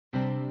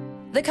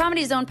The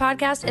Comedy Zone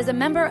podcast is a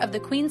member of the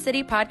Queen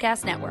City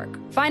Podcast Network.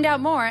 Find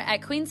out more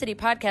at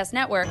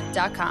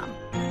queencitypodcastnetwork.com.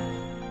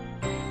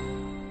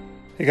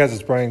 Hey guys,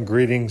 it's Brian.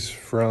 Greetings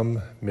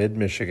from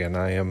mid-Michigan.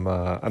 I am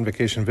on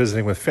vacation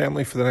visiting with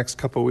family for the next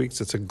couple of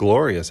weeks. It's a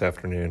glorious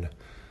afternoon,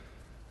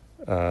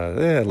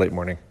 late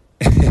morning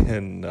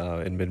in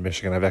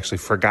mid-Michigan. I've actually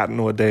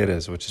forgotten what day it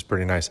is, which is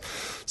pretty nice.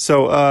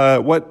 So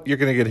what you're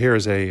going to get here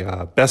is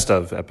a best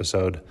of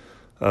episode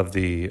of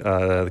the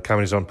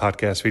Comedy Zone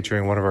podcast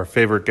featuring one of our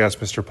favorite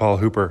guests, Mr. Paul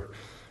Hooper.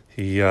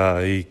 He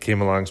came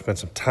along, spent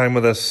some time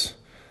with us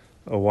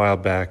a while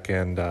back,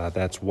 and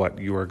that's what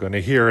you are going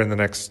to hear in the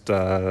next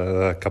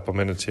couple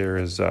minutes here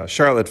is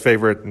Charlotte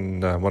favorite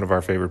and one of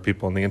our favorite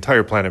people on the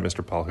entire planet,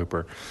 Mr. Paul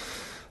Hooper.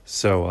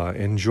 So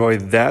enjoy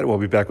that. We'll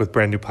be back with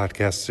brand new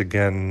podcasts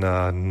again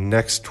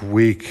next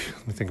week.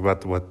 Let me think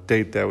about what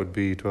date that would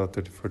be, 12,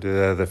 13, 14,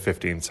 the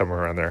 15th, somewhere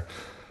around there.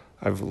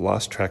 I've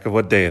lost track of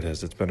what day it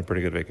is. It's been a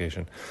pretty good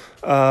vacation.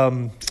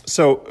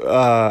 So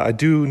I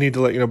do need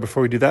to let you know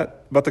before we do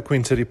that about the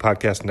Queen City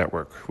Podcast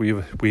Network.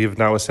 We have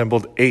now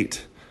assembled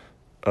 8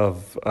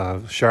 of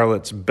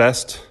Charlotte's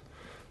best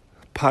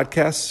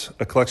podcasts,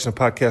 a collection of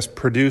podcasts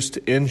produced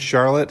in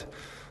Charlotte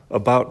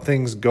about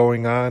things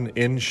going on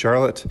in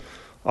Charlotte.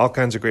 All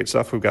kinds of great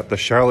stuff. We've got the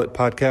Charlotte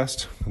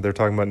podcast. They're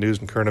talking about news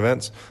and current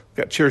events.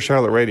 We've got Cheer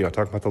Charlotte Radio,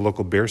 talking about the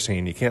local beer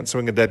scene. You can't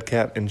swing a dead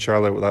cat in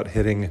Charlotte without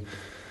hitting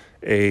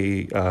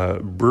a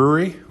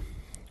brewery.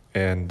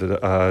 And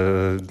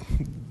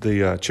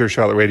the Cheer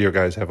Charlotte Radio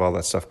guys have all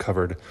that stuff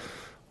covered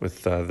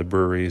with the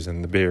breweries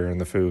and the beer and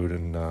the food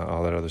and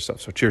all that other stuff.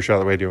 So Cheer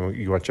Charlotte Radio,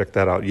 you want to check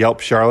that out. Yelp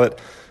Charlotte,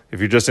 if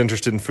you're just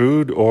interested in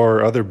food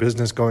or other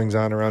business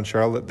goings-on around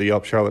Charlotte, the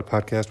Yelp Charlotte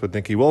podcast with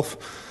Nikki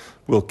Wolf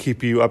will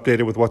keep you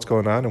updated with what's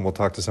going on, and we'll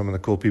talk to some of the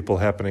cool people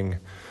happening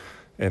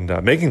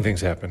and making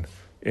things happen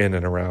in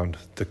and around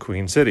the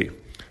Queen City.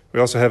 We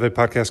also have a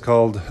podcast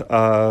called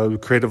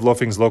Creative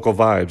Loafing's Local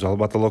Vibes, all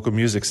about the local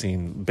music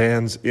scene,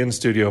 bands in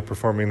studio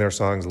performing their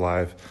songs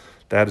live.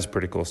 That is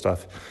pretty cool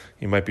stuff.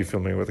 You might be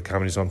familiar with the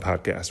Comedy Zone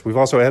podcast. We've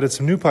also added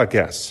some new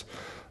podcasts.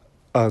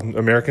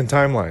 American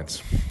Timelines,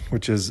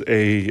 which is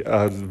a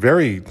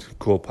very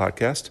cool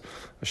podcast.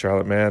 A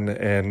Charlotte man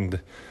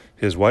and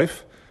his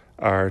wife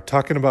are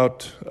talking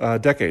about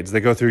decades. They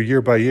go through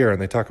year by year, and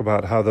they talk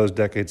about how those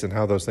decades and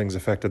how those things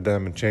affected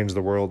them and changed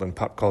the world and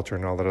pop culture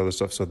and all that other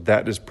stuff. So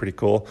that is pretty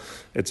cool.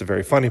 It's a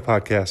very funny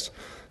podcast,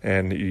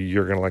 and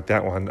you're going to like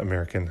that one,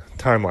 American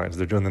Timelines.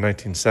 They're doing the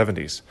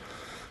 1970s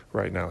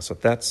right now, so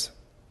that's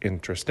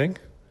interesting,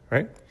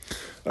 right?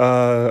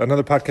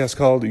 Another podcast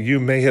called You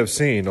May Have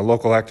Seen. A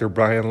local actor,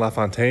 Brian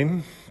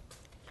LaFontaine,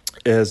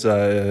 is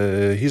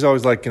he's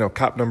always like,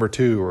 cop number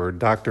 2 or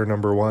doctor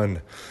number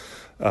 1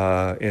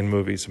 in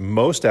movies.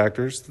 Most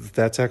actors,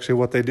 that's actually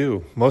what they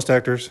do. Most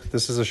actors,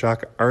 this is a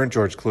shock, aren't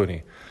George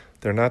Clooney.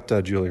 They're not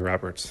Julia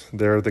Roberts.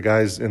 They're the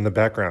guys in the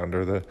background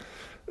or the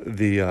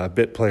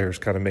bit players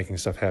kind of making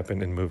stuff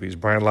happen in movies.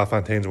 Brian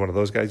LaFontaine's one of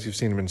those guys. You've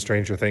seen him in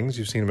Stranger Things.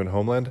 You've seen him in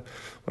Homeland.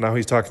 Well, now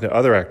he's talking to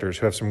other actors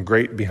who have some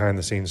great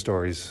behind-the-scenes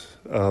stories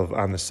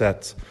on the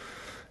sets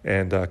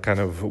and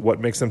kind of what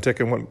makes them tick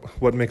and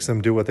what makes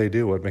them do what they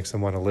do, what makes them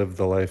want to live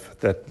the life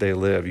that they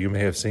live. You May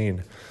Have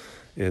Seen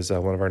is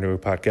one of our newer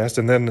podcasts.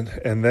 And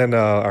then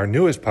our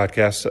newest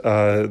podcast,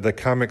 The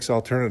Comics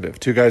Alternative.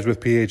 2 guys with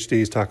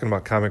PhDs talking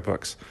about comic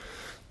books.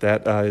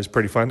 That is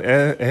pretty fun.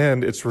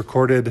 And it's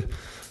recorded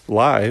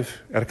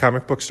live at a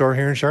comic book store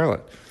here in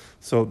Charlotte.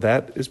 So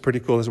that is pretty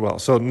cool as well.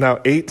 So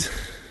now 8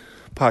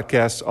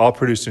 podcasts, all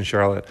produced in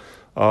Charlotte,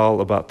 all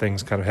about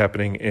things kind of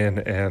happening in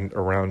and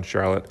around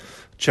Charlotte.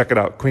 Check it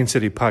out,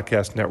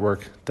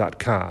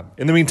 queencitypodcastnetwork.com.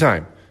 In the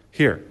meantime,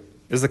 here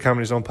is the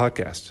Comedy Zone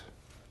podcast,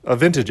 a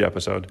vintage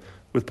episode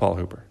with Paul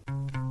Hooper.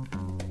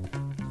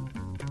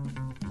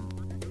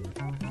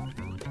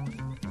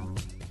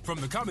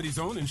 From the Comedy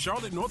Zone in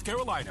Charlotte, North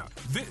Carolina,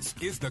 this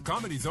is the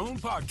Comedy Zone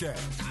Podcast.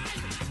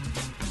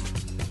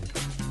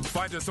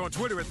 Find us on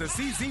Twitter at the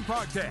CZ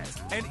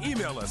Podcast and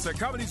email us at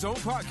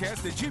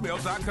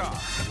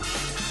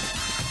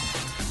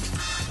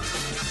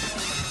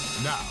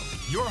comedyzonepodcast@gmail.com. Now,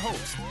 your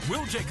hosts,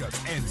 Will Jacobs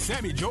and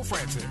Sammy Joe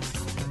Francis.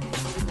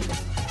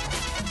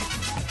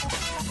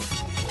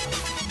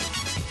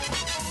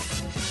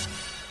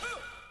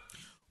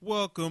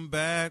 Welcome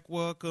back,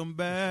 welcome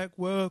back,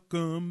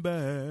 welcome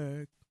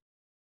back.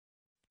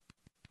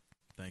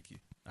 Thank you.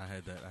 I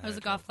had that. That was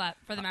a golf clap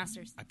for the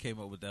Masters. I came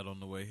up with that on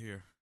the way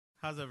here.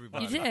 How's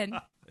everybody? You did? Yeah.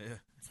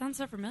 Sounds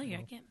so familiar.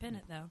 I can't pin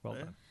it, though. Well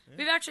done. Yeah.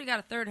 We've actually got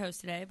a third host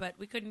today, but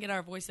we couldn't get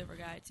our voiceover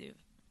guy to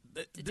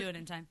do it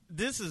in time.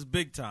 This is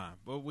big time.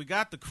 But we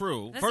got the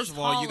crew. This First is of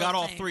all, Hall you got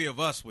of all Fame. 3 of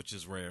us, which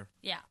is rare.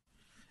 Yeah.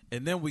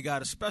 And then we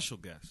got a special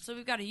guest. So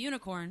we've got a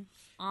unicorn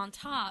on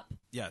top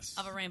Yes.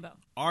 of a rainbow.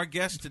 Our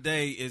guest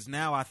today is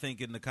now, I think,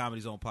 in the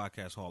Comedy Zone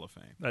Podcast Hall of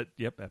Fame.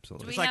 Yep,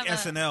 absolutely. It's We like have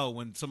SNL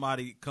when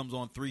somebody comes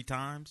on 3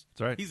 times.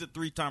 That's right. He's a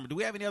 3-timer. Do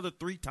we have any other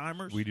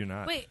 3-timers? We do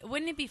not. Wait,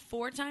 wouldn't it be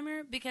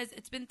 4-timer? Because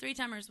it's been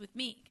 3-timers with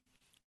me.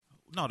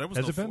 No, there was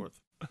Has no it been? 4th.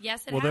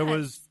 Yes, it Well, has. there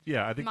was,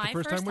 I think My the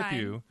first time with time.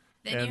 you,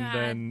 Then and you had-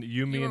 then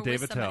you, me, you and were with Dave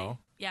somebody. Attell.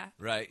 Yeah.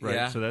 Right. Right.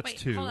 Yeah. So that's Wait,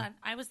 2. hold on.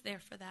 I was there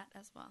for that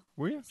as well.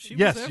 Were you? She was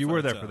Yes, there you for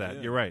were the there for time, that.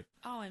 yeah. You're right.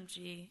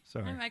 OMG.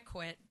 Sorry. I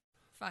quit.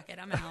 Fuck it.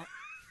 I'm out.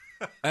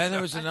 And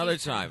there was another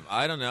time.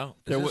 I don't know.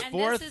 There Is was this And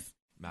fourth? this is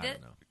I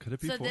don't know. Could it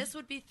be so 4? this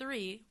would be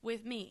 3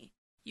 with me.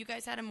 You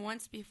guys had him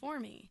once before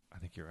me. I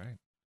think you're right.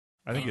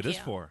 I think Thank it is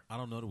you. 4. I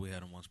don't know that we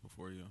had him once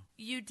before you.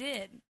 You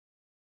did.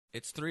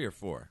 It's 3 or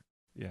 4.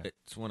 Yeah.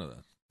 It's one of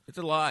those. It's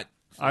a lot.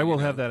 I will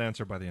have that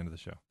answer by the end of the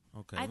show.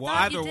 Okay. I well,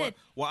 thought you either way, did.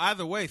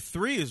 either way,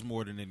 3 is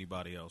more than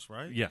anybody else,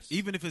 right? Yes.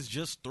 Even if it's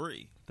just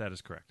 3, That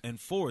is correct. and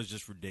 4 is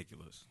just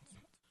ridiculous.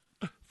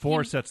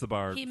 4 He- sets the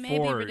bar. he may be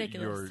 4,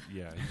 ridiculous.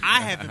 Yeah.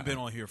 I haven't been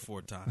on here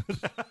 4 times.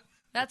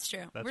 That's true.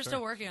 That's We're fair.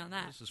 still working on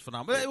that. This is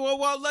phenomenal.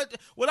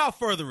 Without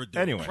further ado,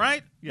 Anyway,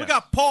 right? yes. We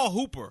got Paul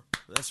Hooper.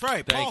 That's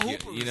right. Thank Paul you.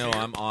 Hooper. You is know, here.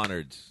 I'm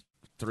honored.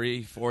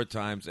 3, 4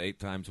 times, 8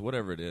 times,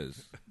 whatever it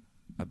is.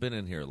 I've been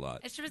in here a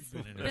lot. It's just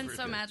been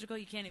so magical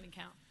you can't even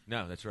count.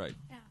 No, that's right.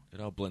 Yeah.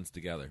 It all blends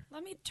together.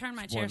 Let me turn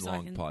my It's chair one so I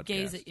long can podcast.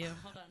 gaze at you.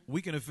 Hold on.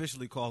 We can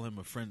officially call him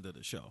a friend of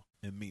the show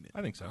and mean it.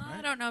 I think so.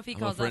 I don't know if he I'm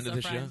calls a friend us of the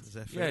a friend. Is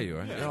that show. fair? Yeah, you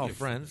are. Yeah, You're all you're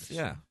friends.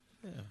 Yeah.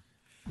 Yeah.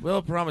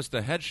 Will promised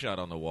a headshot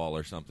on the wall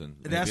or something.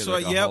 Maybe That's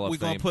like right. a Yeah, Hall of we're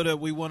gonna Fame. put a.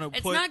 We want to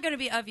It's put. not going to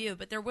be of you,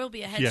 but there will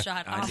be a Yeah.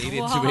 headshot I on the needed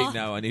to wall. be.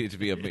 No, I needed to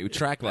be a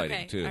track lighting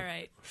Okay, too. all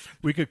right.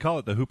 We could call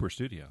it the Hooper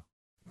Studio.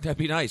 That'd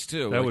be nice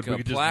too. That like would- we a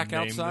could just plaque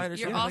name outside the- or You're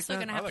something also like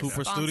going to that. have to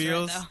Hooper sponsor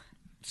Studios? it, though.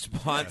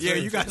 Sponsor. Yeah,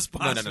 you gotta No,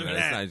 sponsor no, that.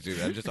 It's not to do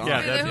that. I'm just Yeah,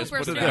 honored. the Just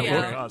Hooper put it Studio.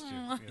 that That way.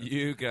 costume. Yeah.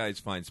 You guys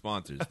find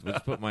sponsors.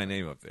 Let's put my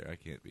name up there. I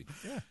can't be.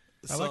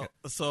 I like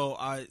it. So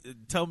I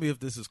tell me if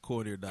this is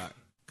corny or not,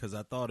 because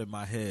I thought in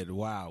my head,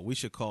 wow, we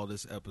should call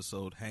this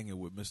episode "Hanging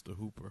with Mr.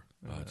 Hooper."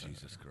 Oh,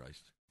 Jesus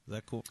Christ. Is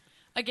that cool?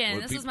 Again,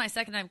 Would this is my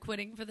second time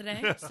quitting for the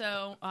day.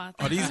 So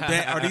Are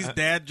these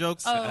dad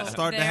jokes Oh,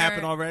 starting to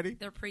happen they're- already?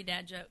 They're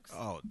pre-dad jokes.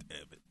 Oh, damn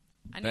it!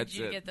 I need That's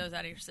you to it. get those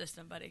out of your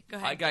system, buddy. Go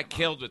ahead. I got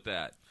killed with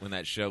that when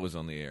that show was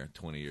on the air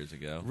 20 years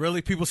ago.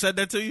 Really, people said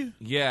that to you?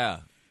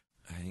 Yeah.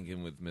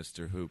 Hanging with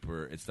Mr.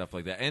 Hooper and stuff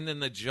like that. And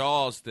then the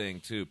Jaws thing,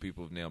 too.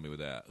 People have nailed me with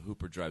that.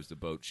 Hooper drives the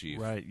boat chief.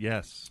 Right,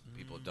 yes.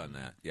 People have done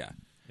that. Yeah.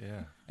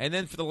 Yeah. And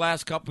then for the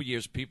last couple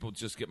years, people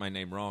just get my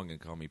name wrong and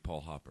call me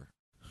Paul Hopper.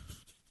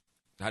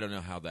 I don't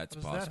know how that's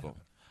How does that possible.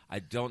 happen? I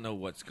don't know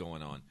what's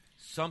going on.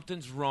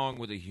 Something's wrong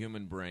with a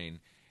human brain.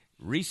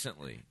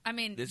 Recently, I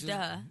mean, This is-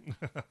 duh.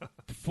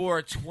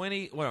 for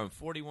 20, well, I'm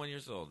 41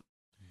 years old.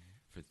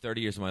 For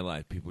 30 years of my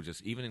life, people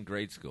just, even in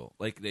grade school,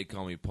 like they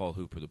call me Paul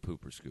Hooper the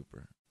Pooper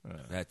Scooper.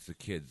 That's the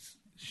kid's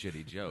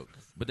shitty joke.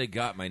 But they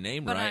got my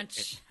name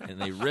right, and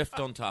they riffed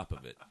on top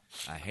of it.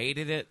 I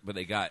hated it, but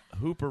they got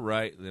Hooper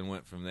right, then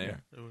went from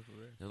there. The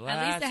At least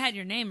last- they had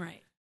your name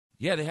right.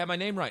 Yeah, they had my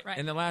name right. Right.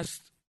 In the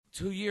last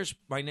 2 years,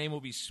 my name will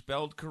be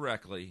spelled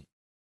correctly,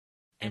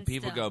 and And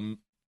people still. go,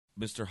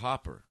 Mr.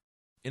 Hopper.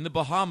 In the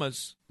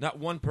Bahamas, not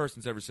one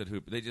person's ever said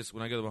Hooper. They just,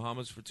 when I go to the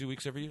Bahamas for 2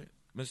 weeks every year,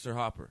 Mr.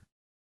 Hopper.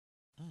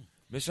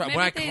 Mr. Maybe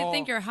when I they call,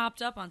 think you're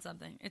hopped up on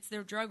something. It's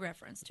their drug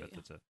reference to you.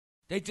 That's it.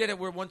 they did it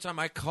where one time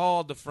I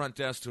called the front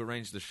desk to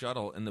arrange the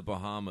shuttle in the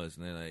Bahamas,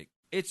 and they're like,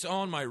 it's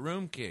on my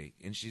room key.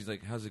 And she's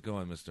like, how's it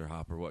going, Mr.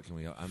 Hopper? What can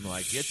we help? I'm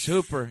like, it's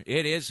Hooper.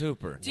 It is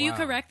Hooper. Do you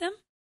correct them?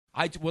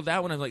 Well,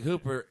 that one I was like,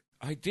 Hooper.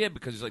 I did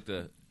because it's like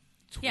the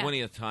Yeah.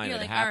 20th time You're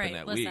it like, happened all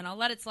right, that listen, week. I'll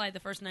let it slide the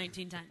first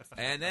 19 times.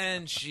 And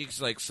then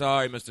she's like,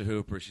 sorry, Mr.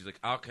 Hooper. She's like,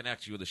 I'll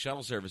connect you with the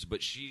shuttle service.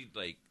 But she,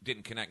 like,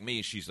 didn't connect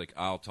me. She's like,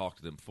 I'll talk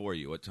to them for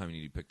you. What time you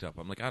need to be picked up?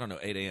 I'm like, I don't know,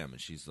 8 a.m.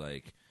 And she's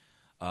like,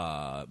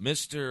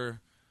 Mr.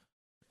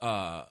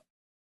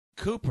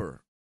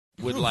 Cooper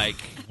would like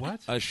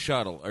What? a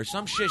shuttle or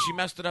some shit. She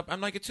messed it up.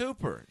 I'm like, it's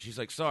Hooper. She's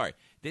like, sorry.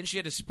 Then she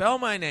had to spell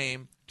my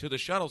name to the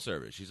shuttle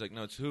service. She's like,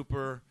 no, it's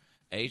Hooper,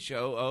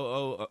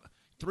 H-O-O-O.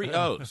 3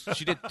 O's.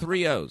 She did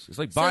 3 O's. It's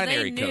like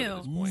binary code at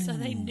this point. So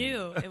they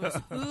knew it was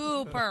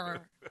Hooper.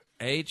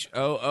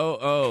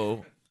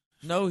 H-O-O-O.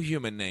 No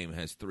human name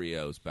has 3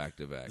 O's back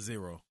to back.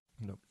 Zero.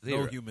 Nope.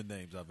 Zero. No human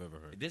names I've ever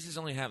heard. This has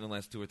only happened in the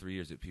last 2 or 3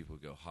 years that people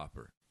go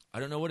Hopper. I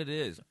don't know what it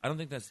is. I don't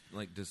think that's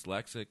like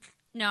dyslexic.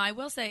 No, I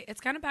will say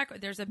it's kind of backward.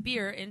 There's a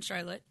beer in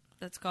Charlotte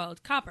that's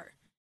called Copper,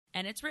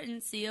 and it's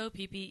written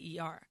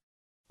C-O-P-P-E-R,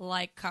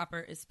 like copper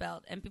is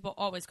spelled, and people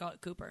always call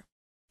it Cooper.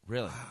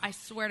 Really? I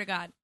swear to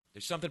God.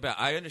 There's something about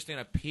I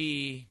understand a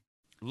P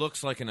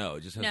looks like an O.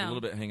 It just has a No.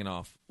 little bit hanging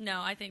off. No,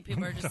 I think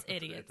people are just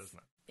idiots. does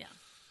not. Yeah.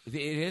 It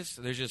is.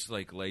 They're just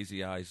like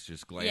lazy eyes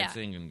just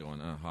glancing and going,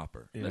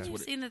 Hopper. Yeah. That's Have you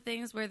what seen the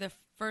things where the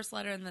first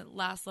letter and the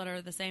last letter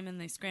are the same and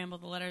they scramble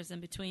the letters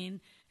in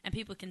between and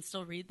people can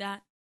still read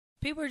that?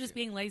 People are just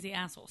being lazy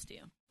assholes to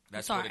you.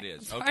 That's Sorry. what it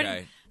is. I'm sorry Okay.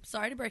 I'm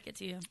sorry to break it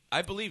to you.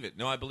 I believe it.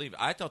 No, I believe it.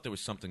 I thought there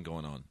was something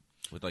going on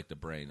with like the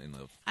brain and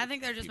the I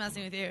think they're just people.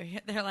 messing with you.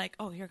 They're like,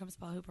 oh, here comes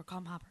Paul Hooper. Call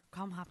him Hopper.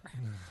 Call him Hopper.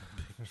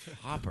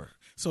 Hopper.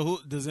 So who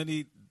does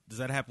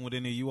that happen with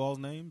any of you all's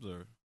names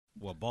or?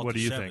 Well, What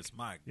do you Baltashevitz, think?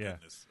 my Yeah.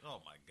 goodness.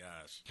 Oh my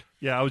gosh.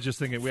 Yeah, I was just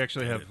thinking we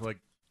actually have like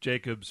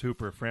Jacobs,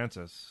 Hooper,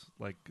 Francis,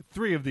 like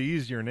 3 of the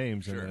easier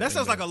names. Sure. That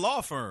sounds like a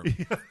law firm.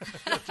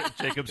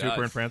 Jacobs, Does.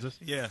 Hooper, and Francis.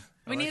 Yeah.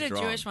 We need a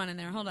strong. Jewish one in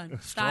there. Hold on.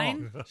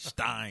 Stein?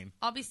 Stein.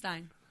 I'll be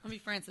Stein. I'll be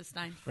Francis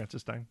Stein.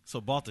 Francis Stein. So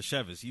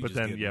Baltashevitz, you But just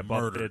then, get yeah,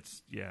 murdered.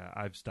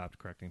 I've stopped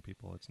correcting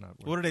people. It's not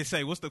worth What do they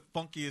say? What's the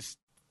funkiest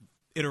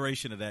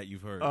iteration of that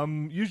you've heard?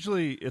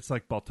 Usually it's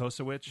like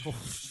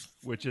Baltosowicz,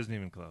 which isn't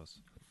even close.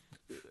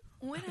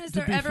 When has To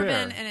there be ever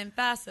fair- been an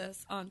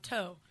emphasis on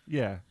toe?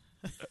 Yeah.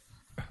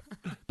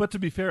 But to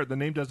be fair, the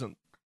name doesn't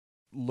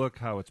look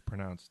how it's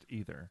pronounced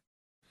either.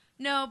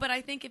 No, but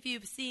I think if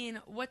you've seen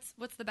what's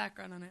the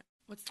background on it?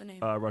 What's the name?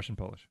 Russian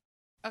Polish.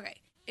 Okay,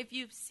 if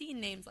you've seen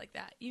names like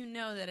that, you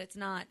know that it's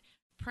not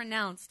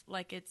pronounced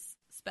like it's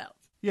spelled.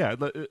 Yeah,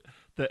 the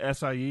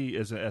SIE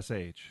is a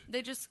SH.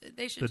 They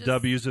should The just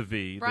W's a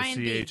V. Brian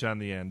the B. CH on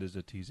the end is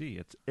a TZ.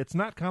 It's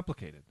not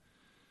complicated.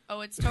 Oh,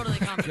 it's totally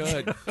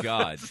complicated. Good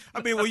God.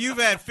 I mean, well, you've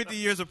had 50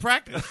 years of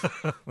practice.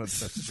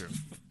 That's true.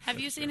 Have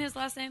you seen his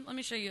last name? Let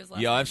me show you his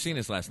last Yeah, name. I've seen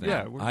his last name.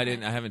 Yeah,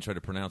 I haven't tried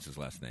to pronounce his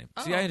last name.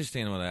 See, Oh. I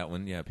understand on that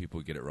one. Yeah, people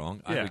would get it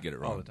wrong. I Yeah, would get it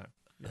wrong all the time.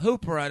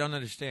 Hooper, I don't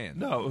understand.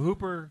 No,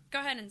 Hooper. Go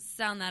ahead and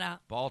sound that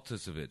out.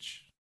 Baltasevich.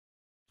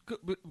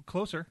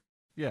 Closer.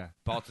 Yeah.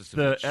 The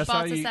Baltasevich. SIE.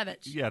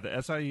 Baltasevich. Yeah,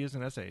 the SIE is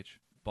an SH.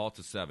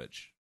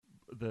 Baltasevich.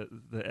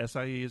 The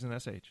SIE is an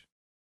SH.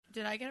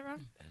 Did I get it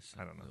wrong?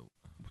 I don't know.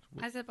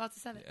 I said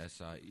Baltasevich.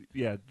 S-I-E.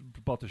 Yeah,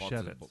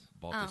 Baltashevitz. Oh,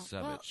 well,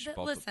 Baltasevich.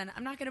 listen,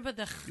 I'm not going to put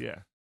the Yeah,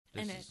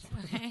 in it,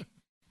 okay?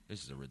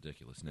 This is a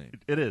ridiculous name.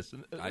 it is.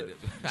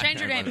 Change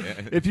your name.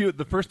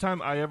 The first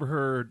time I ever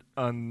heard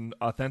an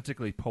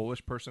authentically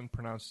Polish person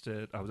pronounced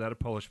it, I was at a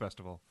Polish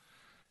festival,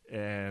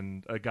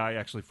 and a guy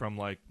actually from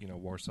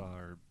Warsaw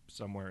or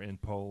somewhere in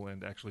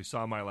Poland actually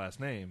saw my last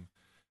name,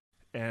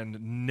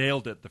 and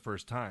nailed it the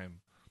first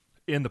time,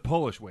 in the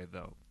Polish way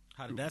though,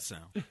 How did that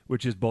sound?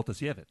 which is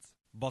Baltasiewicz.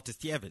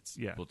 Baltashevitz.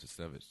 Yeah,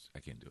 Baltasevich. I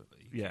can't do it.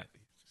 yeah.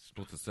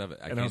 Baltasevich.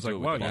 I And can't I was like, do it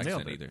wow, with you the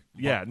nailed accent it. either.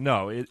 Yeah,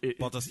 no,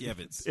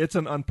 Baltashevitz. it's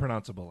an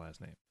unpronounceable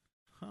last name.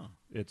 Huh.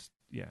 It's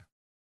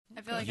I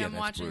feel like Yeah, I'm that's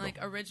watching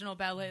brutal. like original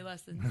ballet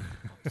lessons.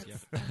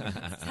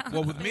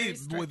 Well, with Very me,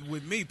 strict.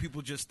 with me,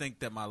 people just think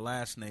that my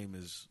last name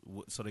is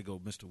so they go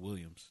Mr.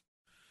 Williams.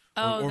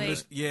 Oh, or they,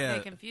 yeah.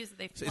 they confuse it.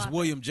 They So flop it's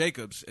William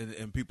Jacobs,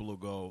 and people will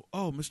go,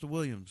 "Oh, Mr.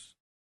 Williams,"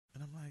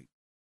 and I'm like,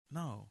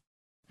 "No."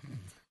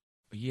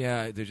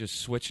 Yeah, they're just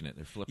switching it.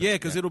 They're flipping. Yeah,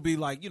 it. because it'll be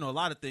like, a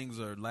lot of things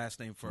are last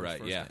name first, Right,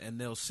 first yeah. name, and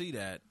they'll see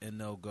that and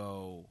they'll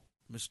go,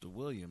 Mr.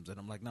 Williams, and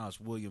I'm like, no, it's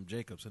William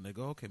Jacobs, and they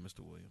go, okay, Mr.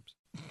 Williams.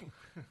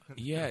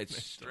 Yeah,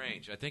 it's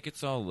strange. I think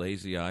it's all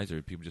lazy eyes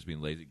or people just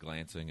being lazy,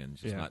 glancing, and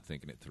just Yeah. not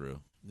thinking it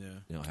through. Yeah,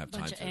 They don't have a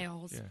bunch time of to.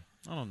 ales.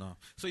 yeah. I don't know.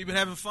 So you've been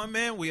having fun,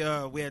 man. We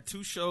had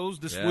 2 shows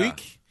this Yeah.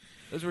 week.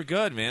 Those were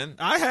good, man.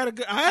 I had a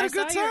good I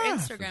time. saw your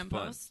Instagram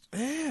fun. post.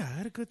 Yeah, I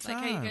had a good time.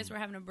 Like how you guys were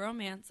having a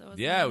bromance. So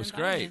Yeah, it was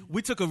great.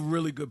 We took a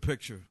really good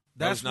picture.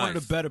 That That's was one of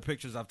nice. the better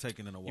pictures I've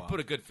taken in a You while. put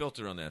a good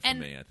filter on that for And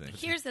me, I think.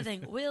 here's the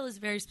thing: Will is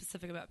very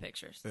specific about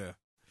pictures. yeah,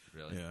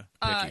 Really? yeah.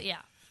 Picky.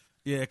 Yeah.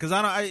 Yeah, because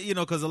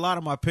because a lot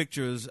of my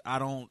pictures, I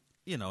don't,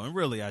 and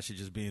really I should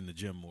just be in the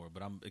gym more,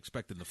 but I'm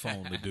expecting the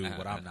phone to do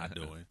what I'm not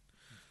doing.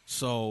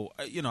 So,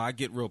 I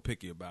get real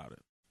picky about it.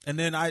 And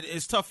then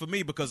it's tough for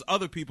me because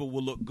other people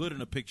will look good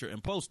in a picture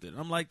and post it. And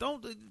I'm like,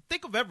 don't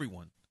think of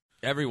everyone.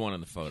 Everyone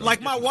in the photo.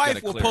 Like my Just wife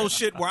gotta will clear post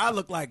it. shit where I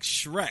look like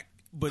Shrek,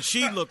 but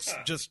she looks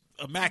just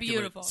immaculate.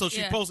 Beautiful, So she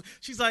yeah. posts.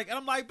 She's like, and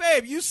I'm like,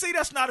 babe, you see,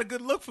 that's not a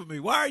good look for me.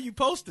 Why are you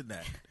posting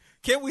that?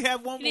 Can't we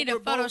have one? You need where to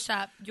we're both-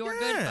 Photoshop your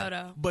good Yeah.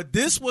 photo. But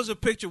this was a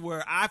picture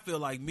where I feel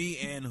like me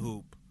and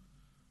Hoop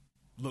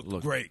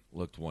looked great.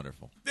 Looked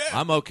wonderful. Yeah.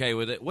 I'm okay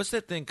with it. What's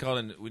that thing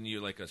called when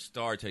you like a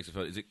star takes a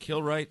photo? Is it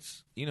kill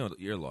rights?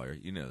 You're a lawyer.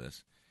 You know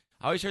this.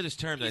 I always heard this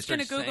term. He's going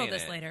gonna to Google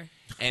this later.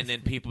 and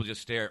then people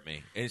just stare at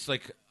me. And it's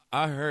like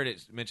I heard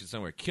it mentioned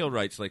somewhere. Kill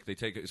rights, like they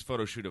take a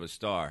photo shoot of a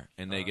star,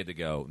 and they get to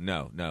go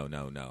no,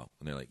 and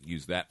they're like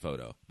use that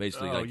photo.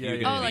 Basically, Oh, like yeah, you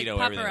yeah, can Oh, like veto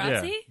everything.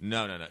 paparazzi?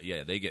 No.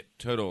 Yeah, they get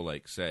total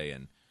like say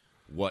in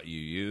what you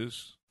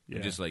use. Yeah.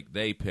 And just like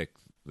they pick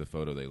the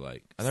photo they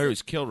like. I thought it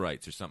was kill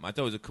rights or something. I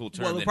thought it was a cool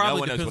term Well, that it no probably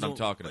one knows depends what I'm on-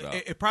 talking about.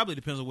 It probably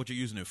depends on what you're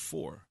using it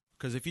for.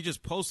 Because if you're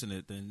just posting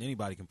it, then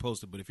anybody can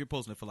post it. But if you're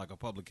posting it for like a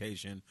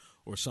publication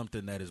or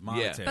something that is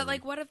monetary, But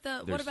like, what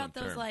There's about some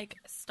those term. like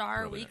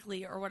Star Probably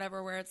Weekly or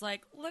whatever, where it's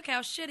like, look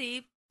how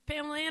shitty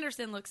Pamela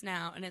Anderson looks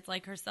now, and it's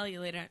like her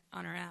cellulite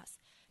on her ass.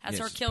 Has Yeah,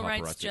 her it's kill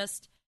rights paparazzi.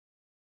 just?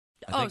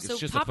 I Oh, think it's so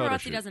just a photo paparazzi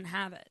shoot. doesn't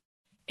have it.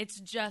 It's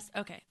just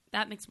okay.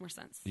 That makes more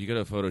sense. You go to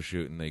a photo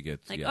shoot and they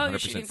get Like, 100% you're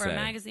shooting for say. a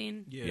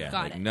magazine. Yeah.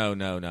 Got like, it. No,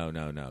 that one. And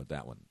That's then what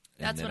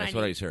I that's what I need.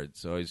 always heard.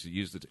 So I always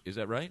used it. Is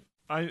that right?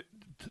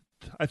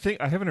 I think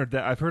I haven't heard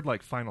that. I've heard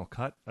like Final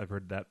Cut. I've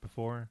heard that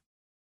before,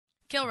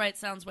 Kill rights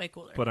sounds way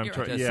cooler. but I'm You're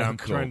trying. right. Does Yeah, sound I'm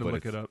cool, trying to but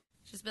look it it's- up.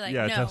 Just be like,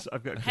 Yeah, it no, does.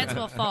 I've got- heads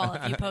will fall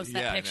if you post that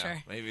yeah, I know.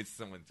 picture. Maybe it's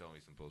someone telling me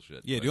some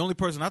bullshit. yeah, but- the only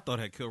person I thought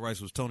had kill rights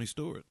was Tony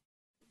Stewart.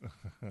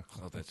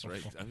 Oh, that's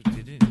right.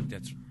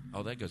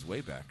 That goes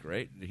way back,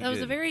 right? He That was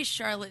did. a very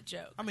Charlotte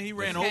joke. I mean, he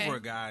ran Okay. over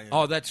a guy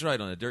Oh, that's right,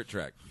 on a dirt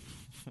track.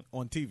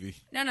 on TV.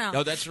 No.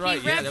 Oh, that's right.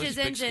 He Yeah, revved that was his a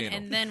big engine scandal.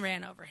 and then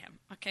ran over him.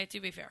 Okay,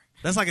 to be fair.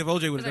 That's like if OJ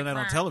would have It was done like, that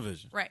on "Rah."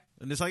 television. Right.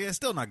 And it's like, yeah,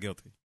 still not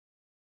guilty.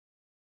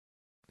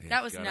 Yeah,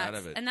 That was got out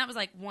nuts. of it. And that was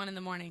like 1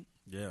 a.m.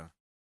 Yeah.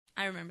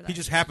 I remember that. He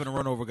just happened to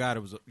run over a guy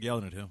that was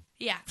yelling at him.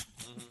 Yeah.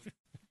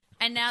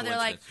 And now they're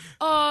like, Coincidence.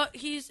 "Oh,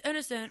 he's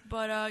innocent,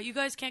 but you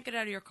guys can't get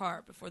out of your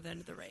car before the end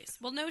of the race."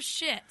 Well, no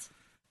shit.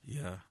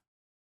 Yeah.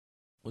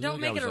 Well, the Don't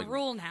other guy make it was, a like,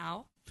 rule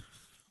now.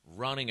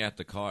 Running at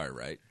the car,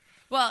 right?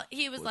 Well,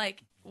 he was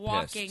like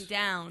walking Pissed.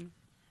 down,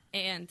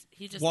 and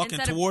he just Walking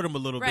instead toward him a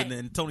little Right. bit,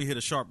 and Tony hit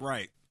a sharp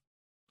right.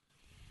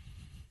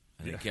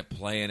 And he kept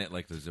playing it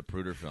like the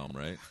Zapruder film,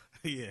 right?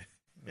 Yeah.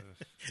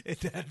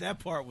 that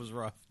part was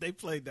rough. They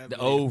played that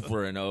video.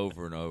 Over and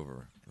over and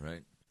over,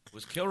 right?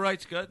 Was Kill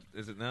Rights good?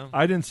 Is it now?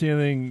 I didn't see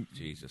anything.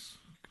 Jesus.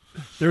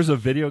 There's a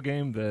video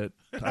game that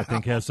I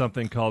think has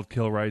something called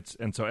Kill Rights,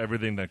 and so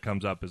everything that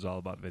comes up is all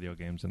about video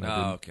games. And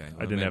Oh, okay.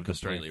 I didn't have the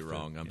completely strength.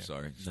 wrong. I'm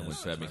sorry. Someone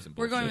said me some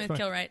We're bullshit. going That's with fine.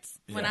 kill rights.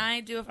 When Yeah. I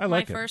do I my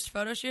like it. first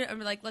photo shoot, I'm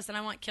like, "Listen,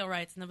 I want kill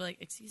rights," and they'll be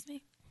like, "Excuse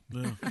me."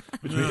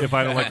 If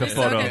I don't like the I'm so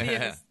photo,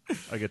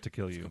 confused. I get to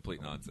kill you.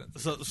 Complete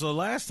nonsense. So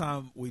last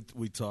time we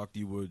talked,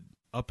 you were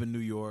up in New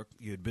York.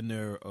 You had been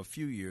there a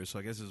few years, so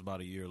I guess it's about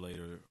a year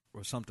later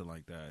or something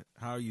like that.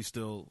 How are you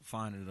still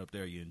finding it up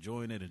there? Are you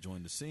enjoying it?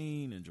 Enjoying the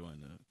scene?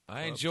 Enjoying the?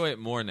 I clubs? enjoy it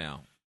more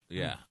now.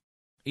 Yeah.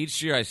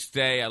 Each year I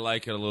stay, I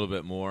like it a little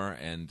bit more,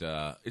 and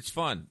it's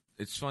fun.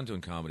 It's fun doing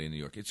comedy in New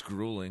York. It's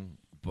grueling,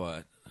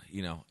 but,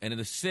 you know, and in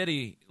the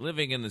city,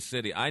 living in the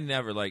city, I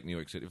never liked New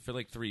York City. For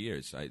like 3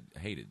 years, I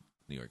hated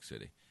New York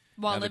City.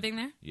 While Now living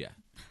there, Yeah.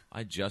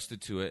 I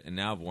adjusted to it, and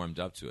now I've warmed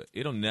up to it.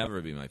 It'll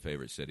never be my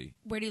favorite city.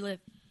 where do you live?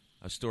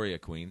 Astoria,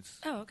 Queens.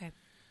 Oh, okay.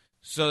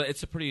 So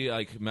it's a pretty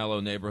like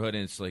mellow neighborhood,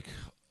 and it's like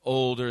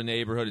older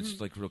neighborhood.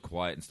 It's like real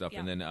quiet and stuff,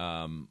 Yeah. and then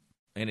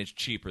and it's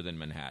cheaper than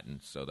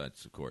Manhattan. So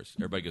that's of course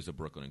everybody goes to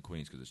Brooklyn and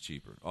Queens because it's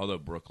cheaper. Although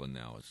Brooklyn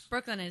now is.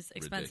 Brooklyn is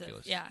expensive.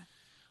 Ridiculous. Yeah.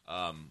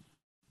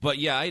 But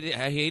yeah, I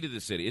hated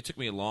the city. It took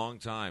me a long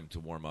time to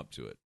warm up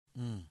to it.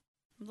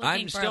 Looking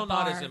I'm for still a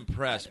not bar as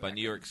impressed the by record.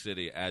 New York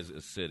City as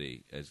a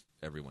city as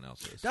everyone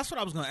else is. That's what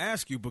I was going to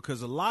ask you,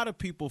 because a lot of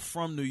people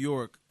from New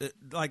York,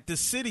 like the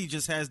city,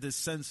 just has this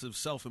sense of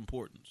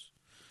self-importance.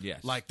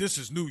 Yes. Like, this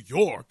is New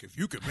York. If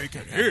you can make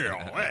it here,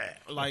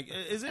 like,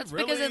 is it That's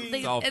really? because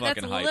It's all that's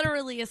fucking hype.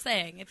 literally a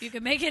saying. If you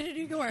can make it in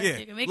New York, Yeah,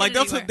 you can make like it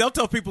anywhere. they'll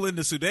tell people in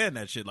the Sudan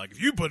that shit. Like, if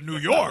you put New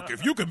York,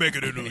 if you can make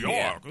it in New York,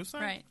 Yeah. It's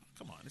like, Right.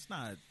 Come on, it's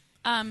not.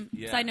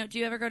 Yeah. Side note: do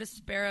you ever go to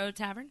Sparrow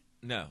Tavern?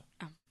 No.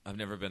 Oh. I've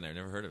never been there.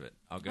 Never heard of it.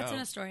 I'll go. That's in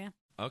Astoria.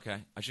 Okay.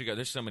 I should go.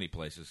 There's so many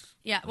places.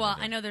 Yeah. I've Well, never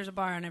I been. know there's a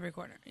bar on every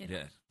corner. You know?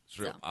 Yeah. It's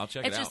real. So, I'll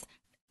check it's it just,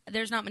 out.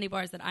 There's not many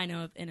bars that I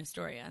know of in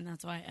Astoria, and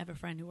that's why I have a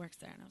friend who works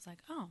there. And I was like,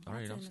 oh, All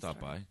right, that's I'll in stop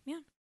Astoria. by. Yeah.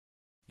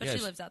 But Yeah, she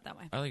it's- lives out that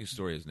way. I like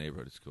Astoria's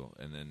neighborhood. It's cool.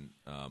 And then,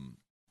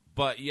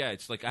 but yeah,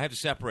 it's like I have to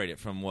separate it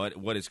from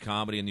what is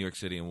comedy in New York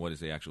City and what is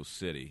the actual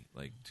city.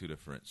 Like two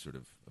different sort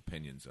of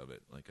opinions of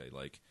it.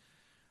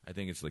 I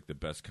think it's like the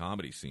best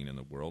comedy scene in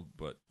the world,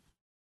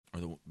 or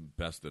the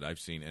best that I've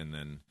seen. And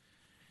then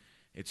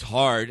it's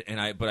hard,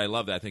 but I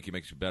love that. I think it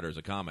makes you better as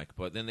a comic.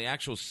 But then the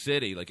actual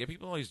city, like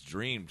people always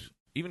dreamed.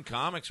 Even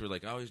comics were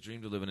like, I always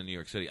dreamed of living in New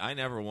York City. I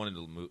never wanted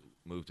to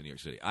move to New York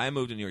City. I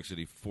moved to New York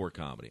City for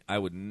comedy. I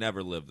would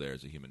never live there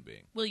as a human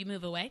being. Will you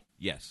move away?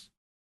 Yes.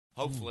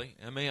 Hopefully.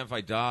 I mean, if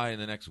I die in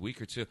the next week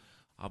or two,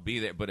 I'll be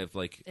there. But if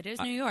It is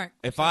New York.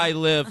 if I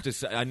live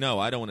I know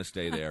I don't want to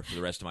stay there for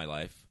the rest of my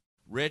life.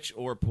 Rich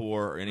or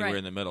poor or anywhere Right.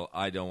 in the middle,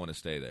 I don't want to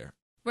stay there.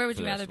 Where would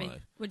for you the rest rather of be? my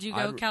life. Would you go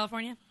I'd-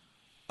 California?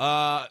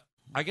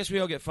 I guess we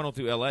all get funneled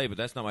through L.A., but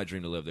that's not my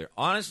dream to live there.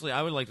 Honestly,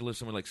 I would like to live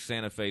somewhere like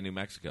Santa Fe, New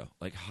Mexico.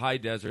 Like high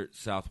desert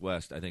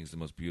Southwest, I think is the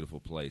most beautiful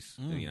place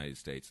in the United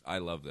States. I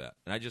love that.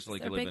 And I just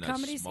like Is there to a live big in a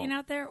comedy small... scene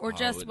out there? Or Oh,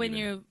 just it when even-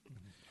 you...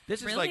 This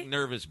is Really? like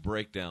nervous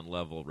breakdown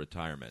level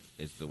retirement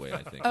is the way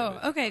I think Oh, of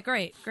it. okay,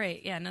 great.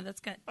 Yeah, no,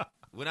 that's good.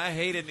 When I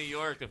hated New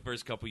York the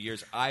first couple of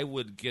years, I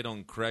would get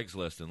on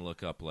Craigslist and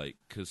look up like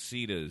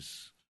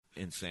casitas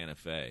in Santa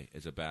Fe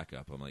as a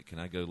backup. I'm like, can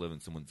I go live in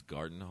someone's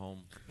garden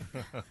home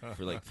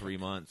for like 3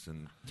 months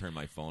and turn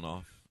my phone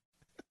off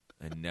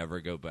and never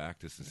go back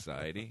to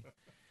society?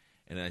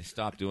 And I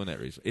stopped doing that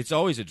recently. It's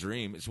always a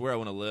dream. It's where I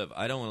want to live.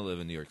 I don't want to live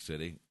in New York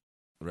City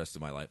the rest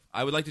of my life.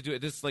 I would like to do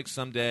it just like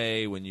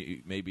someday when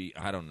you maybe,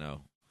 I don't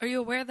know. Are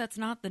you aware that's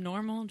not the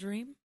normal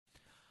dream?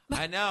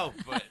 I know,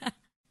 but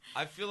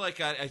I feel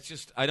like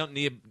I don't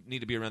need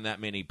to be around that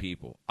many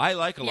people. I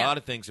like a Yeah. lot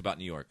of things about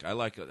New York. I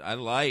like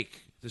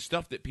the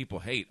stuff that people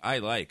hate. I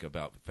like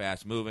about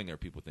fast moving or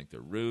people think they're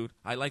rude.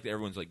 I like that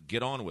everyone's like,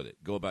 get on with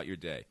it. Go about your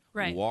day.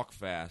 Right. Walk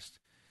fast.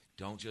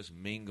 Don't just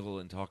mingle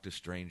and talk to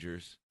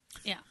strangers.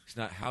 Yeah. It's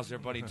not, how's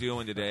everybody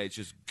doing today? It's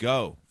just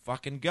go.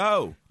 Fucking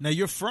go. Now,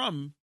 you're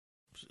from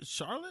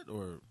Charlotte,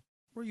 or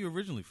where are you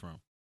originally from?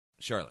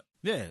 Charlotte.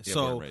 Yeah, born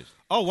so, and raised.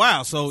 oh,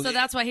 wow. So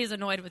that's why he's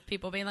annoyed with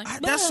people being like,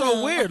 that's so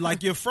 "Bah." weird.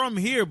 Like, you're from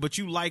here, but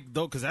you like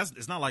those, because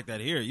it's not like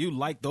that here. You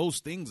like those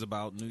things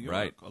about New York.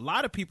 Right. A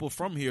lot of people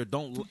from here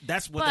don't.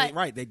 That's what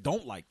But they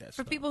don't like that For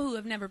stuff. people who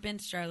have never been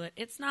to Charlotte,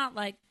 it's not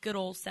like good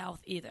old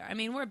South either. I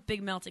mean, we're a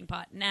big melting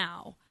pot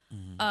now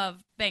of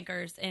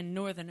bankers and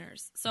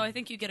Northerners. So I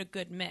think you get a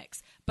good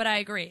mix. But I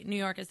agree. New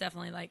York is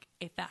definitely like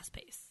a fast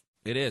pace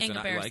It is, in and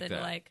I comparison like to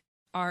that. like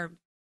our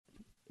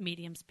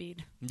medium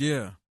speed.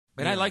 Yeah.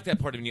 And I like that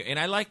part of New York. And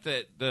I like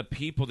the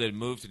people that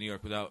moved to New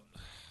York without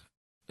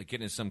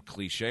getting into some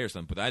cliche or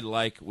something. But I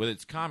like, whether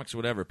it's comics or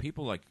whatever,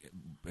 people have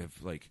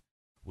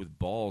with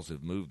balls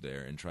have moved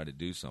there and tried to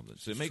do something.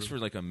 So it makes for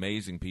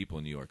amazing people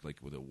in New York,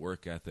 with a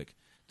work ethic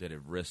that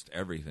have risked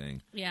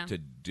everything to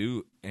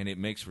do, and it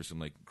makes for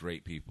some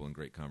great people and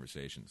great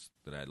conversations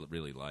that I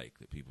really like.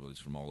 That people is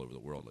from all over the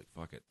world,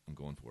 fuck it, I'm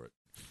going for it.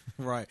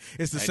 Right.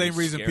 It's the same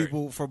reason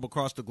people from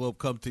across the globe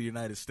come to the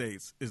United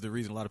States. Is the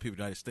reason a lot of people in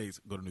the United States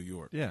go to New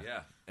York. Yeah.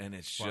 And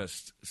it's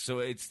just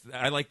so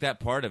I like that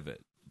part of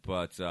it.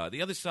 But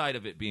the other side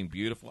of it being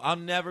beautiful, I'll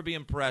never be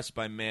impressed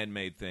by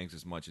man-made things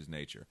as much as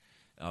nature.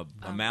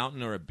 A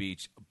mountain or a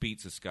beach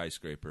beats a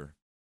skyscraper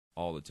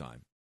all the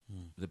time.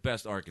 The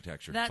best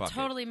architecture. That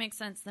totally makes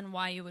sense then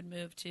why you would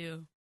move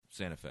to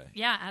Santa Fe.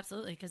 Yeah,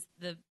 absolutely, because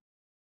the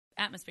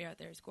atmosphere out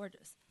there is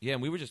gorgeous. Yeah,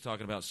 and we were just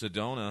talking about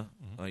Sedona,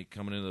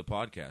 coming into the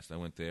podcast. I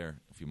went there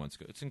a few months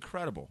ago. It's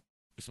incredible.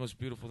 It's the most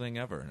beautiful thing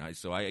ever. And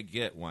I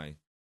get why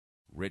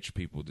rich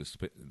people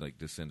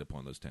descend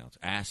upon those towns.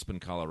 Aspen,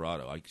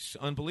 Colorado,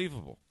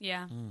 unbelievable.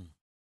 Yeah.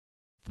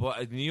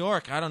 But New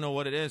York, I don't know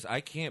what it is. I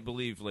can't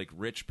believe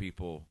rich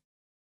people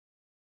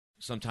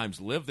sometimes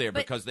live there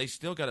because they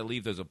still got to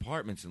leave those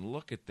apartments and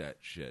look at that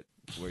shit.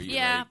 Where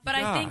you're but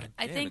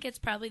I think it's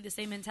probably the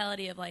same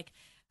mentality of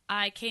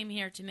I came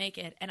here to make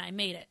it and I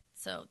made it,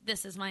 so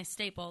this is my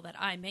staple that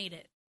I made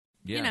it.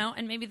 Yeah.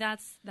 And maybe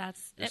that's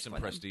there's some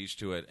prestige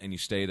to it, and you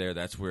stay there.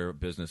 That's where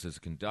business is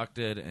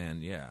conducted,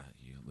 and you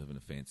live in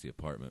a fancy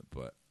apartment.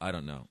 But I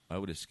don't know. I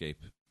would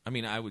escape. I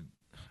mean, I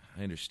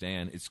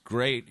understand. It's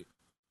great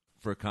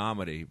for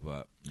comedy,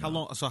 but how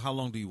long? So how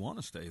long do you want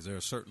to stay? Is there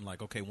a certain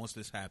okay, once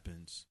this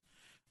happens,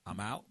 I'm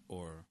out?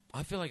 Or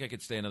I feel like I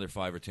could stay another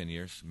 5 or 10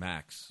 years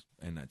max,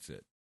 and that's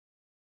it.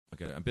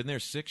 Okay, I've been there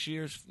 6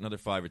 years, another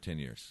 5 or 10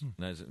 years. And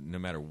that's, no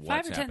matter what's 5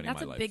 or 10, happening in my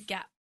that's life. a big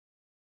gap.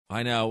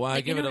 I know. Well, I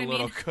give it a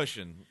little mean?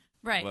 cushion,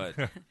 right?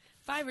 But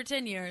 5 or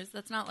 10 years.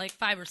 That's not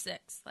 5 or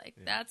 6.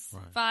 That's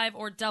 5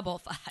 or double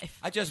 5.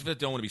 I just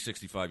don't want to be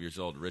 65 years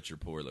old, rich or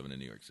poor, living in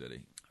New York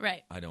City.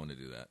 Right. I don't want to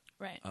do that.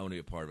 Right. I want to be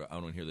a part of it. I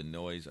don't want to hear the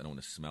noise. I don't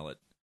want to smell it.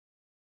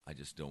 I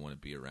just don't want to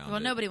be around it. Well,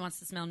 nobody wants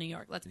to smell New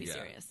York. Let's be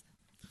serious.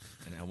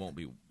 And I won't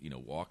be,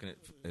 walking it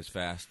as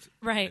fast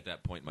at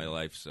that point in my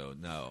life. So,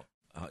 no.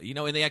 In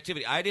the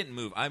activity, I didn't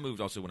move. I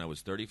moved also when I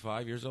was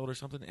 35 years old or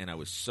something, and I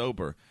was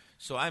sober.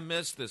 So I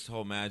missed this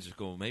whole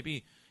magical,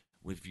 maybe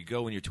if you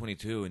go when you're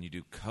 22 and you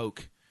do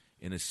coke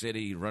in a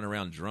city, you run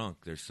around drunk,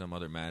 there's some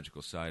other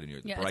magical side in your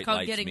Yeah, bright it's called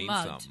lights getting mean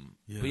mugged. something.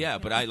 Yeah.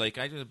 But I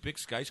did a big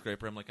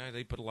skyscraper. I'm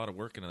they put a lot of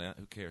work into that.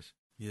 Who cares?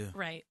 Yeah.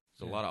 Right.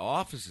 There's a lot of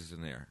offices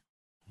in there.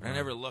 Right. I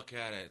never look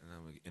at it, and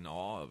I'm in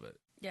awe of it.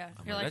 Yeah,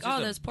 I'm you're that's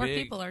just a those poor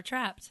big people are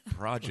trapped.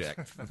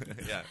 Project.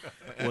 Yeah.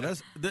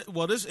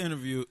 Well, this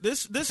interview,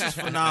 this is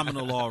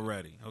phenomenal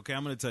already. Okay,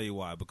 I'm going to tell you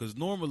why. Because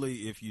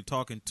normally, if you're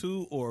talking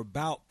to or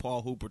about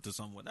Paul Hooper to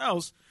someone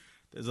else,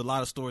 there's a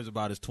lot of stories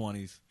about his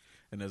 20s.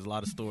 And there's a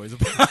lot of stories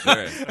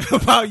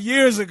about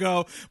years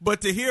ago.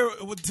 But to hear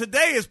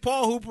today is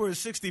Paul Hooper is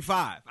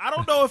 65. I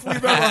don't know if we've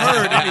ever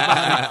heard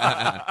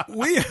anybody.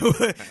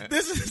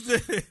 This is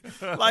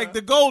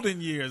the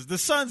golden years, the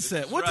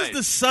sunset. What does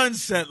the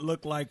sunset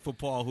look like for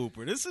Paul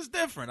Hooper? This is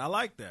different. I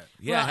like that.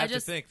 Yeah, Well, I have to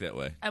think that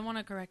way. I want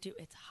to correct you.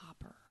 It's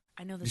Hopper.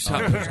 I know this. How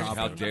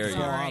Hopper. dare you?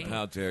 Sorry.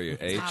 How dare you?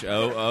 It's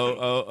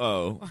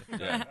Hooo.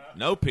 Yeah.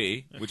 No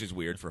P, which is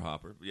weird for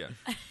Hopper. Yeah.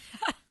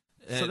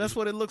 So that's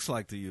what it looks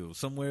like to you.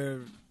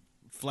 Somewhere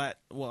flat.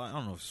 Well, I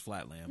don't know if it's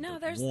flatland. No,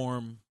 but there's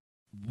warm,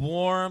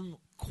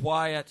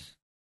 quiet,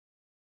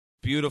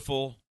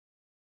 beautiful.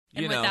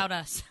 And without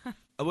us.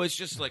 Well, it's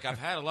just I've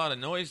had a lot of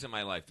noise in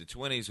my life, the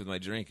 20s with my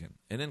drinking.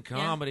 And then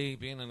comedy,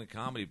 being in the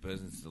comedy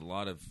business, a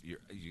lot of you're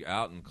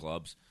out in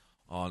clubs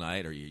all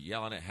night or you're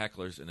yelling at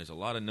hecklers, and there's a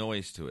lot of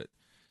noise to it.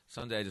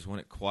 Someday I just want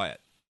it quiet.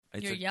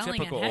 It's You're a yelling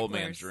typical at old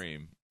man hecklers.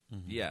 dream.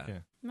 Mm-hmm. Yeah.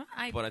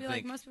 I But I feel like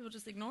think- most people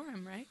just ignore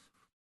him, right?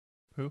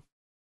 Who?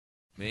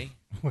 Me?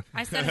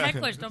 I said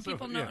hecklers. Don't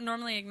people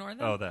normally ignore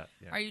them? Oh, that.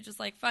 Yeah. Are you just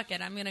fuck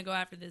it, I'm going to go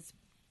after this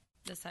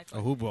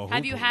heckler? Hooper.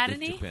 Have you had It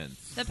any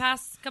depends. the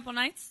past couple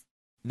nights?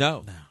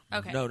 No.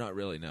 Okay. No, not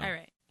really, no. All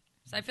right.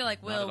 So I feel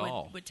like Not at Will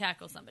all. would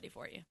tackle somebody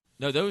for you.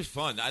 No, that was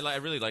fun. I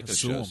really like those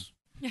Assume. shows.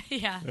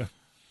 Yeah.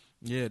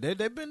 Yeah,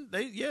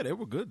 they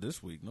were good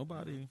this week.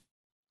 Nobody,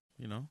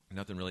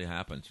 Nothing really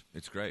happened.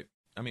 It's great.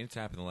 I mean, it's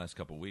happened the last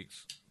couple of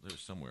weeks. There's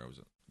somewhere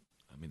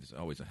there's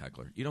always a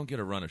heckler. You don't get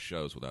a run of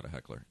shows without a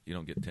heckler. You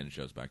don't get 10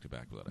 shows back to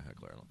back without a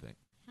heckler, I don't think.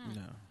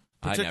 No.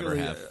 I never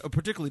have.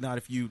 Particularly not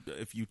if you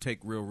take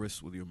real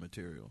risks with your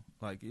material.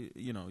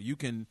 You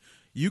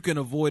can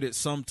avoid it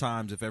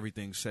sometimes if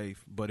everything's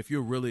safe. But if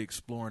you're really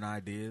exploring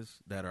ideas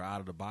that are out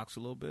of the box a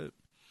little bit,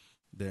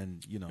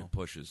 then It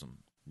pushes them.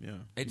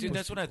 yeah. Dude,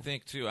 that's what I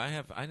think too.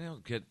 I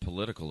don't get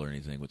political or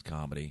anything with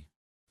comedy,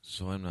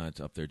 so I'm not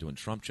up there doing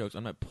Trump jokes.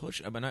 I'm not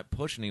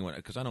pushing anyone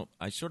because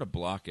I sort of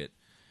block it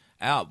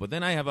out. But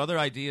then I have other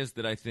ideas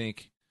that I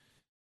think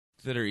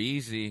that are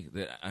easy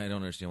that I don't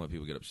understand why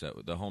people get upset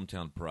with. The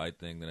hometown pride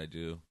thing that I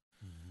do,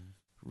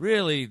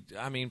 really,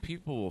 I mean,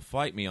 people will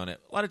fight me on it.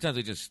 A lot of times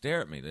they just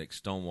stare at me. They like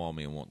stonewall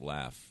me and won't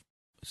laugh.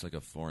 It's like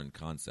a foreign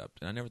concept.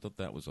 And I never thought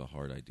that was a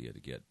hard idea to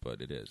get,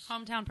 but it is.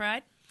 Hometown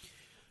pride?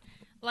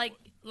 Like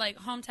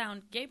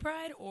hometown gay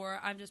pride, or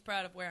I'm just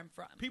proud of where I'm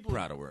from? People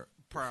Proud of where.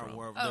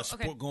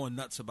 Okay. Going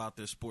nuts about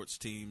their sports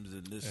teams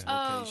in this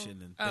Oh.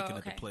 location and thinking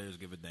that the Okay. players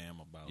give a damn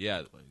about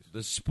Yeah, the place.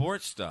 the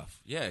sports stuff,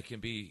 yeah, it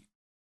can be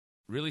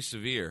really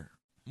severe.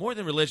 More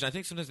than religion. I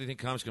think sometimes they think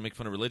comics are going to make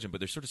fun of religion, but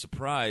they're sort of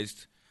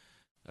surprised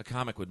a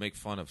comic would make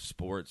fun of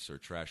sports or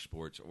trash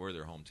sports or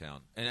their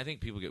hometown. And I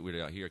think people get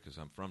weirded out here because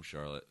I'm from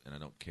Charlotte and I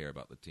don't care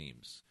about the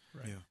teams.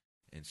 Right. Yeah.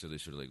 And so they're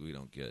sort of like, we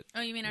don't get.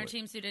 Oh, you mean our what-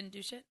 teams who didn't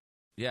do shit?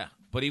 Yeah,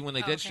 but even when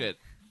they Oh, did okay. shit,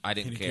 I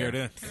didn't Didn't care.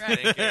 care then. I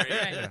didn't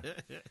care.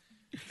 Yeah.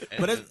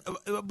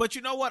 Right. But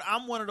you know what?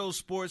 I'm one of those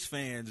sports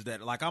fans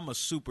that, like, I'm a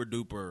super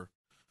duper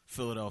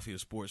Philadelphia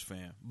sports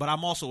fan, but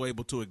I'm also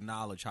able to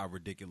acknowledge how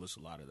ridiculous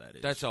a lot of that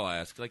is. That's all I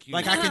ask. Like, you,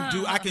 like I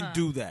can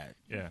do that.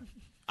 Yeah.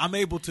 I'm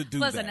able to do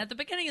Listen, that. at the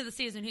beginning of the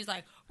season, he's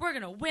like, "We're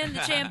gonna win the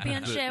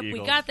championship. The We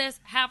Eagles. got this."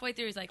 Halfway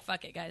through, he's like,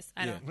 "Fuck it, guys.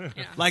 I Yeah. don't."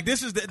 You know. Like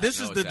this is the know what's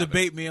debate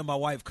happening. me and my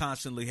wife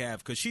constantly have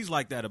because she's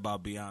like that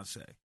about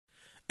Beyonce,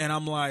 and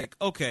I'm like,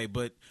 okay,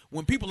 but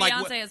when people Beyonce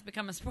like what, has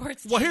become a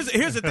sports. well, team.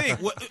 here's the thing.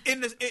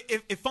 In this,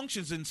 it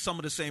functions in some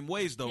of the same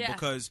ways though, Yeah.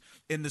 because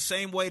in the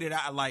same way that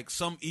I like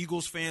some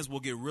Eagles fans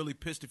will get really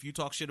pissed if you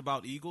talk shit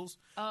about Eagles.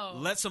 Oh.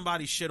 Let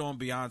somebody shit on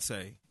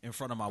Beyonce in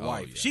front of my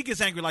wife. yeah. She gets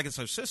angry like it's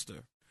her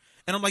sister.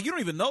 And I'm like, you don't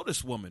even know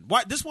this woman.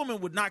 Why? This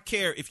woman would not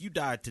care if you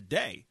died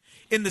today.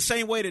 In the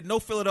same way that no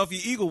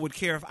Philadelphia Eagle would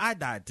care if I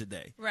died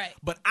today. Right.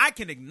 But I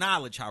can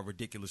acknowledge how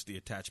ridiculous the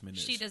attachment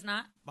is. She does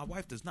not. My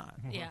wife does not.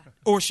 Yeah.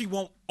 Or she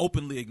won't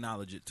openly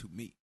acknowledge it to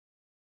me.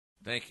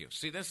 Thank you.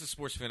 See, that's a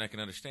sports fan I can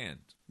understand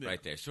Yeah.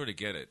 right there. Sort of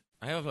get it.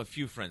 I have a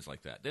few friends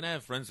like that. Then I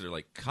have friends that are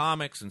like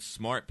comics and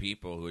smart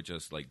people who are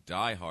just like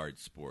diehard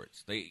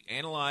sports. They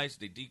analyze,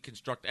 they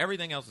deconstruct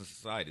everything else in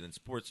society. Then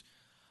sports,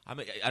 I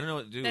mean, I don't know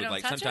what to do They with don't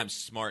like touch sometimes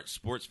smart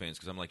sports fans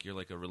because I'm like, you're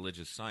like a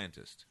religious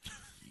scientist.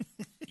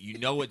 You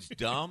know it's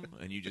dumb,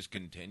 and you just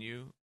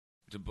continue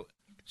to.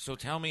 So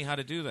tell me how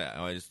to do that.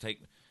 I just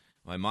take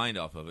my mind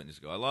off of it and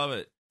just go, I love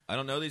it. I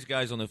don't know these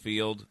guys on the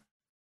field.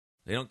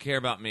 They don't care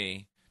about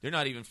me. They're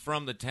not even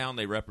from the town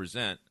they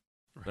represent.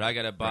 But I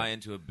got to buy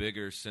into a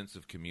bigger sense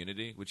of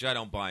community, which I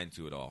don't buy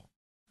into at all.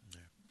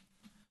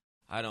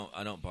 I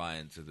don't buy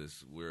into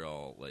this. We're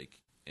all like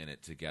in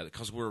it together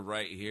because we're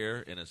right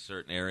here in a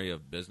certain area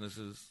of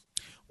businesses.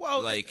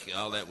 Well, Like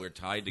all that we're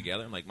tied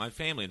together. I'm like my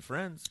family and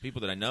friends,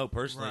 people that I know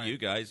personally, Right, you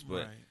guys,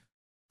 but right.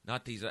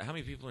 not these. How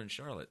many people are in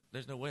Charlotte?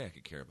 There's no way I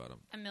could care about them.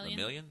 A million?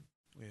 A million?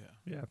 Yeah.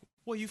 Yeah.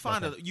 Well, you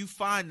find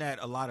that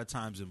a lot of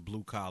times in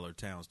blue collar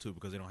towns too,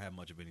 because they don't have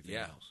much of anything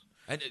Yeah. else.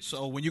 And it's,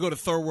 So when you go to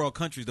third world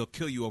countries, they'll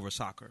kill you over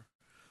soccer.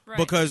 Right.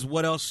 Because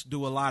what else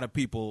do a lot of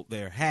people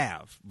there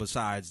have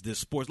besides this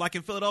sports? Like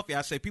in Philadelphia,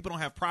 I say people don't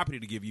have property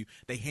to give you;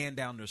 they hand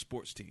down their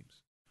sports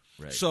teams.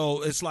 right.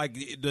 So it's like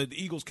the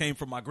Eagles came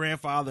from my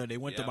grandfather, and they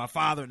went to Yeah. my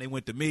father, and they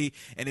went to me,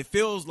 and it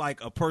feels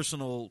like a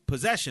personal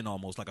possession,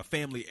 almost like a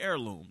family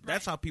heirloom.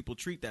 That's how people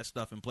treat that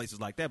stuff in places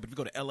like that. But if you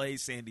go to L.A.,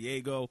 San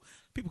Diego,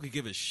 people could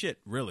give a shit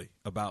really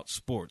about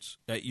sports.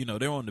 They're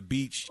on the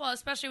beach. Well,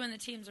 especially when the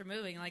teams are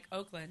moving, like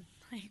Oakland.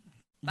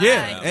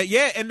 Yeah, Bye.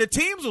 yeah, and the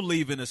teams will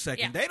leave in a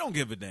second. Yeah. They don't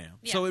give a damn.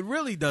 Yeah. So it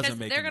really doesn't Because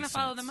make. they're going to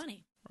follow the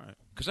money. Right.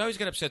 Because I always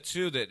get upset,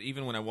 too, that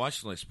even when I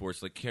watch like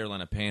sports, like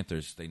Carolina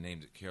Panthers, they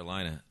named it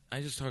Carolina.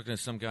 I just talked to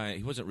some guy.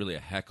 He wasn't really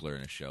a heckler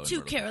in a show. Two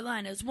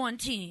Carolinas, one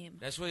team.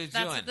 That's what he's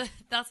That's doing. what,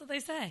 that's what they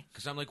say.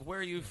 Because I'm like, where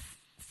are you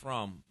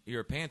from?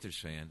 You're a Panthers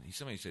fan.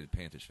 Somebody said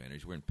Panthers fan. Or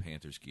he's wearing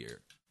Panthers gear.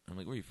 I'm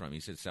like, where are you from? He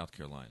said South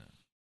Carolina.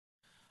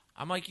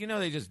 I'm like,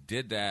 they just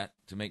did that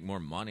to make more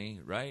money,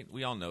 right?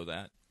 We all know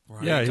that.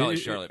 Right. Yeah, They call it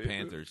he- Charlotte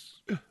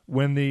Panthers.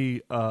 When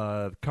the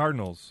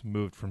Cardinals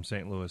moved from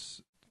St.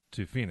 Louis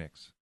to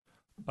Phoenix,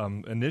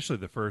 initially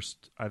the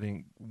first, I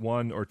think,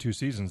 1 or 2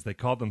 seasons, they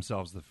called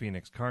themselves the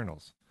Phoenix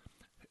Cardinals.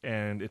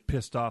 And it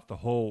pissed off the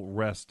whole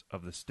rest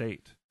of the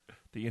state.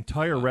 The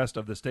entire rest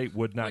of the state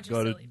would not Which is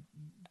go silly.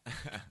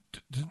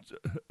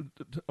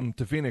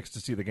 to Phoenix to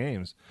see the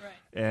games. Right.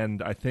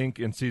 And I think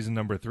in season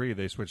number 3,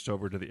 they switched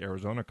over to the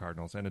Arizona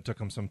Cardinals. And it took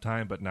them some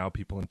time, but now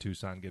people in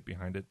Tucson get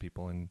behind it.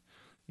 People in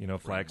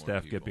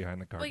Flagstaff get people.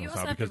 behind the Well, you Cardinals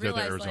also now have to because they're the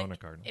realize, Arizona like,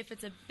 Cardinals. if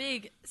it's a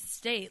big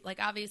state, like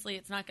obviously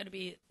it's not going to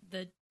be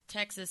the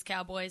Texas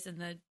Cowboys and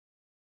the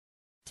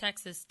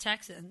Texas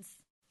Texans.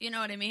 You know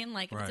what I mean?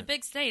 Like, if it's a Right.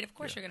 big state, of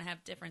course you're going to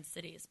have different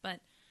cities. But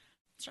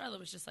Charlotte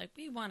was just like,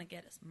 we want to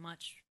get as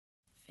much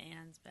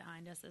fans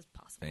behind us as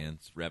possible.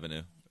 Fans,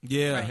 revenue.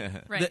 Yeah.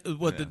 Right, right.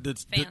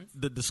 The Fans.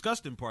 the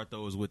disgusting part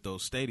though is with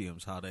those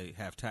stadiums, how they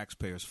have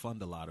taxpayers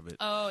fund a lot of it.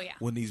 Oh, yeah.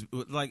 When these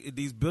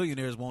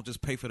billionaires won't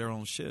just pay for their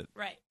own shit.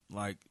 Right,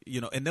 Like,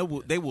 and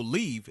they will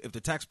leave if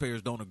the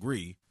taxpayers don't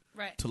agree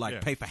right. to like Yeah.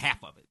 pay for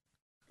half of it.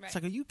 right. It's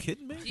like, are you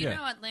kidding me? Do you Yeah.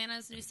 know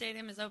Atlanta's new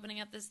stadium is opening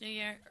up this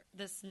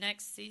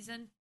next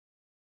season?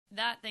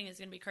 That thing is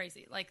going to be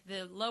crazy. Like,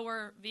 the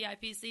lower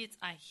VIP seats,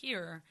 I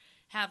hear,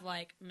 have,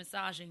 like,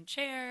 massaging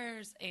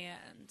chairs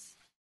and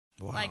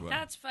Wow. Like,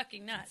 that's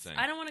fucking nuts. Insane.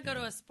 I don't want to go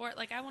to a sport.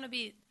 Like, I want to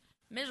be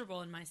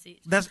miserable in my seat.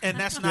 That's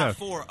not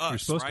for you're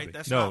us, supposed to right? be.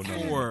 That's No, not no,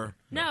 for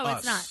No, us.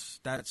 it's not.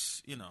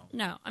 That's,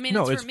 No, I mean,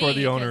 No, it's for me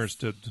the owners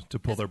because to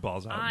pull their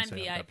balls out. I'm and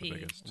say, I've got the VIP.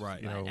 biggest.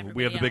 Right. You But know, we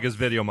everybody have the biggest else-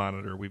 video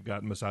monitor. We've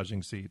got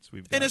massaging seats.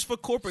 We've got and it's for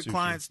corporate sushi.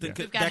 clients that, Yeah.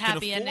 could, We've got that can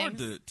happy afford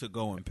endings. to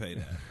go and pay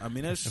that. I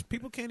mean, that's,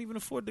 people can't even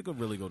afford to go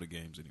really go to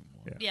games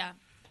anymore. Yeah. Yeah.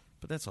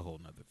 But that's a whole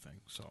nother thing.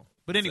 So,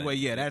 but anyway,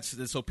 yeah,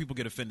 that's so people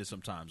get offended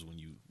sometimes when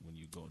you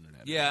go into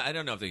that. Yeah, I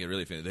don't know if they get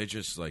really offended. They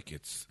just like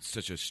it's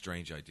such a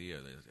strange idea.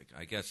 Like,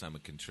 I guess I'm a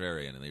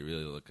contrarian, and they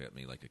really look at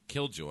me like a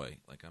killjoy,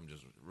 like I'm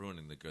just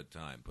ruining the good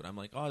time. But I'm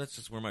like, oh, that's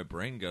just where my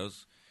brain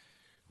goes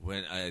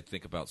when I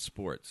think about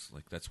sports.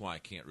 Like that's why I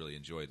can't really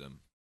enjoy them.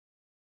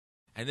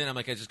 And then I'm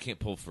like, I just can't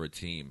pull for a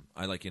team.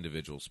 I like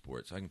individual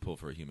sports. I can pull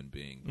for a human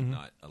being, but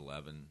not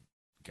 11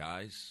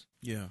 guys.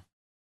 Yeah.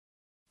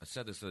 I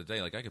said this the other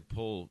day. Like I could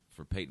pull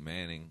for Peyton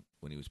Manning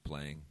when he was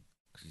playing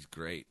because he's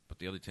great. But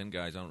the other 10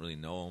 guys, I don't really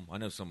know them. I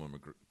know some of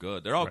them are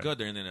good. They're all Right. good.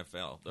 They're in the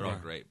NFL. They're all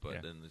Right. great. But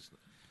Yeah. then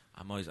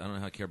I don't know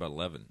how I care about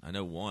 11. I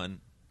know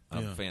one.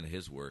 I'm Yeah. a fan of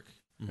his work.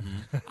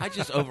 I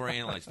just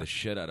overanalyze the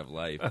shit out of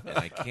life, and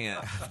I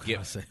can't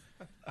get.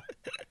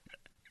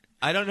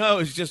 I don't know.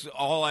 It's just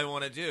all I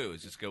want to do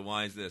is just go.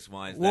 Why is this?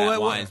 Why is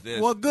that? Why is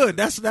this? Well, good.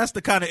 That's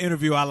the kind of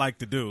interview I like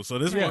to do. So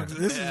this Yeah.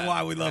 is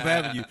why we love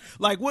having you.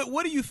 Like,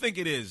 what do you think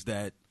it is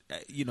that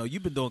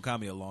you've been doing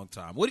comedy a long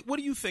time? What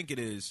do you think it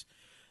is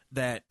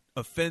that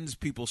offends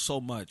people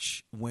so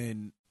much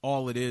when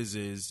all it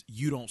is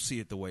you don't see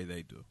it the way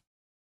they do?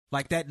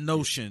 Like that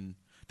notion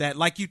that,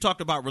 like you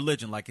talked about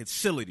religion, like it's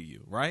silly to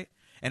you, right?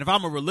 And if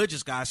I'm a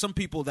religious guy, some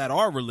people that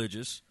are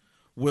religious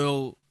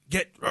will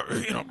get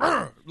like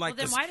Well, then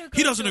this, why do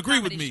he go doesn't to a agree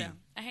with comedy me. show?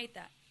 I hate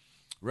that.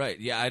 Right.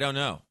 Yeah, I don't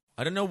know.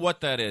 I don't know what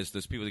that is.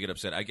 Those people that get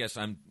upset. I guess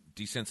I'm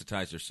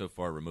desensitized or so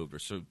far removed or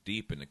so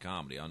deep into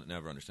comedy. I'll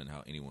never understand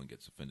how anyone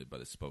gets offended by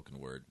the spoken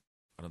word.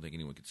 I don't think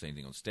anyone could say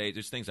anything on stage.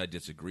 There's things I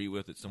disagree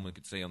with that someone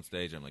could say on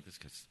stage. I'm like, this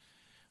guy's,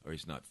 or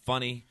he's not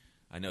funny.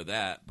 I know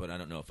that, but I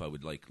don't know if I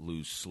would like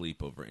lose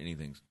sleep over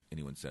anything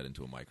anyone said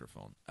into a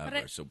microphone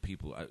ever. So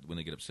people, when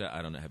they get upset,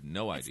 I don't have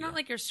no idea. It's not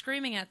like you're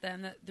screaming at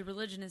them that the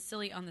religion is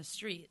silly on the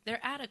street.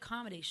 They're at a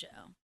comedy show.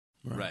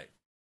 Right.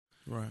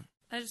 Right.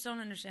 I just don't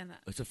understand that.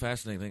 It's a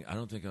fascinating thing. I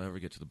don't think I'll ever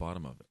get to the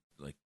bottom of it.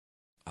 Like,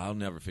 I'll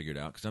never figure it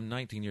out because I'm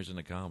 19 years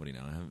into comedy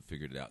now. I haven't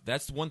figured it out.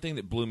 That's one thing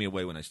that blew me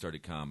away when I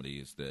started comedy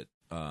is that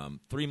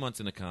 3 months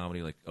into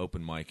comedy, like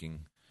open micing,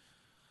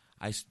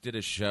 I did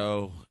a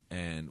show,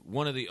 and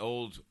one of the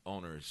old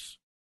owners'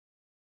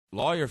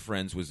 lawyer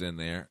friends was in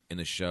there in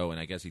the show, and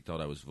I guess he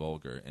thought I was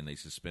vulgar, and they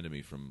suspended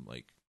me from,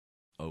 like,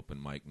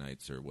 open mic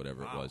nights or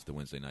whatever it was, the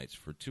Wednesday nights,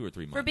 for 2 or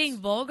 3 months. For being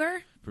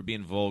vulgar? For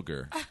being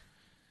vulgar.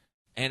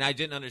 And I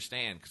didn't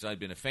understand because I'd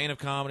been a fan of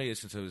comedy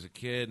since I was a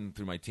kid and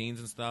through my teens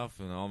and stuff,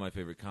 and all my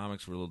favorite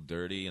comics were a little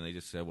dirty, and they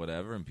just said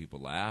whatever, and people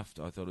laughed.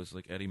 I thought it was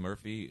like Eddie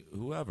Murphy,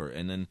 whoever.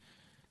 And then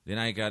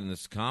I got in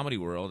this comedy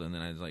world, and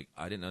then I was like,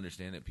 I didn't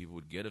understand that people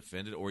would get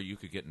offended, or you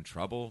could get in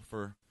trouble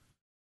for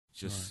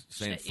just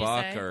saying Shit you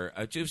fuck, say.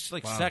 or just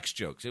like sex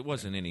jokes. It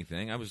wasn't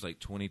anything. I was like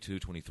 22,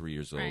 23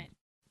 years old. Right.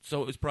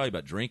 So it was probably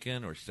about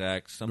drinking or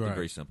sex, something Right.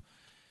 very simple.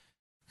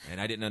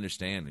 And I didn't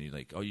understand. And you're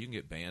like, oh, you can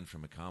get banned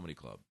from a comedy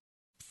club.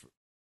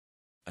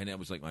 And that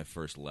was like my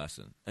first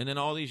lesson. And then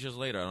all these years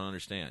later, I don't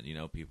understand. You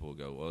know, people will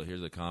go, well,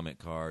 here's the comment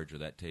cards, or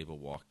that table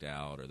walked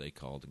out, or they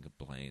called and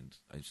complained.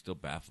 I'm still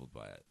baffled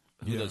by it.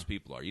 Who Yeah. those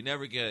people are. You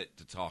never get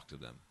to talk to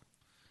them.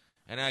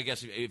 And I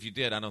guess if you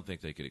did, I don't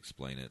think they could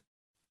explain it,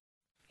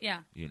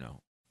 Yeah. you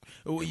know.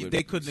 Well, It would they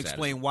be couldn't satisfying.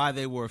 explain why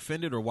they were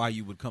offended or why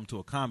you would come to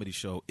a comedy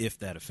show if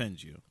that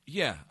offends you.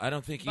 Yeah, I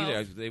don't think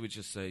either. Both. They would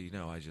just say,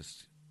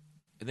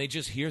 and they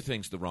just hear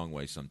things the wrong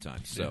way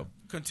sometimes. So,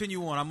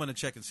 Continue on. I'm going to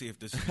check and see if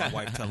this is my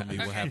wife telling me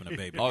we're having a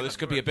baby. oh, this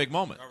could be a big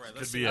moment. All right,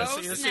 Could be Oh, it.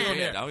 snap. Let's see on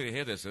Yeah, there. I'll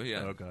hear this. Oh, yeah.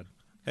 Oh God.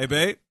 Hey,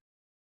 babe.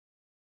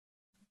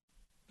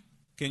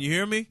 Can you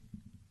hear me?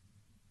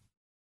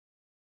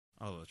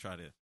 Oh, let's try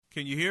this.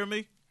 Can you hear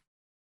me?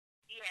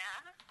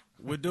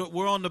 Yeah.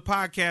 We're on the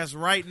podcast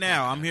right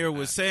now. I'm here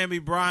with Sammy,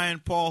 Brian,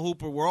 Paul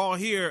Hooper. We're all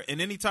here, and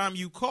anytime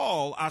you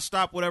call, I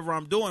stop whatever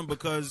I'm doing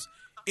because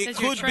it 'Cause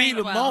you're could be trained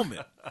the well.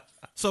 moment.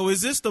 So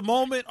is this the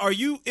moment? Are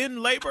you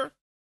in labor?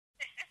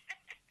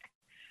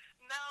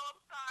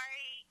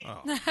 No,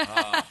 I'm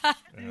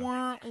sorry.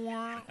 Wah,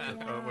 wah,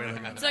 Oh, wait,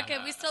 hang on. It's okay.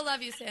 We still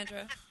love you,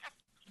 Sandra.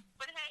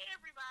 But hey,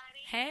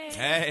 everybody.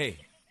 Hey.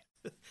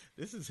 Hey.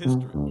 This is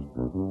history.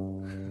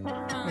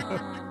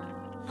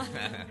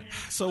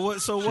 So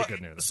what? So what?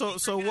 couldn't hear that.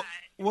 So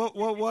what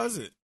was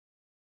it?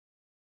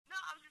 No,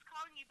 I was just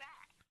calling you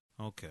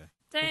back. Okay.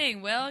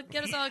 Dang, Will.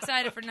 Get us all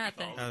excited for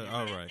nothing.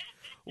 All right.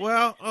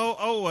 Well,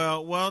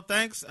 well.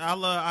 Thanks.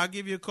 I'll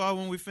give you a call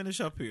when we finish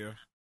up here.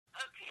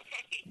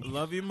 Okay.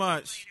 Love you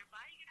much.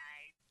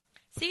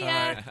 Later. Bye, you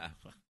guys.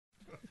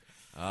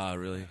 See ya.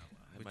 Really?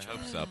 I had my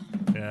hopes up.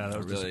 Yeah, that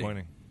was Really?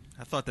 disappointing.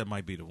 I thought that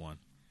might be the one.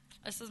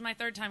 This is my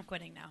 3rd time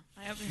quitting now.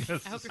 I hope you're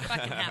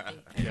fucking happy.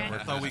 Okay? I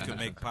thought we could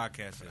make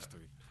podcast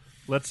history.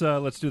 Let's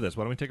do this.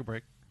 Why don't we take a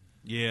break?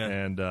 Yeah.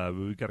 And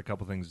we've got a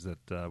couple things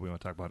that we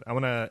want to talk about. I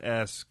want to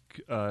ask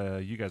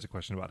you guys a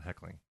question about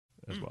heckling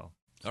as well.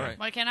 All right.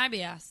 Why can't I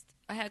be asked?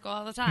 I heckle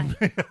all the time.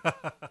 Dare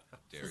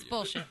It's you.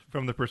 bullshit.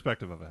 From the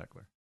perspective of a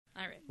heckler.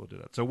 All right. We'll do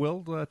that. So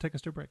we'll take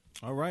us to a break.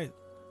 All right.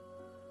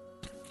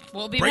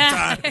 We'll be Break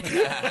back.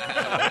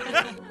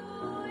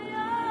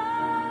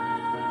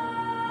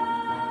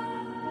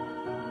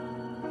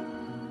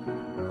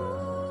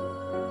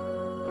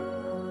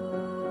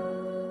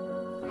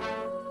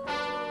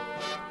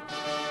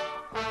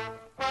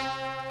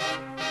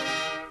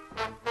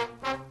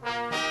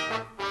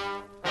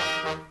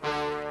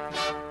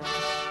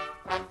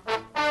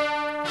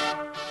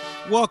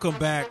 Welcome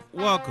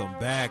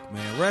back,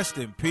 man. Rest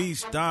in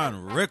peace,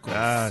 Don Rickles.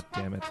 Ah,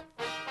 damn it.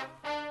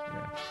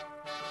 Yeah.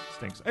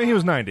 Stinks. And he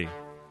was 90.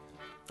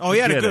 Oh, he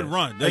had a get good it.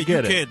 run. I You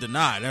get it. can't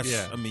deny. That's.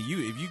 Yeah. I mean,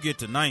 if you get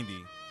to 90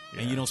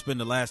 Yeah. and you don't spend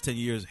the last 10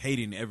 years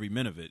hating every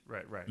minute of it,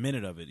 Right.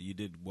 minute of it, you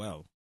did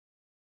well.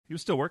 He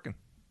was still working.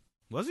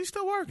 Was he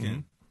still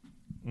working?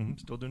 Mm-hmm.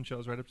 Still doing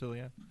shows right up till the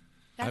end.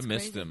 That's I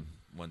missed crazy. him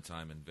one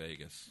time in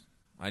Vegas.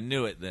 I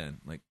knew it then.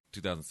 Like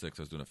 2006,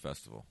 I was doing a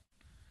festival,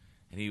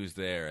 and he was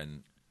there.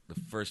 And the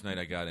first night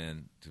I got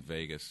in to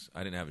Vegas,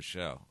 I didn't have a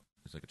show.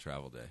 It was like a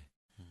travel day,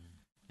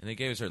 and they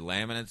gave us our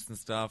laminates and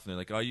stuff. And they're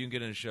like, "Oh, you can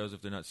get into shows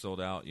if they're not sold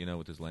out,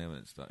 with this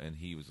laminate stuff." And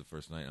he was the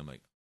first night. I'm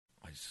like,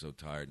 I was so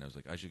tired, and I was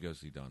like, I should go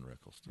see Don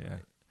Rickles tonight. Yeah.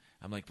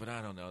 I'm like, but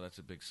I don't know. That's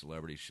a big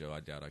celebrity show. I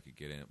doubt I could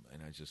get in.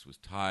 And I just was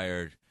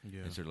tired.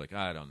 Yeah. And sort of like,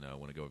 I don't know. I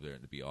want to go over there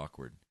and to be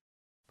awkward.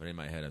 But in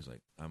my head, I was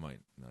like, I might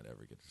not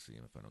ever get to see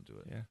him if I don't do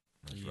it. Yeah.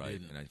 That's You right.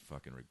 didn't. And I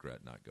fucking regret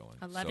not going.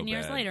 11 so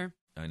years bad. later.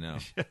 I know.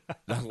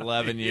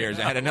 11 years.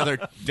 I had another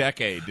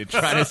decade to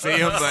try to see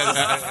him.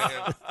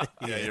 But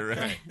yeah, you're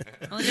right.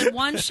 Only did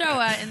one show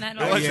in that.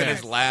 It wasn't Yeah.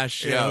 his last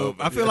show.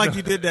 I feel like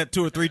you did that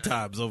 2 or 3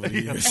 times over the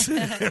years.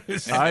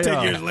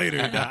 10 years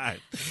later, he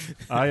died.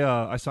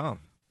 I saw him,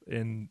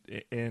 and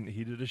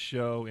he did a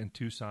show in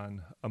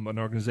Tucson. An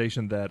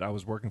organization that I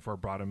was working for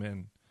brought him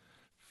in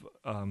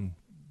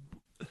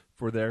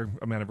for their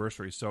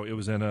anniversary. So it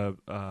was in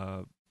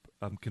a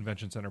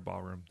convention center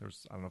ballroom. There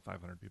was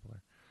 500 people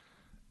there,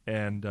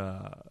 and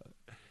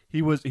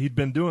he'd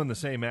been doing the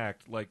same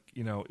act. Like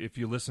if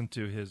you listen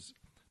to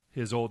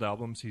his old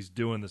albums, he's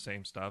doing the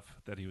same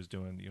stuff that he was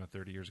doing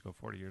 30 years ago,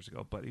 40 years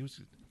ago. But he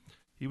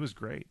was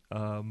great.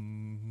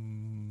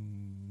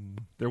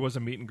 There was a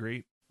meet and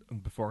greet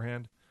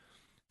beforehand,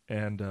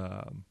 and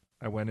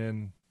I went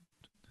in.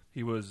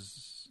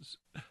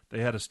 They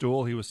had a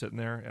stool. He was sitting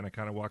there, and I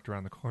kind of walked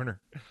around the corner,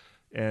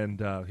 and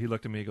he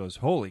looked at me. He goes,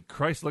 "Holy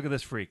Christ, look at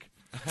this freak!"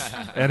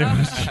 And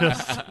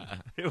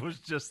it was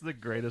just the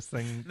greatest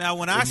thing. Now,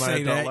 when in I my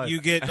say adult that, life. you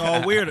get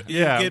all weird. You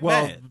Yeah, get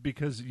well, mad.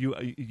 because you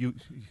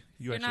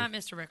You're actually, not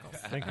Mr. Rickles.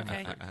 Thank you.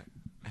 Okay.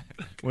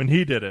 when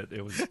he did it,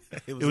 it was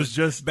a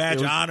just badge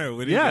it was, of honor.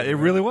 when he Yeah, did it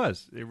really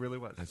was. It really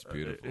was. That's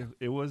beautiful.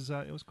 It was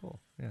cool.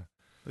 Yeah.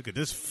 Look at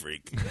this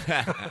freak.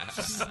 Thank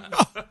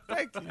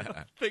you.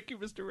 Thank you,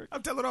 Mr. Rick.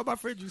 I'm telling all my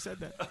friends you said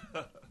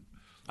that.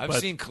 I've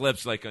seen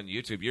clips like on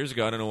YouTube years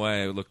ago. I don't know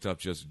why I looked up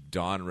just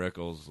Don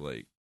Rickles,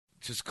 like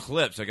just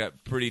clips. I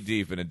got pretty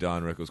deep in a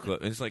Don Rickles clip.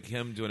 And it's like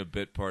him doing a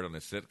bit part on a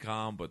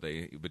sitcom, but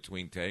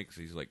between takes,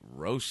 he's like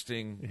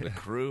roasting the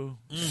crew.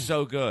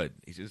 So good.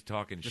 He's just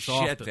talking Just shit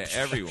off the- to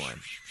everyone.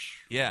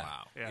 Yeah.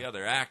 Wow. Yeah. The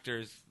other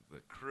actors, the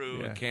crew,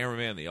 Yeah. the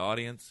cameraman, the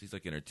audience. He's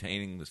like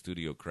entertaining the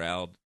studio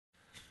crowd,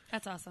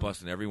 That's awesome.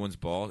 busting everyone's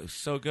balls. It's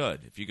so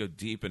good. If you go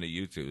deep into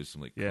YouTube, there's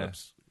some like Yeah.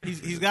 clips.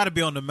 He's got to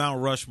be on the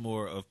Mount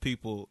Rushmore of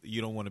people you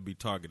don't want to be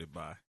targeted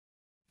by.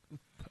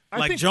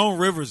 Like Joan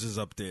Rivers is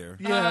up there.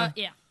 Yeah.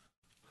 Yeah.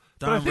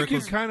 But I Don think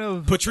he's Rickles, kind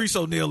of Patrice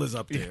O'Neal is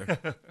up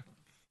there.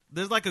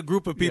 There's like a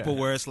group of people Yeah.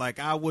 where it's like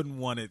I wouldn't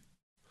want it.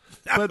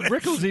 But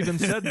Rickles even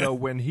said though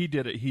when he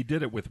did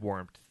it with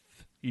warmth.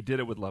 He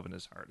did it with love in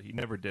his heart. He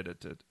never did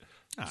it to.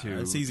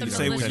 It's easy to Some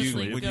say when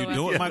maliciously you go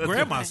do it. after My it.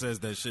 grandma Okay. says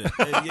that shit.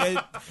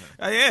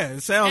 Yeah,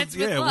 it sounds. It's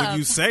with Yeah, when love.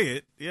 you say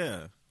it,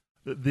 yeah.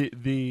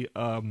 He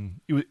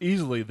was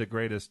easily the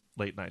greatest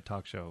late night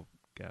talk show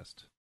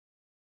guest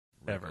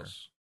ever.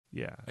 Rickles.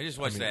 Yeah, I just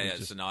watched that it's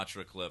just-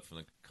 Sinatra clip from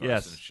the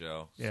Yes. Carson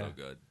show. Yeah. So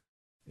good.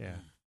 Yeah.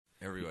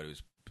 Everybody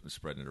was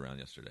spreading it around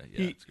yesterday. Yeah,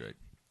 He- it's great.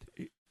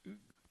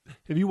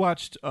 Have you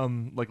watched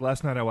like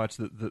last night? I watched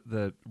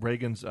the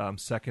Reagan's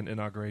second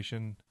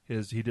inauguration.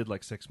 He did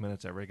like 6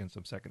 minutes at Reagan's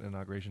second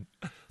inauguration.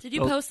 Did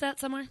you Oh. post that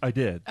somewhere? I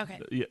did. Okay.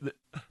 Yeah,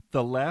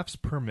 the laughs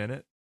per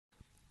minute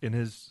in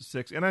his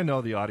 6, and I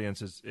know the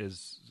audience is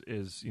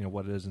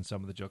what it is, and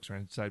some of the jokes are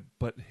inside,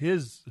 but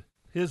his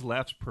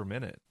laughs per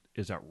minute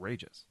is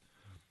outrageous.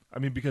 I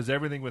mean, because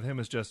everything with him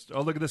is just,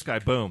 oh, look at this guy,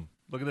 boom.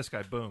 Look at this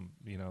guy, boom.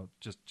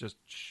 Just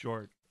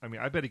short. I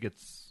mean, I bet he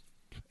gets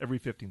every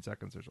 15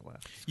 seconds there's a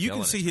laugh. You can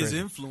Killing see it. his Crazy.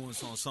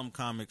 influence on some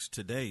comics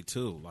today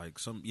too, like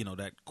some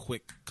that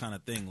quick kind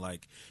of thing.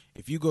 Like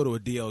if you go to a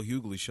D.L.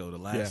 Hughley show, the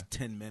last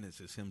 10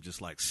 minutes is him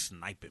just like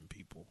sniping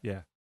people.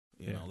 Yeah.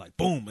 You know, like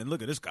boom, and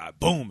look at this guy,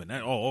 boom, and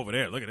then over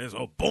there, look at this,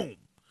 oh boom.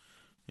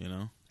 You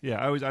know,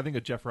 Yeah, I think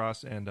of Jeff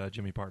Ross and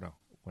Jimmy Pardo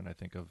when I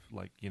think of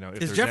if is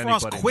there's Jeff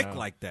Ross anybody quick now-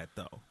 like that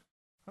though?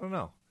 I don't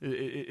know.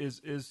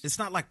 It's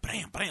not like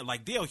bam, bam.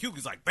 Like D.L.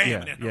 Hughley's like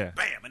bam, and then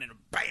bam, and then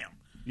bam.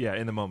 Yeah,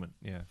 in the moment.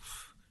 Yeah.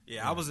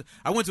 Yeah,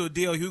 I went to a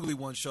D.L.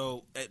 Hughley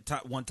show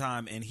at one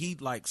time, and he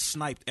like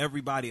sniped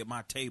everybody at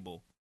my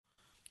table,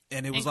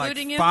 and it was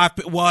including like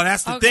you? 5. Well,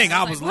 that's the thing.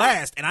 I was like,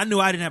 last, and I knew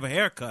I didn't have a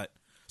haircut,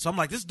 so I'm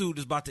like, this dude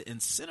is about to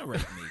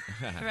incinerate me.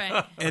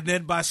 Right. And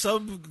then by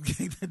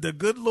the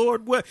good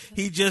Lord,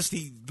 he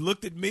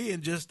looked at me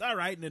and just all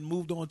right, and then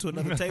moved on to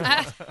another table.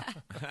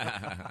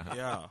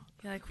 Yeah.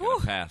 You're like, whew.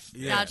 Pass.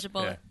 Dodge a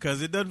bullet.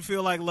 Because it doesn't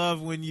feel like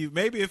love when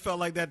maybe it felt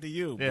like that to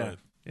you. Yeah. But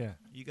Yeah.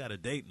 you got a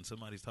date and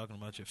somebody's talking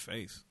about your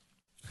face.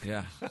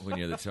 Yeah, when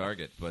you're the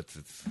target. But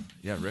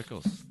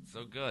Rickles.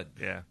 So good.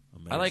 Yeah.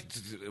 Amazing. I liked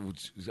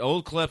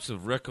old clips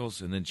of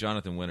Rickles and then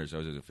Jonathan Winters. I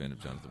was a fan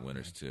of Jonathan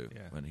Winters, too,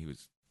 when he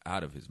was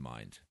out of his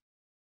mind.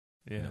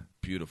 Yeah. In a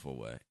beautiful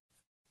way.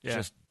 Yeah.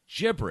 Just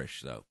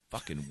gibberish, though.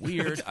 Fucking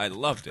weird. I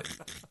loved it.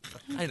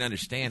 I didn't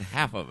understand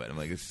half of it. I'm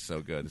like, this is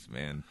so good. This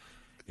man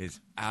is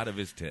out of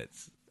his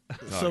tits.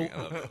 So I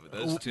love it.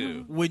 Those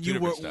two. when two you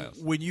were styles.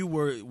 when you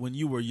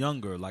were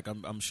younger, like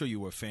I'm sure you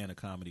were a fan of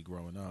comedy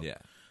growing up. Yeah.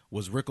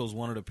 Was Rickles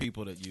one of the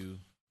people that you?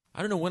 I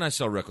don't know when I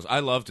saw Rickles. I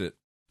loved it.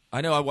 I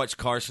know I watched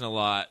Carson a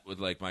lot with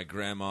like my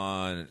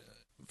grandma and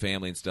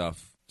family and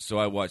stuff. So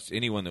I watched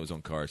anyone that was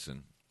on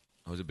Carson.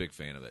 I was a big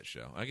fan of that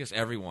show. I guess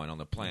everyone on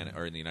the planet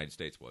or in the United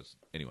States was.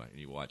 Anyway, and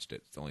you watched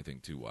it. It's the only thing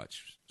to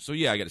watch. So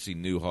yeah, I got to see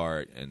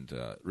Newhart and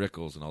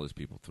Rickles and all those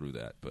people through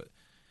that. But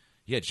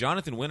yeah,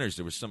 Jonathan Winters,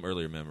 there was some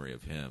earlier memory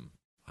of him.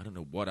 I don't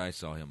know what I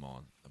saw him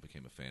on. I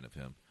became a fan of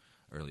him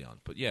early on.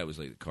 But yeah, it was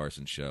like the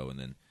Carson show and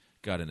then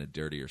got into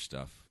dirtier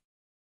stuff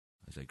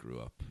as I grew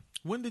up.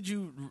 When did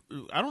you?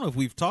 I don't know if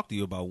we've talked to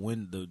you about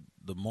when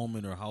the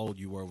moment or how old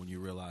you were when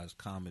you realized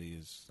comedy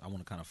is. I want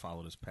to kind of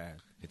follow this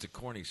path. It's a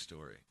corny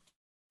story.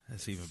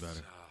 That's even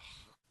better.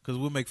 Because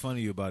we'll make fun of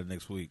you about it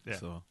next week. Yeah.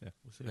 So Yeah.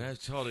 we'll see.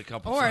 I've told it a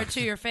couple Or times.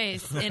 to your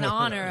face in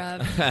honor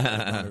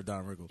of.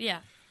 Don Rickles. Yeah.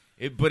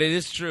 But it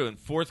is true. In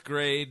fourth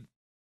grade,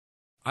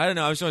 I don't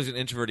know. I was always an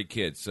introverted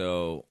kid,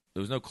 so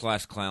there was no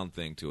class clown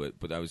thing to it.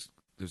 But there was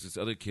this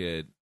other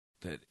kid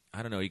that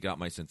I don't know. He got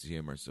my sense of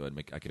humor, so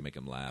I could make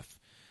him laugh.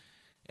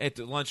 At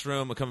the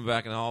lunchroom, I'm coming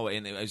back in the hallway,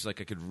 and it was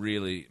like I could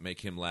really make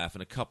him laugh,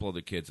 and a couple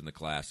other kids in the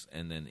class.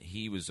 And then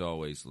he was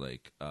always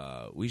like,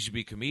 "We should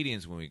be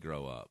comedians when we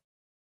grow up."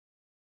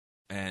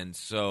 And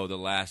so the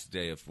last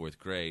day of fourth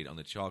grade on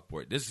the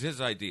chalkboard, this is his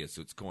idea,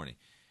 so it's corny.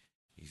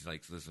 He's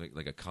like, this is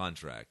like a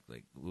contract,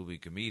 like we'll be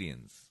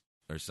comedians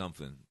or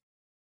something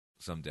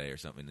someday or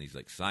something. And he's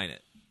like, sign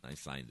it. And I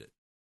signed it,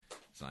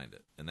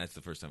 and that's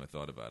the first time I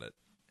thought about it.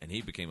 And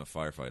he became a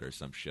firefighter or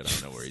some shit. I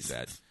don't know where he's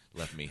at.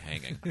 Left me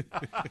hanging,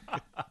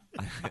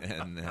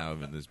 and now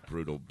I'm in this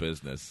brutal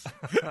business,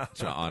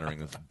 honoring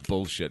this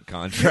bullshit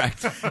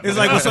contract. It's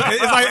like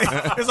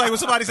when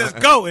somebody says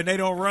go and they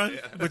don't run,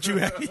 but you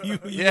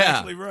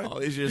actually run. All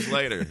these years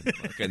later,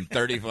 fucking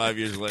 35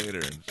 years later,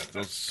 and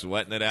still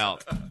sweating it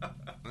out.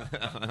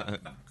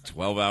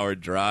 12-hour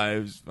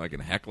drives, fucking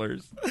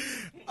hecklers.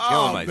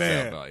 Killing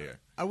myself out here.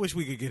 I wish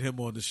we could get him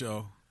on the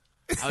show.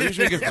 I wish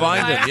we could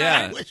find him.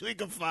 Yeah, I wish we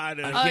could find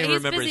him. I can't He's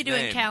remember busy his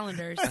doing name.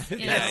 calendars, with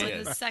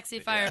his sexy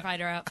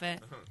firefighter outfit.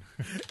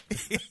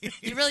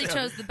 You really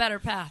chose the better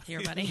path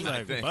here, buddy. He's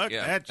like, think, fuck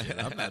yeah. that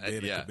shit. I'm not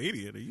being Yeah. a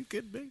comedian. Are you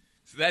kidding me?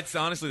 So that's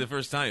honestly the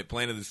first time it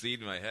planted the seed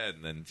in my head,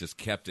 and then just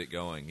kept it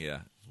going. Yeah,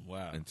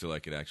 Wow. until I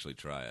could actually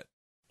try it.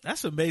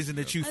 That's amazing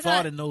that you I thought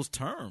thought- in those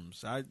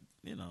terms. I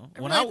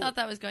really thought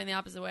that was going the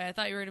opposite way. I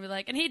thought you were going to be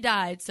like, and he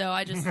died, so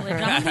I just lived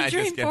on the I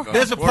dream just kept for going. him.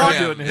 there's a Poor part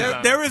him.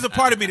 there is a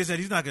part of me that said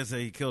he's not going to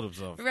say he killed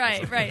himself.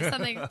 Right,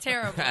 something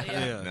terrible. Yeah.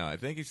 Yeah. No, I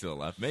think he's still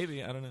alive.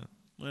 Maybe, I don't know.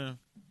 Yeah.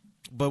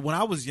 But when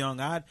I was young,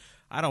 I'd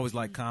always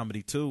liked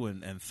comedy too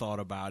and thought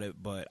about it,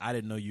 but I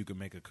didn't know you could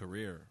make a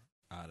career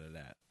out of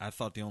that. I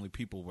thought the only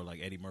people were like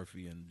Eddie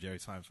Murphy and Jerry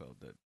Seinfeld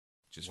that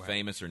Just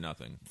famous or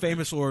nothing.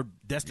 famous or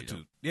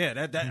destitute.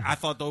 Yeah, that I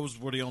thought those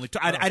were the only two.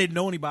 I didn't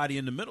know anybody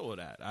in the middle of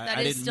that. That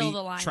I is didn't still meet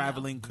the line,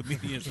 traveling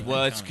comedians. of Well,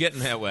 that it's kind. getting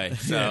that way.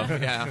 So,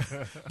 yeah.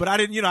 But I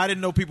didn't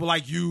know people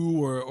like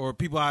you or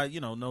people I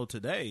know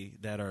today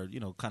that are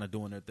kind of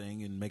doing their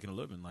thing and making a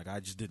living. Like I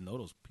just didn't know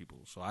those people,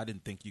 so I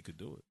didn't think you could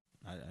do it.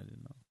 I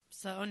didn't know.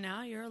 So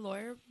now you're a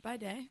lawyer by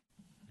day,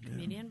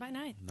 comedian by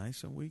night.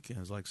 Nice on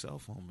weekends, like cell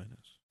phone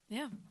minutes.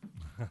 Yeah.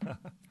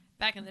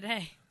 Back in the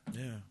day.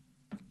 Yeah.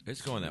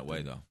 It's going that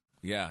way, though.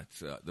 Yeah,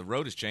 it's the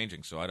road is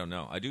changing, so I don't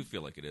know. I do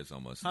feel like it is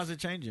almost. How's it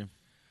changing?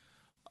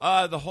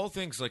 The whole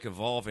thing's like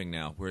evolving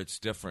now, where it's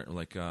different.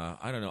 Like I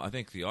don't know. I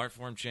think the art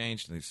form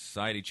changed, and the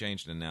society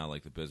changed, and now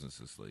like the business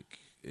is like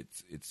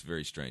it's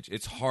very strange.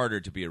 It's harder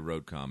to be a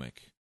road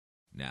comic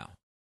now,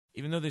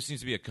 even though there seems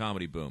to be a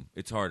comedy boom.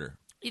 It's harder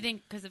You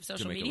think because of to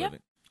social make a media?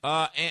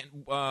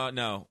 living.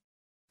 No,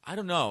 I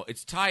don't know.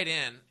 It's tied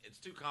in. It's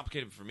too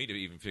complicated for me to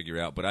even figure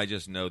out. But I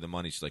just know the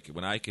money's like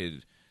when I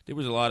could. There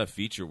was a lot of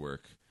feature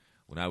work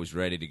when I was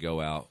ready to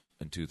go out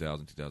in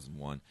 2000,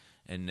 2001.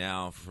 And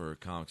now for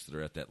comics that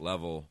are at that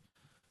level,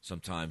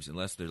 sometimes,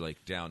 unless they're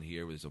like down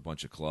here where there's a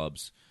bunch of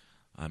clubs,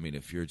 I mean,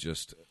 if you're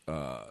just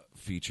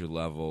feature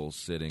level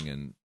sitting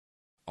in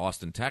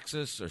Austin,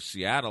 Texas, or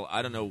Seattle,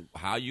 I don't know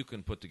how you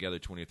can put together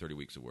 20 or 30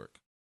 weeks of work.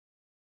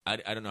 I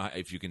don't know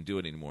if you can do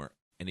it anymore.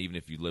 And even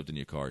if you lived in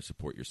your car,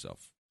 support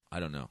yourself. I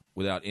don't know.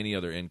 Without any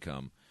other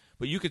income.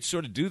 But you could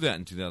sort of do that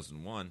in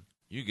 2001.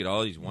 You get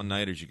all these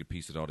one-nighters. You could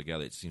piece it all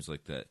together. It seems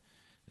like that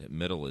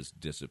middle has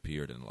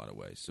disappeared in a lot of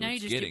ways. So now you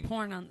it's just get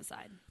porn on the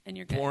side, and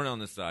you're good. Porn on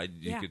the side,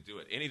 you could do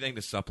it. Anything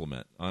to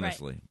supplement,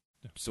 honestly.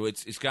 Right. So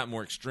it's got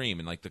more extreme,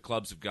 and like the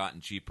clubs have gotten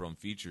cheaper on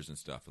features and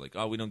stuff. Like,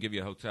 oh, we don't give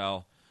you a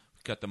hotel.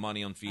 We cut the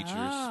money on features.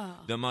 Oh.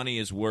 The money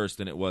is worse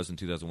than it was in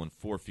 2001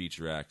 for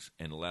feature acts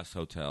and less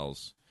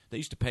hotels. They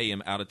used to pay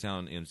him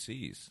out-of-town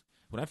MCs.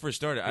 When I first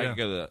started, I could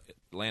go to the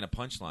Atlanta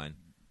Punchline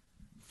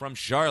from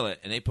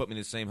Charlotte, and they put me in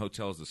the same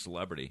hotel as the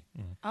celebrity.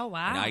 Oh,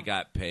 wow. And I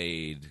got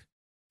paid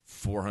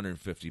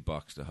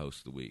 $450 to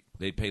host the week.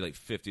 They pay like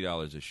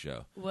 $50 a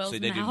show. Will's so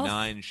they do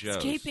 9 shows.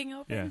 Escaping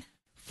open. Yeah.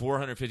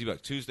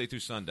 $450 Tuesday through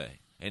Sunday.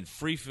 And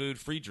free food,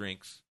 free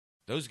drinks.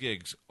 Those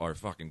gigs are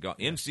fucking gone.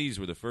 MCs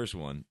were the first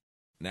one.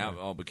 Now it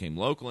all became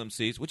local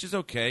MCs, which is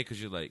okay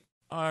because you're like,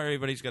 oh,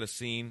 everybody's got a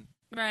scene.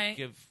 Right.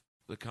 Give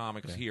the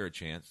comics here a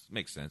chance.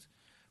 Makes sense.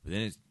 But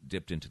then it's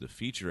dipped into the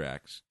feature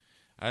acts.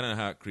 I don't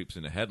know how it creeps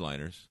into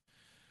headliners,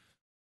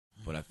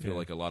 but I feel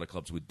like a lot of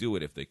clubs would do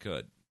it if they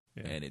could.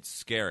 Yeah. And it's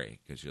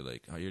scary because you're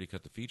like, oh, you already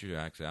cut the feature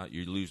acts out.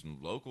 You're losing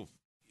local,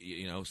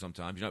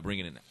 sometimes. You're not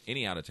bringing in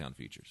any out-of-town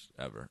features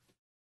ever.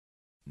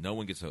 No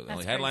one gets –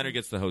 only headliner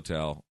gets the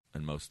hotel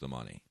and most of the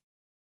money.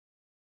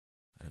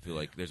 And I feel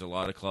like there's a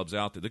lot of clubs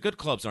out there. The good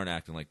clubs aren't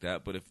acting like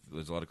that, but if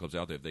there's a lot of clubs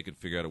out there, if they could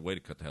figure out a way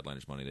to cut the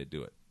headliner's money, they'd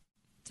do it.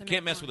 You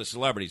can't mess with the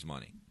celebrity's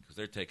money because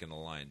they're taking the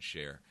lion's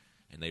share.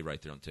 And they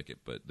write their own ticket,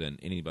 but then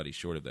anybody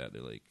short of that,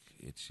 they're like,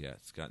 it's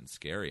gotten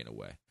scary in a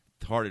way.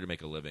 It's harder to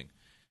make a living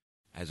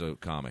as a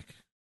comic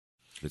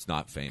that's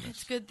not famous.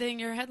 It's a good thing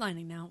you're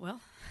headlining now, Will.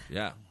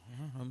 Yeah.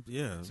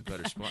 It's a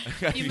better spot.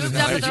 You moved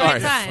up at the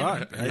right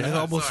time. I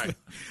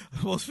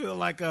almost feel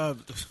like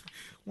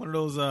one of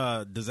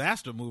those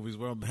disaster movies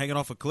where I'm hanging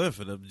off a cliff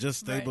and I'm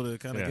just able to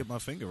kind of get my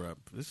finger up.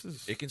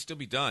 It can still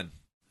be done.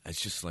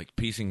 It's just like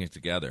piecing it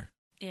together.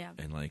 Yeah.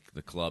 And, like,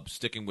 the clubs,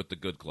 sticking with the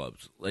good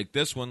clubs. Like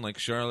this one, like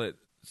Charlotte,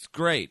 it's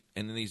great.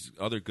 And then these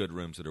other good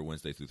rooms that are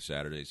Wednesday through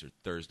Saturdays or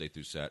Thursday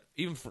through Saturday.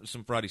 Even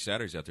some Friday,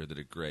 Saturdays out there that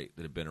are great,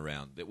 that have been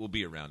around, that will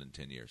be around in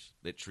 10 years,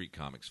 that treat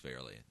comics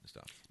fairly and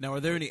stuff. Now,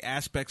 are there any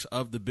aspects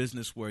of the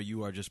business where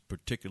you are just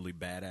particularly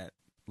bad at?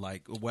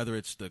 Like, whether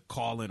it's the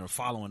call-in or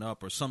following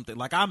up or something.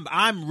 Like,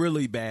 I'm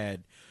really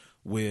bad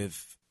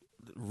with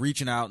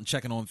reaching out and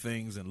checking on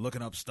things and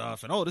looking up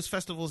stuff. And, this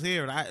festival's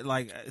here.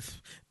 And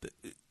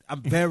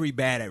I'm very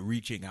bad at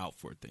reaching out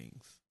for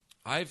things.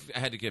 I've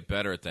had to get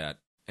better at that.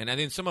 And I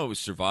think some of it was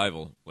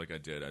survival, like I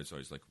did. I was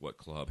always like, what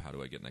club? How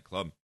do I get in that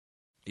club?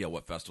 Yeah,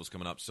 what festival's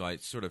coming up? So I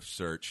sort of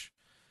search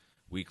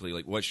weekly,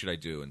 like, what should I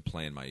do, and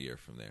plan my year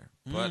from there.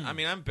 But, I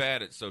mean, I'm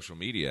bad at social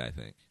media, I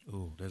think.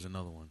 Ooh, there's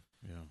another one.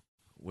 Yeah.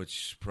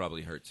 Which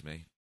probably hurts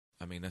me.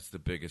 I mean, that's the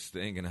biggest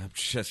thing. And I'm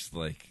just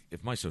like,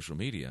 if my social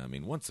media, I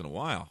mean, once in a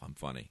while I'm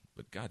funny.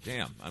 But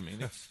goddamn, I mean,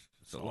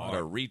 it's a lot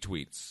of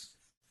retweets.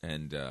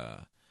 And,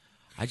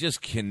 I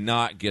just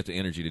cannot get the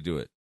energy to do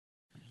it.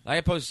 I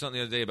posted something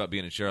the other day about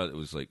being in Charlotte that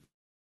was, like,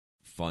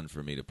 fun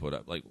for me to put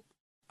up. Like,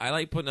 I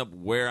like putting up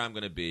where I'm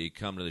going to be,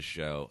 come to the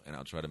show, and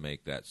I'll try to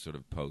make that sort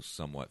of post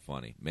somewhat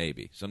funny.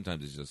 Maybe.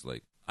 Sometimes it's just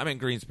like, I'm in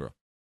Greensboro.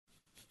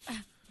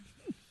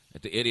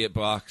 At the Idiot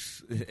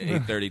Box,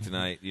 8:30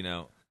 tonight,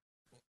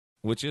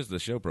 which is the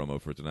show promo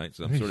for tonight,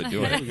 so I'm sort of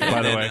doing it.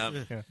 By the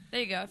way.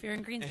 There you go, if you're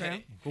in Greensboro.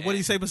 Well, what do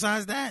you say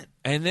besides that?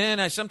 And then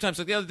I sometimes,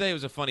 like the other day, it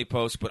was a funny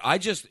post, but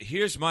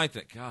here's my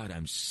thing. God,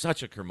 I'm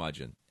such a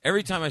curmudgeon.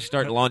 Every time I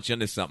start to launch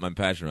into something I'm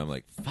passionate about, I'm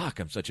like, fuck,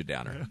 I'm such a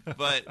downer.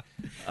 But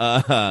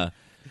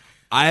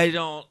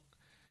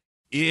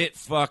it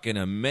fucking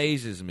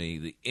amazes me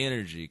the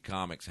energy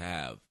comics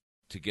have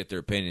to get their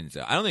opinions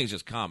out. I don't think it's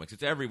just comics.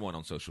 It's everyone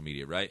on social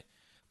media, right?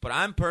 But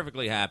I'm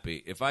perfectly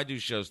happy if I do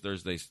shows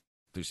Thursday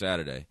through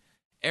Saturday.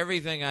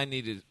 Everything I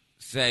need to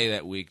say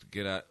that week to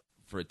get out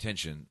for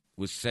attention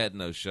was said in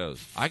those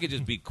shows. I could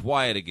just be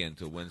quiet again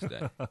till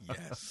Wednesday.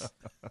 Yes.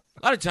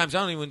 A lot of times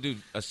I don't even do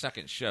a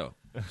second show.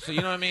 So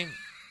you know what I mean?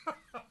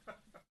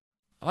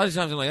 A lot of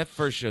times I'm like, that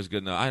first show's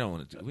good enough. I don't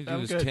want to do. We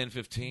do this 10,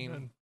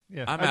 15.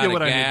 Yeah, I'm I out do of what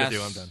gas. I need to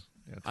do. I'm done.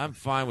 Yeah, I'm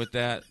fine with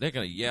that. They're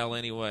going to yell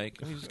anyway.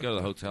 Can we just go to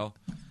the hotel?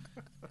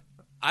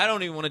 I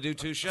don't even want to do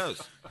 2 shows.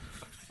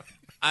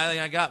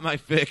 I got my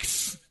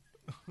fix.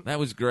 That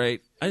was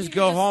great. I just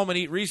go home and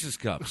eat Reese's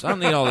Cups. I don't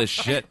need all this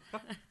shit.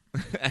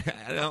 I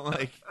don't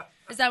like...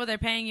 Is that what they're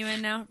paying you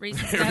in now?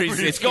 Reese's Cups?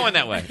 It's going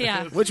that way.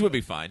 Yeah. Which would be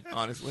fine,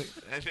 honestly.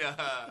 And,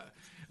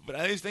 but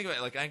I always think about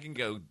it, like I can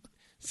go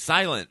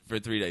silent for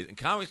 3 days, and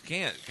comics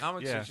can't.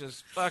 Comics are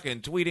just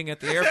fucking tweeting at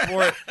the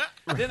airport.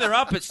 Then they're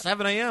up at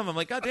 7 a.m. I'm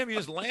like, God damn, you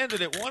just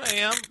landed at 1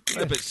 a.m.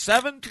 You're up at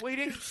 7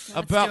 tweeting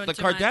about the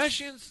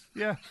Kardashians?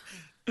 Yeah.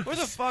 Where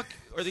the fuck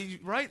are they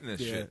writing this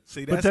shit?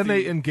 See, but then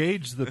they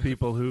engage the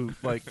people who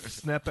like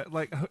snap at,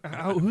 like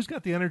who's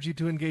got the energy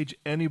to engage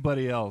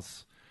anybody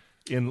else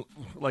in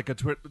like a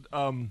Twitter.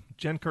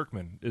 Jen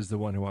Kirkman is the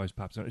one who always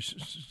pops on.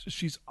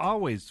 She's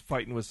always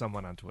fighting with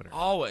someone on Twitter.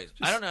 Always.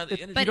 I don't know.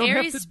 But don't have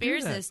Aries to do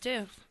Spears that. is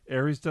too.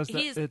 Aries does that.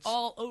 He's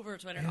all over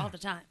Twitter all the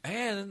time.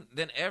 And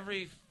then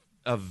every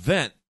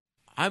event,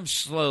 I'm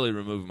slowly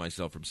removing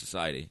myself from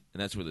society,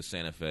 and that's where the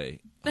Santa Fe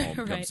home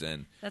Right. comes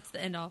in. That's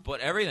the end all.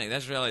 But everything,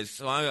 that's really,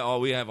 so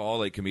we have all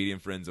like comedian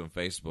friends on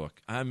Facebook.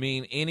 I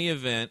mean, any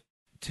event,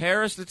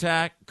 terrorist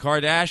attack,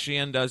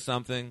 Kardashian does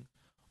something,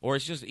 or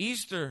it's just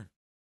Easter.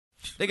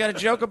 They got a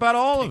joke about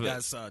all of it.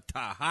 That's a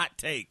hot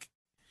take.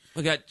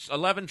 We got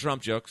 11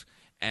 Trump jokes,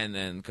 and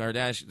then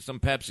Kardashian, some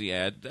Pepsi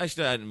ad. I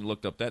still hadn't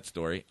looked up that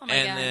story. Oh my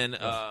and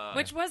God. then,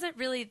 Which wasn't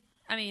really,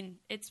 I mean,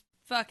 it's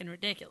fucking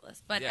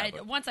ridiculous. But, Yeah,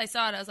 but- once I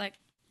saw it, I was like,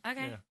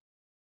 okay.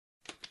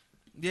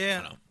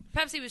 Yeah.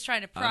 Pepsi was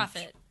trying to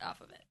profit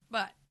off of it.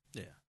 But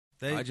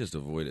Yeah. I just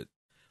avoid it.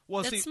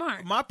 Well, That's see,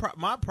 smart. My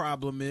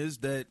problem is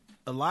that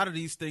a lot of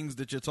these things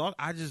that you're talking,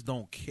 I just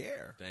don't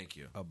care Thank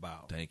you.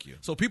 about. Thank you.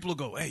 So people will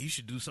go, "Hey, you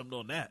should do something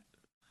on that."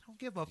 I don't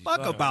give a You fuck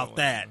fucking about don't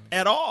that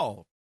at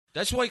all.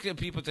 That's why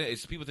people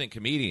think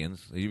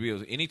comedians. You be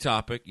able to, any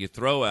topic you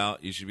throw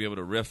out, you should be able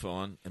to riff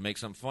on and make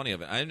something funny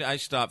of it. I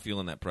stopped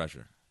feeling that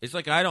pressure. It's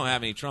like I don't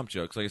have any Trump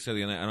jokes. Like I said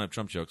the other night, I don't have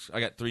Trump jokes. I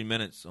got 3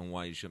 minutes on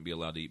why you shouldn't be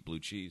allowed to eat blue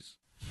cheese.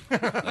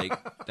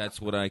 Like that's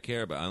what I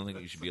care about. I don't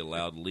think you should be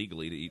allowed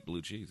legally to eat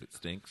blue cheese. It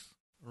stinks.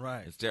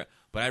 Right. It's terrible.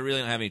 But I really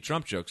don't have any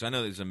Trump jokes. I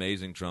know there's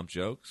amazing Trump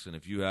jokes, and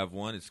if you have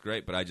one, it's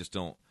great. But I just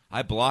don't.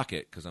 I block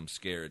it because I'm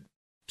scared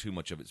too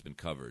much of it's been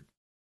covered.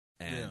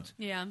 And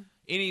yeah.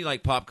 any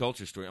like pop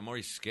culture story, I'm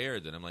already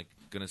scared that I'm like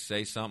going to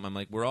say something. I'm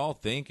like, we're all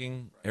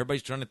thinking.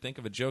 Everybody's trying to think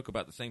of a joke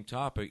about the same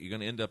topic. You're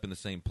going to end up in the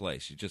same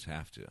place. You just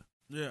have to.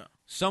 Yeah.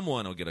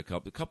 Someone will get a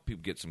couple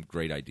people get some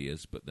great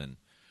ideas, but then.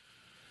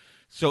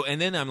 So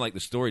and then I'm like, the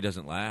story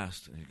doesn't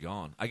last, and you're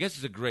gone. I guess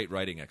it's a great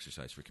writing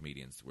exercise for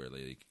comedians, where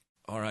they, like,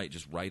 all right,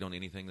 just write on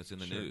anything that's in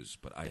the news.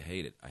 But I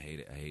hate it. I hate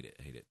it. I hate it.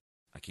 I hate it.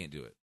 I can't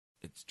do it.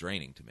 It's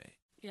draining to me.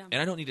 Yeah.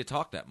 And I don't need to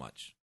talk that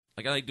much.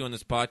 Like I like doing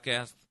this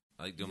podcast.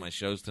 I like doing my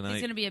shows tonight.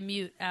 He's going to be a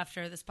mute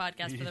after this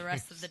podcast for the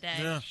rest of the day.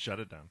 Yeah. Shut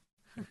it down.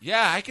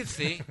 Yeah, I can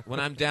see when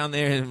I'm down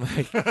there in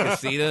my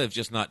casita of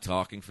just not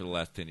talking for the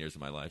last 10 years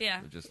of my life. Yeah.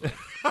 I'm just like,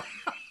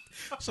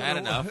 So had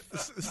enough.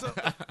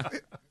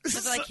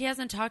 It's like he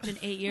hasn't talked in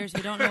 8 years.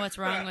 We don't know what's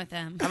wrong with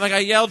him. I'm like, I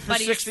yelled for But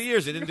he's- 60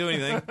 years. It didn't do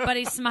anything. But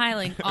he's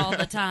smiling all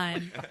the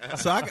time.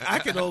 So I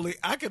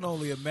can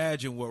only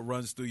imagine what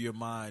runs through your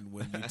mind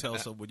when you tell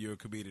someone you're a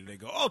comedian. They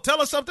go, "Oh,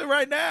 tell us something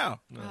right now."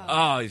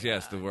 Oh,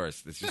 yes, the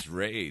worst. It's just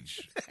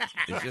rage.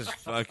 It's just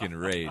fucking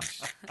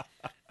rage.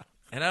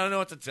 And I don't know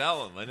what to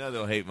tell them. I know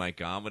they'll hate my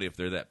comedy if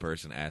they're that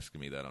person asking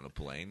me that on a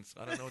plane.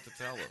 So I don't know what to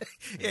tell them.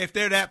 Yeah, if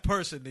they're that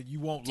person, then you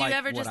won't Do like you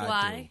ever what just I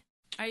lie?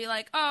 Are you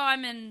like, oh,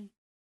 I'm in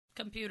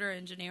computer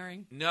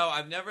engineering? No,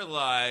 I've never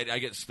lied. I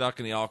get stuck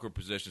in the awkward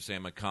position of saying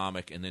I'm a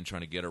comic and then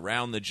trying to get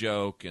around the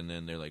joke. And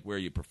then they're like, where are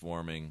you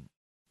performing?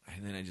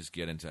 And then I just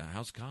get into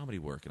how's comedy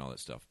work and all that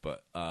stuff.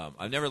 But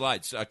I've never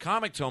lied. So a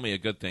comic told me a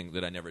good thing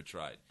that I never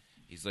tried.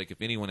 He's like,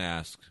 if anyone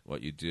asks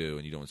what you do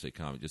and you don't want to say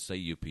comedy, just say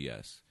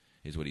UPS,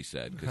 is what he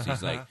said. Because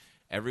he's like,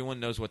 everyone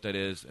knows what that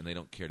is and they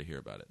don't care to hear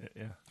about it.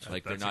 Yeah.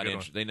 Like That's they're a not good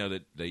interested. They know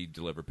that they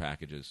deliver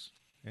packages.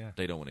 Yeah.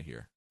 They don't want to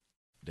hear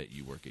that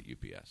you work at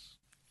UPS.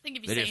 I think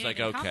if you They're say just like,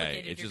 anything okay.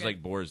 complicated, It you're just good.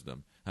 like bores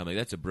them. I'm like,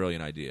 that's a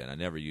brilliant idea, and I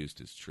never used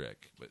his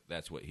trick, but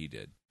that's what he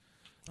did.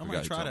 I The might guy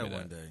who try told that me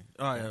one day.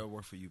 Oh, yeah, I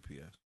work for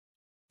UPS.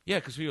 Yeah,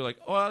 because we were like,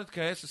 oh,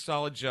 okay, it's a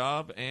solid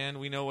job, and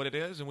we know what it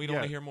is, and we don't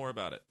want to hear more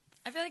about it.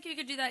 I feel like you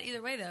could do that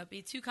either way, though.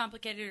 Be too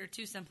complicated or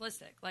too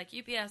simplistic. Like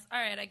UPS, all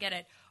right, I get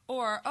it.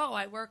 Or, oh,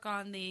 I work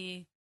on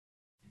the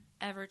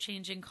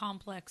ever-changing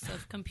complex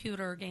of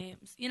computer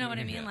games. You know what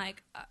I mean? Yeah.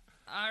 Like,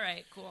 all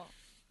right, cool.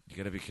 You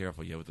got to be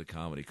careful, with the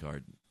comedy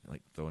card,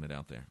 like throwing it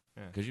out there,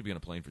 because you'd be on a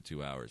plane for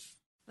 2 hours.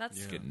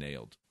 That's Get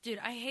nailed. Dude,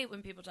 I hate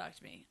when people talk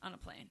to me on a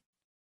plane.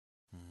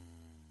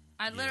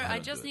 I I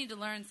don't just do it. need to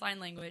learn sign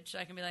language so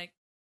I can be like,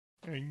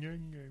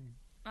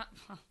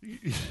 You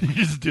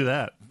just do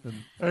that.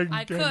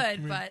 I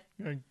could, but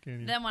then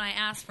when I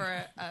ask for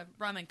a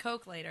rum and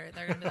coke later,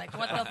 they're gonna be like,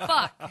 "What the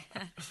fuck?"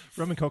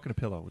 Rum and Coke and a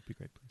pillow would be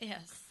great, please.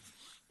 Yes.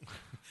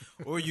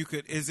 Or you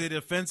could. Is it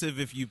offensive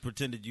if you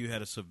pretended you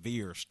had a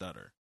severe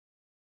stutter?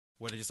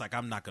 Where they're just like,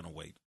 I'm not going to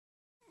wait.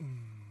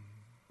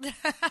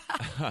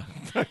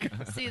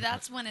 See,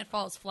 that's when it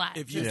falls flat.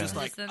 If you're just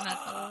like, then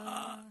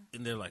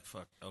and they're like,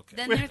 fuck, okay.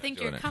 then they think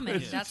you're Doing it.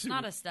 coming. That's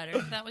not a stutter.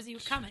 That was you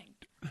coming.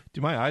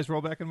 Do my eyes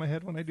roll back in my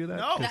head when I do that?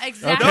 No.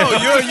 Exactly. No,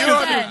 what I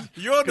said.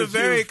 you're on the 'Cause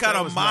very you- kind that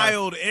of was not-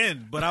 mild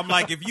end. But I'm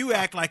like, if you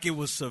act like it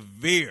was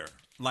severe,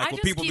 like I when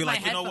just people keep be my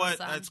like, you know what,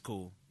 headphones on. that's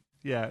cool.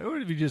 Yeah, or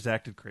if you just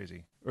acted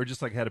crazy. Or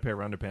just like had a pair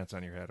of underpants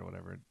on your head or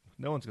whatever.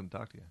 No one's going to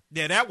talk to you.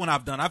 Yeah, that one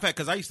I've done. I've had,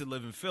 because I used to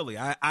live in Philly.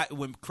 I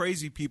when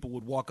crazy people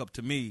would walk up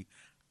to me,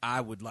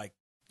 I would like,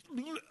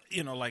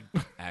 like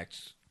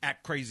Acts.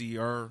 act crazy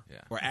or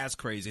Yeah. as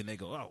crazy, and they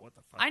go, oh, what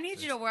the fuck? I is need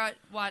this? you to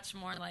watch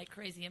more like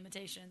crazy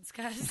imitations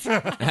because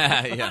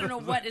I don't know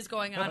what is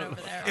going on over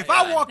there. If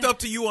I walked up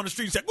to you on the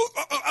street and said,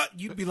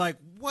 you'd be like,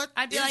 what?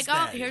 I'd be is like,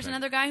 that? oh, here's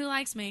another guy who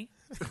likes me.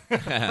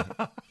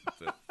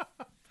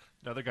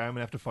 Another guy I'm gonna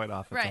have to fight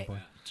off at some Right.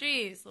 point.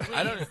 Jeez,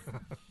 Louise.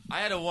 I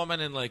had a woman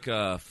in like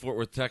Fort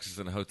Worth, Texas,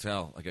 in a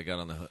hotel. Like I got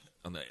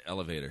on the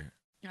elevator,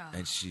 Oh.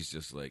 and she's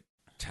just like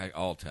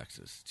all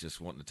Texas, just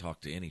wanting to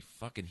talk to any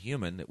fucking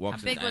human that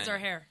walks. How big in. was her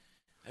hair?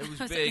 It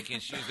was big,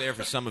 and she was there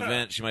for some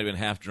event. She might have been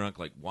half drunk,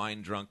 like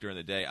wine drunk during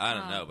the day. I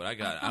don't know, but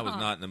I was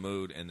not in the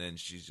mood. And then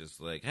she's just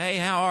like, "Hey,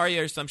 how are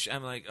you?" Or some shit.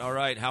 I'm like, "All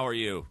right, how are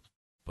you?"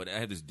 But I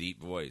had this deep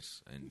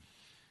voice, and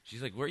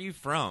she's like, "Where are you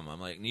from?" I'm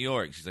like, "New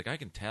York." She's like, "I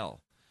can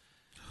tell."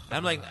 And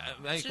I'm like,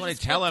 I just want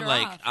to tell him,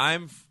 like,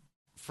 I'm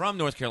from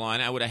North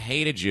Carolina. I would have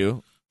hated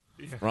you.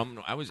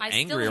 I was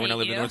angrier when I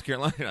lived in North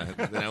Carolina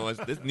than I was.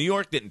 New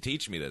York didn't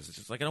teach me this. It's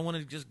just like I don't want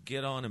to just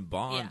get on and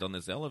bond on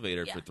this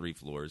elevator for 3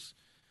 floors.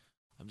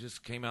 I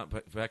just came out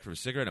back for a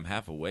cigarette. I'm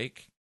half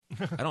awake.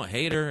 I don't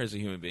hate her as a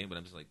human being, but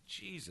I'm just like,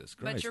 Jesus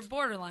Christ. But you're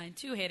borderline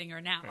too hating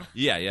her now.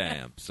 Yeah, I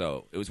am.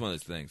 So it was one of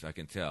those things. I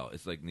can tell.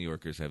 It's like New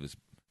Yorkers have this,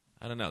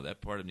 I don't know,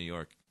 that part of New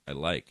York I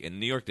like. And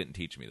New York didn't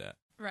teach me that.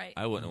 Right.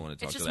 I wouldn't want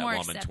to talk to that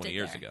woman 20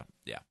 years ago.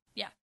 Yeah.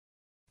 Yeah.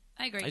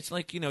 I agree. It's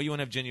like, you want to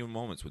have genuine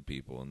moments with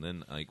people and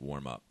then, like,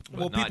 warm up. But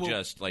Well, not people-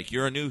 just, like,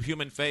 you're a new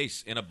human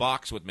face in a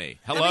box with me.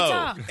 Let me Hello.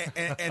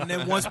 talk. And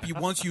then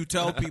once you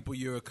tell people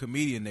you're a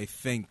comedian, they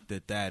think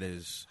that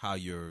is how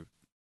you're,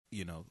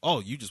 you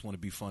just want to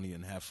be funny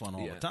and have fun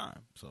all the time.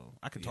 So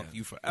I can talk to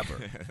you forever.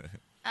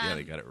 Yeah,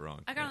 they got it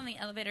wrong. I got on the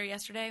elevator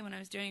yesterday when I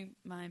was doing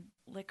my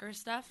liquor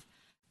stuff.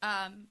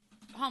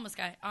 Homeless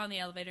guy on the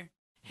elevator.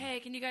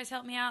 Hey, can you guys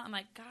help me out? I'm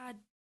like, God,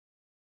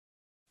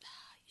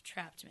 you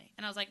trapped me.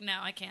 And I was like, no,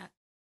 I can't.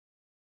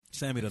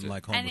 Sammy doesn't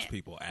like homeless And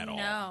people at all.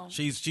 no.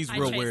 She's I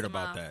real chased weird him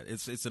about off. that.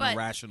 It's an But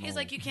irrational. he's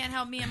like, you can't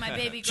help me and my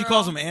baby girl. She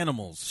calls them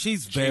animals.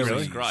 She's very.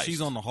 Jesus Christ. She's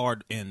on the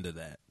hard end of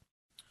that.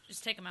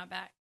 Just take him out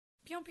back.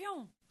 Pew,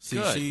 pew. See,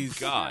 Good she's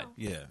God.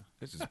 Yeah,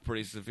 This is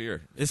pretty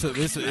severe. it's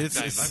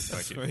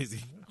I'm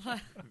crazy. I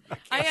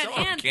had Some of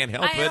them hands. can't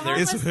help I had it. They're-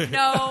 homeless-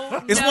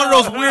 no, It's no, one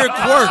of those weird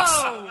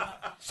quirks. no.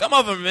 Some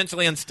of them are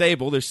mentally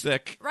unstable. They're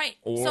sick. Right.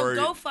 Or So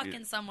go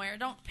fucking somewhere.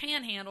 Don't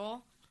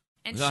panhandle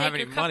and They don't shake have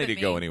any your cup money at to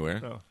me. go anywhere.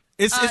 No.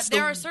 It's There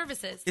the, are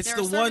services. It's There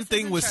the are one services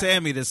thing and with charges.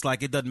 Sammy that's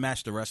like it doesn't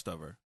match the rest of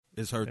her.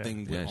 Is her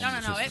thing with Yeah,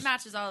 homeless No. people. It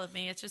matches all of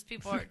me. It's just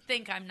people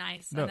think I'm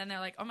nice, No. and then they're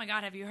like, "Oh my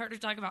God, have you heard her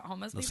talk about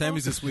homeless people?"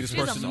 Sammy's the sweetest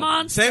She's person. a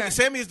monster.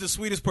 Sammy is the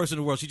sweetest person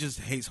in the world. She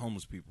just hates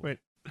homeless people. Wait,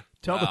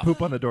 tell the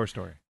poop on the door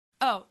story.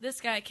 Oh,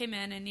 this guy came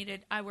in and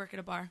needed. I work at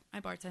a bar. I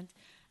bartend,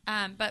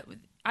 but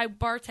I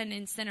bartend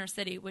in Center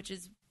City, which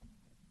is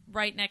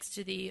right next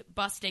to the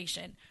bus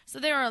station. So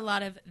there are a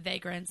lot of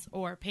vagrants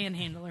or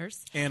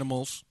panhandlers.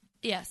 Animals.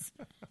 Yes.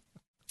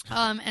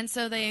 And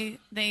so they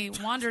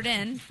wandered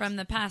in from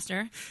the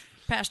pasture,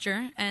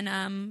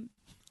 and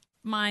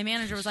my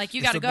manager was like,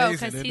 "You got to It's go,"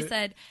 amazing, because he isn't it?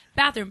 said,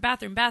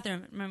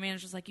 "Bathroom." My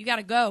manager was like, "You got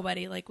to go,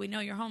 buddy. Like, we know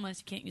you're homeless.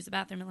 You can't use the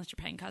bathroom unless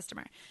you're paying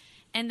customer."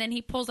 And then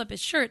he pulls up his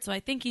shirt, so I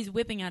think he's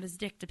whipping out his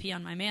dick to pee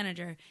on my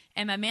manager,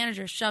 and my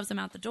manager shoves him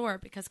out the door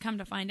because, come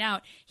to find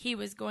out, he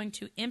was going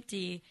to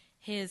empty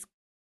his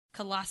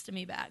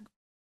colostomy bag.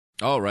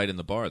 Oh, right in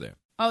the bar there.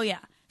 Oh, yeah.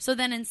 So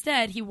then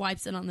instead, he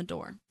wipes it on the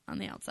door on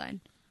the outside.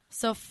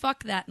 So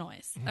fuck that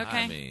noise,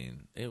 okay? I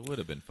mean, it would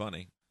have been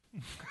funny.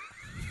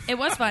 It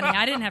was funny.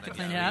 I didn't have to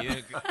clean it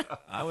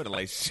up. I would have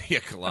liked to see a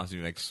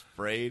colostomy bag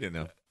sprayed in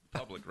a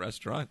public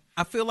restaurant.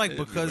 I feel like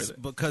because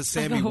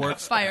Sammy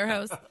works. Fire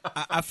hose.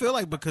 I feel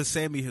like because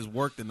Sammy has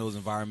worked in those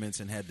environments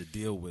and had to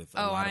deal with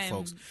a lot of I'm-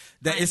 folks,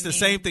 that I'm it's the mean.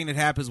 same thing that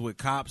happens with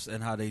cops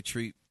and how they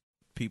treat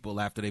people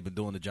after they've been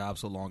doing the job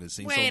so long and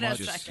seen Wait so a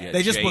much. second.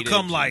 They just jaded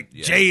become and- like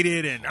yeah.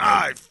 jaded and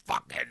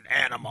fucking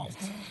animals.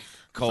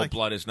 Cold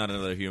blood is not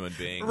another human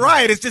being.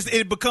 Right? It's just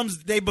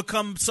they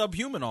become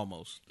subhuman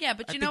almost. Yeah,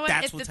 but I you think know what?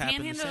 that's If the what's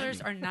happened to panhandlers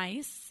Sammy. are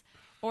nice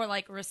or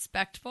like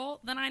respectful,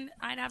 then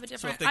I'd have a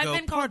different. if they I've go,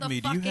 been called "Pardon the me,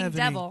 do you fucking have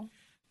any-" devil.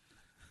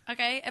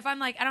 Okay, if I'm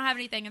like I don't have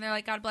anything, and they're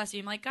like God bless you,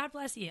 I'm like God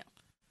bless you,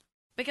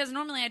 because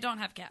normally I don't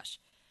have cash,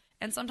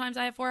 and sometimes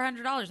I have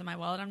 $400 in my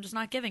wallet. I'm just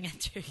not giving it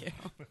to you.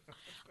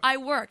 I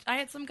worked. I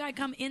had some guy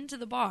come into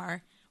the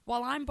bar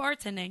while I'm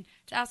bartending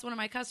to ask one of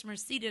my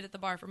customers seated at the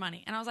bar for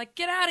money, and I was like,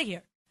 "Get out of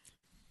here!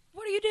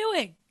 What are you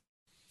doing?"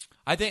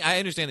 I think I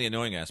understand the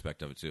annoying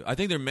aspect of it too. I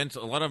think they're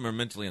a lot of them are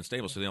mentally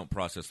unstable, so they don't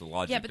process the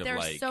logic. Yeah, but of there are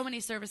like, so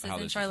many services how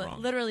in this is Charlotte,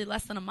 wrong. literally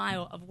less than a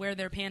mile of where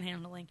they're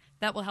panhandling,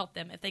 that will help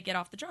them if they get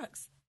off the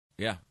drugs.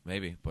 Yeah,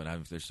 maybe, but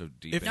they're so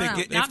deep. If in they No, it.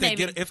 get not if they maybe.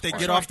 get if they For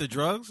get sure. off the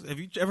drugs, have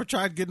you ever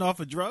tried getting off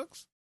of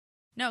drugs?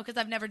 No, because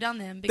I've never done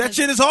them. Because, That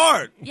shit is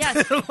hard.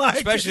 Yes. Like,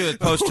 Especially with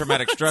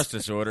post-traumatic stress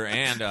disorder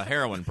and a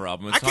heroin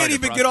problem. It's I can't hard to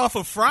even process. get off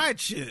of fried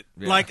shit.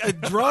 Yeah.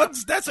 Like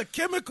drugs, that's a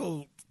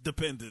chemical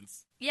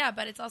dependence. Yeah,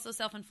 but it's also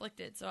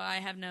self-inflicted, so I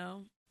have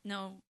no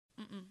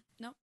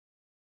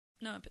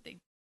empathy.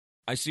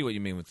 I see what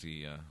you mean with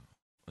the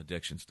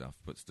addiction stuff,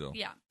 but still,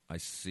 Yeah. I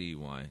see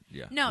why.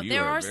 Yeah, No, you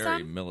there are are very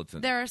some.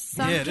 militant. There are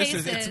some Yeah,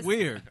 cases. it's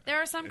weird. There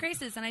are some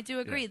cases, and I do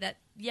agree that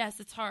yes,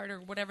 it's hard,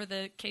 or whatever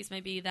the case may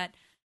be. That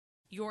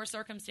your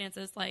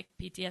circumstances, like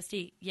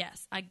PTSD,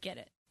 yes, I get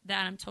it.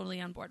 That I'm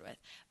totally on board with.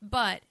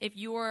 But if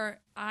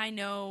I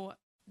know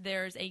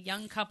there's a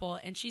young couple,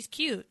 and she's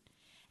cute.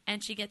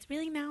 And she gets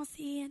really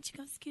mousy, and she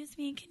goes, "Excuse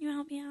me, can you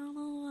help me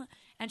out?"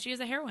 And she has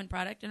a heroin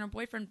product, and her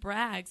boyfriend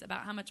brags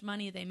about how much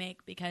money they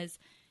make because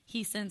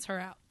he sends her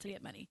out to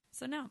get money.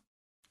 So, no.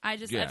 I've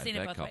seen it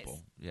that both couple.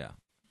 ways. Yeah.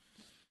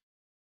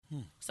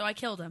 So I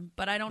killed him,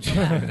 but I don't feel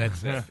bad.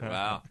 That's it.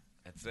 Wow.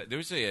 That's it.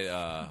 There's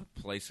a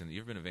place you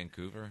ever been to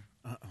Vancouver?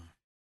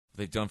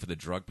 They've done for the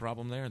drug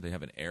problem there. They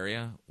have an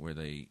area where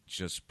they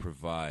just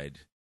provide,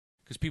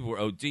 because people were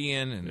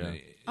ODing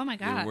and Oh my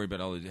they were God. worried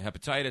about all the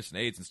hepatitis and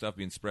AIDS and stuff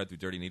being spread through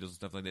dirty needles and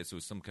stuff like that. So it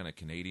was some kind of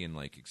Canadian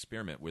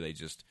experiment where they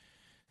just,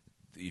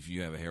 if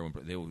you have a heroin,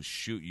 they will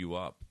shoot you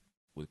up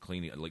with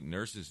cleaning, like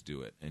nurses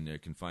do it, and they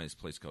can find this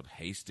place called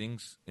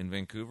Hastings in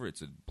Vancouver.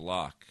 It's a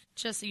block.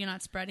 Just so you're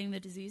not spreading the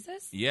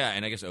diseases? Yeah,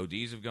 and I guess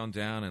ODs have gone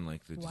down and the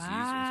disease and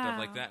stuff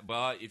like that.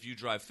 But if you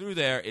drive through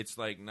there, it's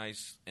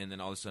nice, and then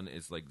all of a sudden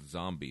it's like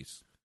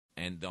zombies.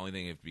 And the only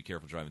thing you have to be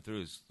careful driving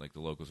through is the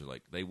locals are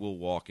they will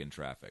walk in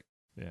traffic.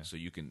 Yeah. So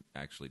you can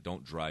actually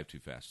don't drive too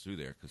fast through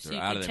there because So they're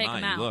you out can of their take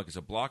 'em mind. out. Look, it's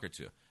a block or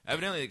two.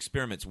 Evidently, the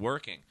experiment's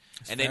working,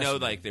 and they know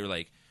they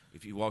were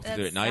if you walk through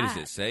there at That's night, is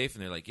sad. it safe?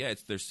 And they're yeah,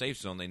 it's their safe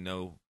zone. They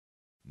know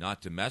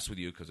not to mess with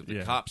you because if the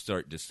Yeah. cops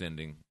start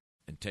descending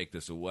and take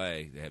this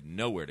away, they have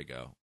nowhere to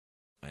go.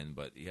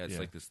 It's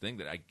Yeah. this thing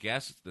that I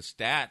guess the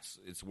stats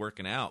it's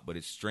working out, but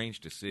it's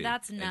strange to see.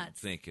 That's and nuts.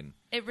 Thinking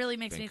It really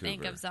makes me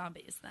think Vancouver. of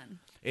zombies then.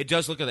 it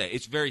does look at that.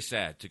 It's very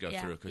sad to go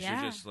Yeah. through because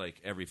Yeah. you're just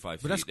every 5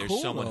 feet. But that's there's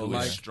cool, someone though. who is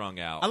Like, strung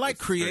out. I like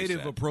It's very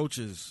creative sad.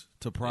 approaches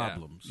to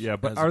problems. Yeah,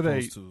 but as are they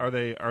opposed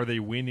to- are they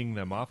weaning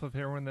them off of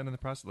heroin then in the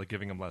process, like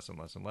giving them less and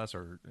less and less,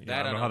 or That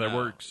I don't know I how don't that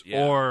know. works,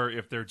 Yeah. or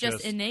if they're Just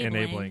just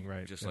enabling.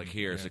 right? Just And-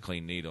 here's yeah. a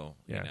clean needle,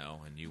 Yeah.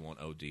 and you won't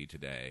OD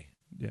today,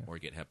 Yeah. or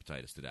get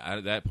hepatitis today.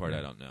 That part I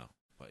don't know,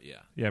 but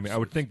yeah. Yeah, I mean, I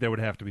would think there would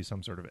have to be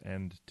some sort of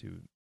end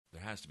to,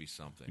 There has to be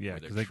something Yeah,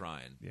 where 'cause they're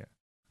trying. yeah,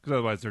 because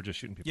otherwise they're just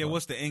shooting people. Yeah, up.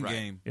 what's the end Right.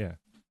 game? Yeah,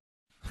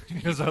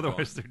 because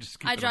otherwise they're just.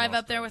 I keeping drive them all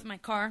up there stuck. with my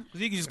car. 'Cause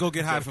you can just go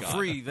get high for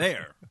free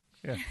there.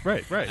 Yeah,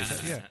 right.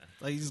 Yeah,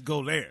 Like you just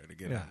go there to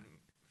get Yeah. high.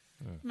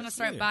 I'm going to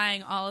start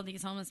buying all of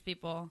these homeless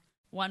people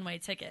one-way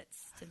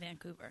tickets to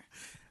Vancouver.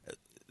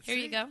 Here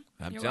you go.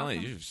 I'm You're telling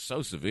welcome. you, you're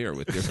so severe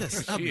with your.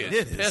 Something she it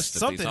is is. pissed at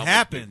Something these homeless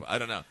happened. people. I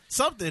don't know.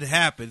 Something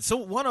happened. So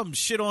one of them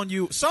shit on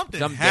you. Something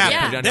Something happened.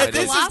 happened. Yeah, That-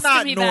 This the is not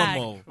colostomy bag.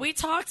 normal. We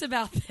talked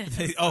about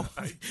this. Oh,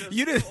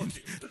 you didn't?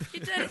 He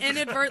did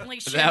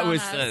inadvertently shit That on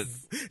was us.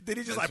 Did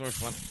he just that's like more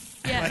fun.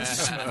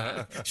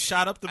 Yeah.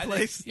 shot up the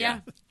place? Yeah.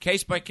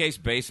 Case by case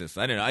basis.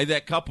 I don't know.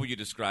 That couple you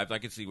described, I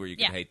can see where you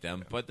could Yeah. hate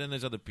them, but then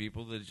there's other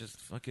people that just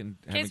fucking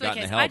Case haven't by gotten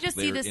the case. help. I just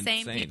see They're the same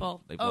insane.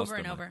 people They've lost over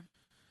and their over mind.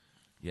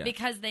 Yeah.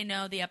 because they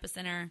know the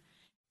epicenter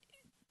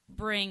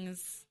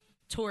brings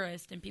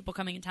tourists and people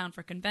coming in town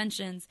for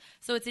conventions.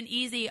 So it's an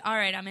easy, all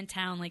right, I'm in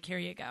town, here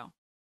you go.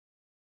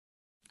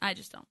 I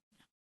just don't.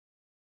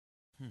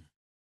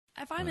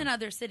 If I'm in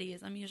other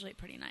cities, I'm usually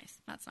pretty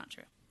nice. That's not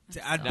true.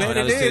 I No, bet in it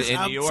other cities- is. in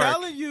I'm New York-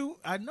 telling you.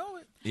 I know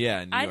it.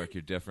 Yeah, in New I- York,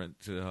 you're different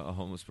to a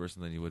homeless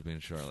person than you would be in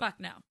Charlotte. Fuck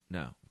no.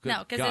 No.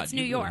 No, 'cause God, it's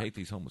New you really York. hate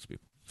these homeless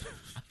people.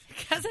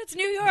 Because it's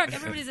New York.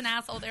 Everybody's an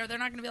asshole there. They're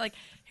not going to be like,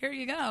 here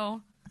you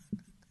go.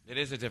 It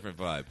is a different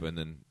vibe, and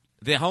then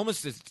the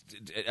homeless is.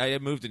 I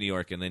moved to New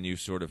York, and then you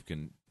sort of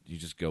you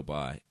just go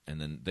by, and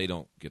then they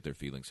don't get their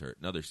feelings hurt.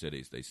 In other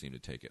cities, they seem to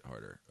take it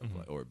harder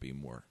or be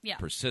more Yeah.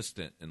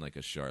 persistent in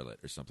a Charlotte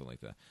or something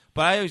like that.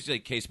 But I always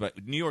case by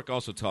New York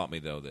also taught me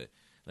though that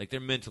they're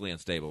mentally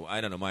unstable.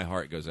 I don't know. My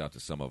heart goes out to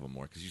some of them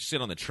more because you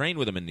sit on the train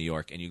with them in New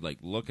York, and you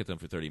look at them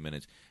for 30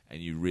 minutes,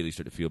 and you really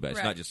start to feel bad. It's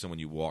Right. not just someone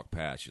you walk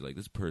past. You're like,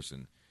 this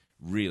person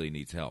really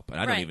needs help, and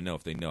I don't Right. even know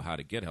if they know how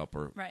to get help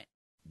or Right.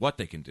 what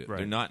they can do. Right.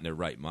 They're not in their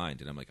right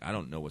mind, and I'm like, I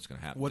don't know what's going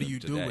to happen. What to do you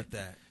them do today. with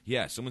that?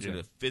 Yeah, someone's Yeah.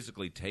 going to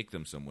physically take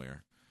them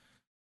somewhere,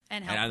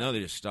 And and help I know them.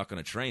 they're just stuck on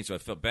a train. So I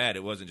felt bad.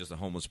 It wasn't just a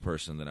homeless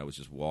person that I was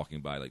just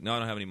walking by, no, I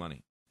don't have any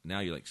money. Now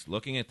you're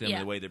looking at them Yeah.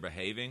 the way they're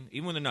behaving,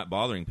 even when they're not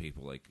bothering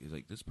people. You're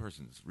like, this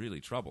person's really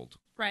troubled.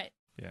 Right.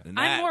 Yeah. And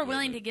I'm that more really-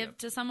 willing to give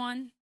to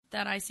someone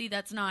that I see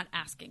that's not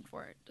asking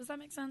for it. Does that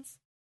make sense?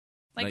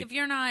 Like, If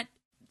you're not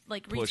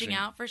reaching pushing.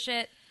 out for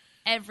shit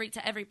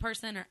to every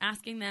person or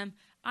asking them,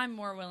 I'm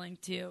more willing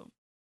to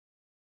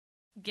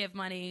give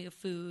money,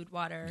 food,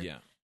 water. Yeah.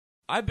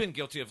 I've been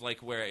guilty of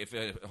where if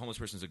a homeless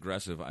person's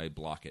aggressive, I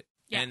block it.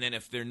 Yeah. And then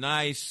if they're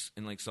nice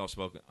and soft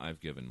spoken, I've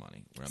given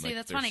money. Where I'm See,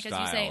 that's their funny because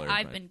you style say or-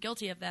 I've been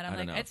guilty of that. I I'm don't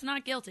like, know. it's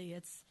not guilty.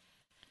 It's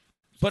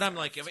But I'm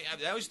like,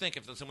 I always think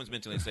if someone's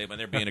mentally unstable and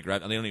they're being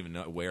aggressive, they don't even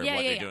know aware of Yeah,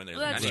 what yeah, they're yeah. doing. They're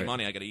Well, like, I that's need right.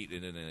 money, I got to eat,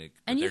 and then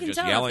and you they're can just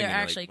tell if yelling. they're and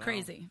you're actually like, well,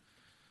 crazy.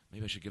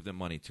 maybe I should give them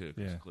money too.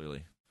 'Cause Yeah.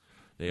 clearly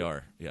they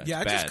are. Yeah, Yeah,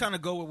 I it's just bad. kind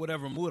of go with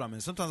whatever mood I'm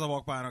in. Sometimes I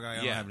walk by and I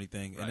don't Yeah. have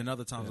anything, Right. and then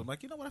other times Yeah. I'm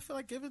like, you know what, I feel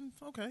like giving.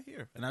 Okay,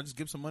 here, and I just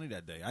give some money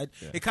that day. Yeah.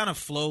 It kind of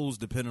flows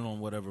depending on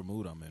whatever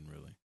mood I'm in.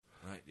 Really,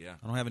 Right? Yeah.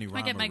 I don't have any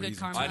rhyme get or my good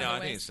reason. karma. I know. other I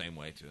think ways. it's the same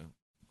way too.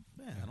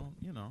 Yeah, I don't.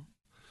 You know.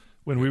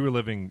 When we were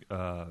living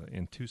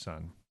in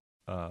Tucson,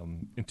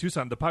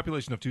 the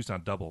population of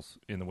Tucson doubles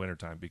in the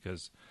wintertime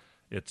because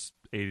it's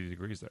 80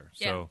 degrees there.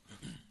 Yeah.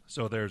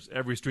 So there's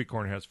every street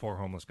corner has 4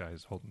 homeless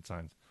guys holding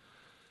signs.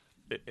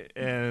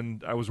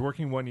 and I was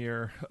working one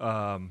year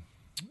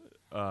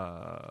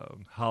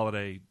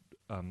holiday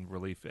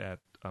relief at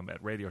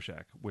Radio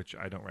Shack, which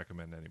I don't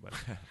recommend to anybody.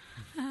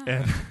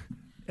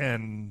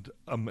 and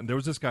there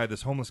was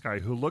this homeless guy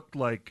who looked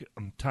like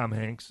Tom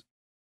Hanks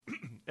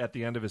at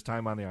the end of his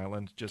time on the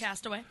island. Just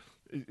Castaway.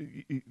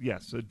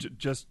 Yes,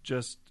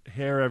 just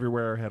hair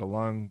everywhere. Had a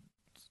long,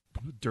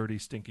 dirty,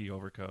 stinky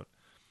overcoat.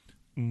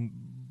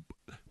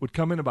 Would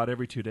come in about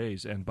every 2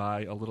 days and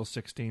buy a little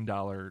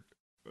 $16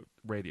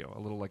 radio, a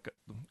little like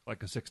a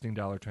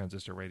 $16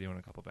 transistor radio and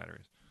a couple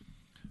batteries.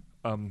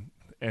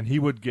 And he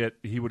would get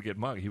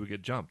mugged. He would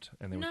get jumped,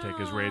 and they would take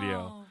his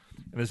radio.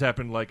 And this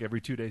happened like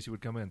every 2 days. He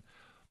would come in.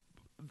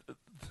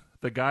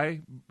 The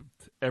guy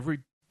every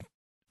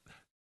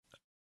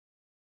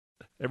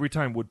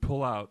time would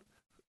pull out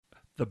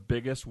the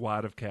biggest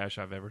wad of cash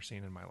I've ever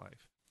seen in my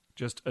life.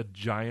 Just a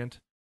giant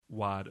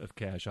wad of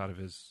cash out of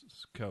his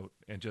coat,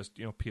 and just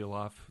peel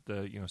off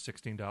the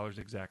 $16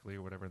 exactly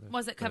or whatever.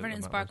 Was it covered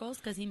in sparkles?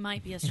 Because he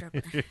might be a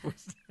stripper. It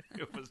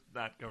was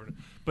not covered,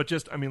 but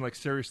just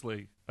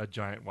seriously, a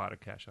giant wad of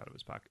cash out of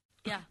his pocket.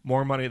 Yeah,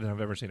 more money than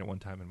I've ever seen at one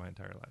time in my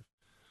entire life.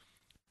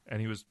 And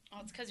he was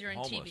it's because you're in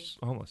homeless.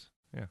 TV. Homeless.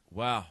 Yeah.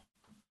 Wow.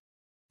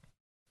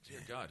 Dear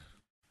God.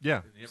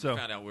 Yeah. You ever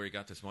found out where he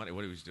got this money?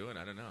 What he was doing?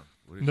 I don't know.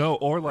 No,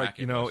 or like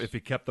if he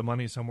kept the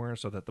money somewhere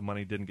so that the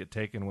money didn't get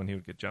taken when he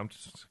would get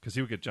jumped, because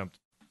he would get jumped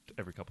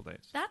every couple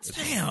days. That's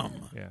damn.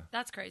 Yeah.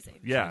 That's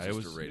crazy. Yeah, it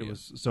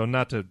was so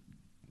not to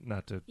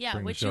yeah,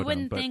 bring which the show you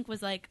wouldn't down, think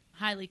was like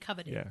highly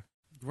coveted. Yeah.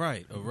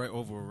 Right, over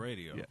a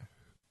radio.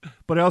 Yeah.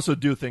 But I also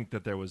do think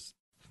that there was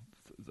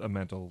a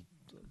mental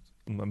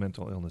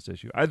illness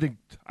issue. I think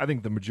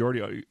the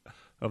majority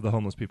of the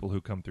homeless people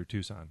who come through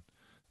Tucson,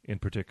 in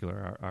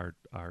particular,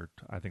 are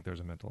I think there's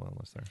a mental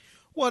illness there.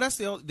 Well, that's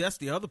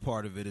the other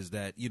part of it is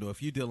that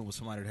if you're dealing with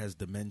somebody that has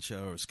dementia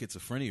or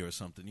schizophrenia or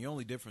something, the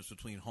only difference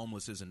between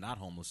homelessness and not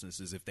homelessness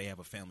is if they have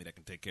a family that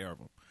can take care of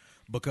them.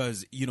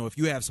 Because if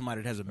you have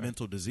somebody that has a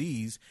mental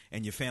disease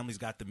and your family's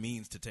got the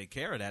means to take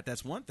care of that,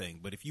 that's one thing.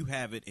 But if you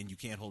have it and you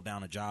can't hold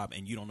down a job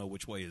and you don't know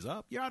which way is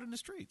up, you're out in the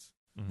streets.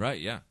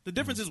 Right, yeah. The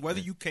difference is whether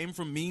you came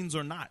from means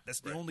or not. That's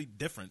the only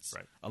difference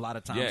a lot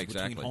of times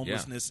between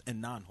homelessness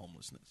and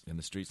non-homelessness. And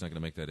the street's not going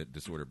to make that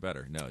disorder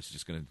better. No, it's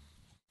just going to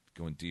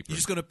go in deeper. You're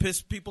just going to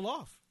piss people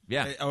off.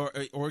 Yeah.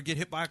 Or get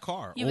hit by a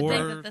car. You would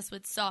think that this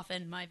would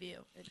soften my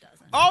view. It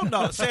doesn't. Oh,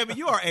 no, Sammy,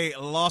 you are a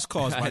lost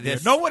cause, my dear.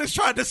 No one is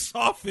trying to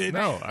soften.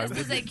 No,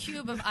 this is a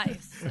cube of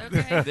ice,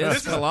 okay?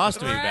 This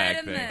colostomy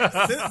bag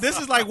thing. This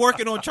is like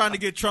working on trying to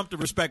get Trump to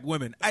respect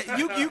women.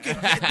 You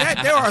can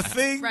there are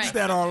things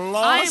that are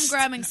lost. I am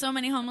grabbing so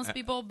many homeless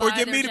people by or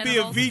get their me to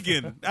genitals. be a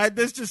vegan.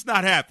 That's just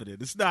not happening.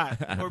 It's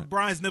not. Or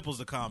Brian's nipples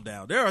to calm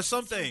down. There are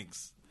some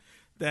things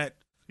that...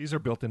 These are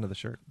built into the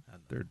shirt.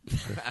 They're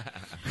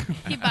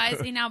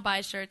He now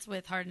buys shirts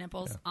with hard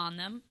nipples on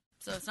them,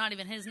 so it's not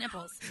even his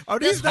nipples. Are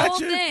this these not whole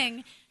your...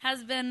 thing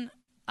has been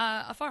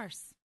a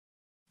farce.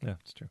 Yeah,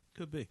 it's true.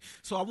 Could be.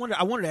 So I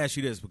wanted to ask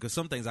you this, because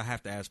some things I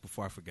have to ask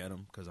before I forget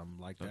them, because I'm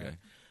like that. Okay.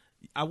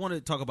 I want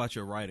to talk about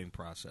your writing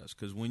process,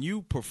 because when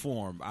you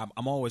perform,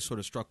 I'm always sort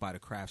of struck by the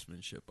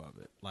craftsmanship of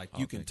it. Like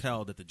you can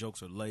tell that the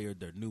jokes are layered,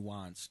 they're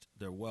nuanced,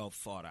 they're well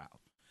thought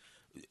out.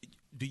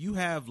 Do you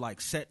have like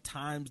set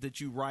times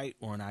that you write,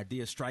 or an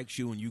idea strikes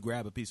you and you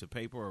grab a piece of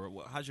paper,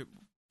 or how's your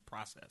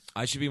process?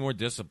 I should be more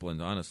disciplined,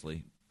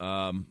 honestly.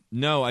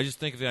 No, I just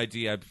think of the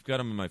idea. I've got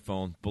them in my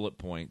phone, bullet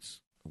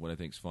points, what I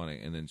think is funny,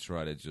 and then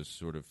try to just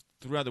sort of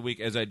throughout the week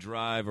as I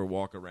drive or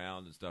walk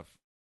around and stuff,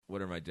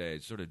 whatever my day,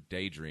 sort of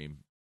daydream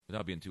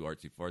without being too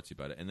artsy-fartsy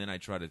about it. And then I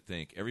try to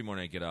think. Every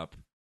morning I get up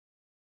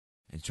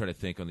and try to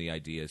think on the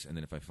ideas, and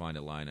then if I find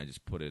a line, I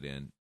just put it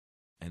in.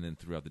 And then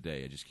throughout the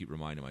day, I just keep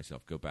reminding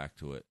myself, go back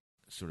to it,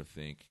 sort of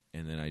think,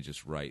 and then I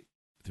just write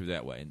through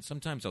that way. And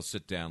sometimes I'll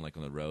sit down, like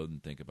on the road,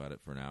 and think about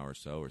it for an hour or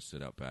so, or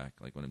sit out back,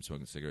 like when I'm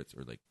smoking cigarettes,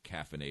 or like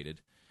caffeinated,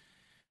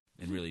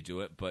 and really do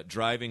it. But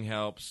driving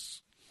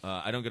helps.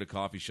 I don't go to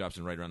coffee shops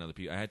and write around other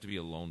people. I have to be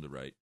alone to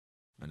write.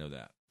 I know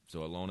that.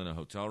 So alone in a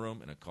hotel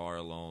room, in a car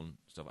alone,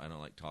 stuff. I don't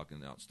like talking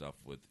out stuff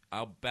with.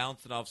 I'll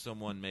bounce it off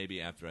someone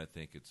maybe after I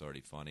think it's already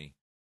funny.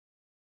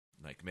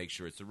 Like make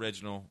sure it's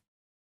original.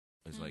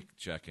 It's like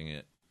checking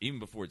it. Even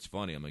before it's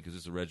funny, I'm like, is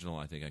this original?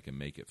 I think I can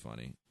make it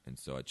funny. And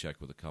so I check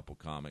with a couple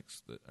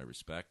comics that I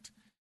respect.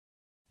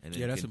 And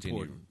then that's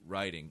continue important.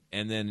 writing.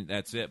 And then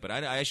that's it. But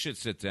I should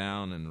sit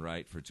down and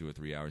write for 2 or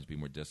 3 hours, be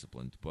more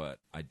disciplined. But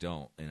I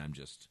don't. And I'm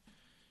just...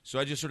 So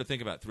I just sort of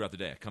think about it throughout the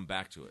day. I come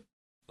back to it.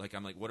 Like,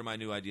 I'm like, what are my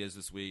new ideas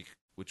this week?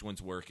 Which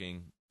one's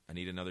working? I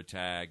need another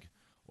tag.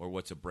 Or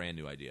what's a brand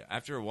new idea?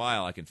 After a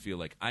while, I can feel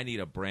like I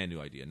need a brand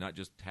new idea, not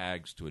just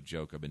tags to a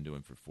joke I've been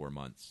doing for 4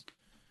 months.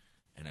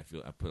 And I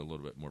feel I put a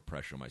little bit more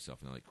pressure on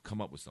myself, and I'm like,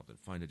 come up with something.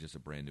 Find just a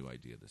brand new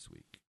idea this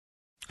week.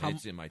 And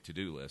it's in my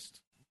to-do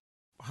list.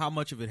 How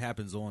much of it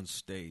happens on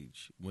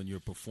stage when you're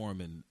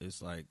performing?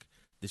 It's like,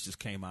 this just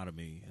came out of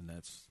me, and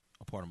that's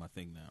a part of my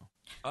thing now.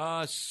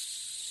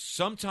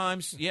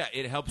 Sometimes, yeah,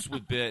 it helps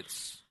with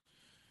bits.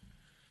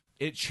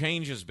 it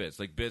changes bits,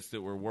 like bits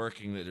that were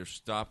working that are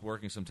stopped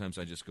working. Sometimes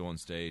I just go on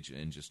stage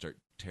and just start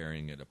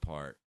tearing it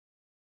apart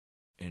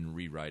and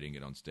rewriting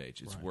it on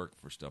stage. It's worked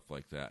for stuff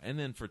like that. And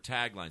then for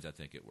taglines, I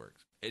think it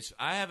works.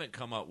 I haven't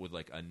come up with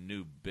like a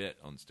new bit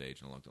on stage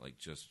in a long time, like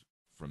just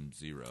from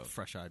zero.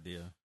 Fresh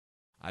idea.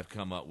 I've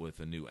come up with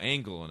a new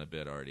angle on a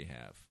bit I already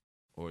have,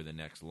 or the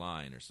next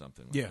line or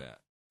something like that,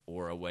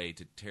 or a way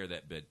to tear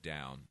that bit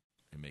down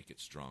and make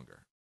it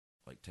stronger.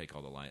 Like take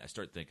all the line. I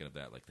start thinking of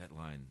that, like that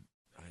line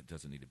it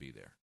doesn't need to be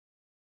there.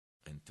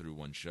 And through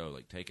one show,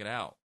 like take it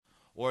out.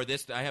 Or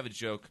this, I have a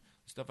joke,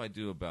 stuff I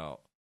do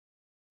about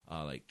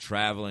like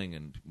traveling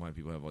and why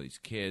people have all these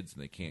kids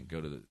and they can't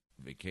go to the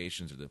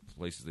vacations or the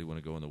places they want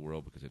to go in the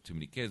world because they have too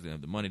many kids. They don't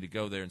have the money to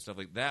go there and stuff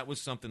like that. Was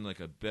something like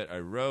a bit I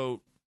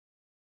wrote,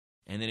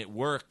 and then it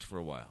worked for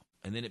a while,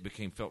 and then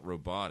it felt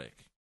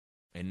robotic.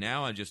 And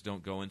now I just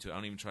don't go into. I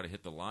don't even try to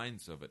hit the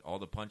lines of it. All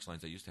the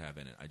punchlines I used to have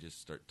in it, I just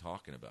start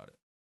talking about it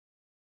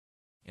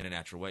in a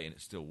natural way, and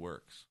it still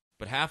works.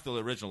 But half the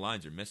original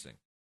lines are missing.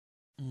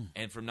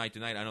 And from night to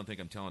night, I don't think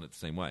I'm telling it the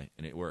same way,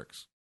 and it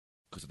works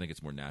because I think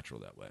it's more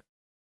natural that way.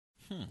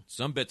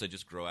 Some bits I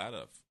just grow out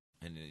of,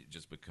 and it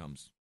just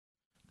becomes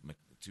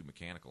too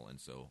mechanical, and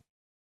so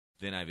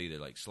then I've either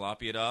like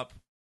sloppy it up,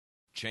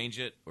 change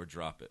it, or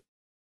drop it.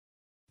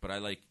 But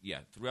I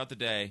throughout the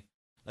day,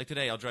 like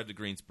today, I'll drive to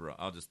Greensboro.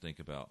 I'll just think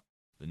about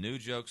the new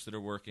jokes that are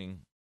working,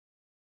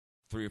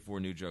 3 or 4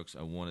 new jokes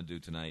I want to do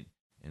tonight,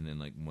 and then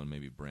like one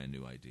maybe brand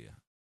new idea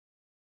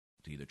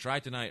to either try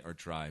tonight or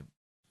try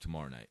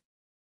tomorrow night.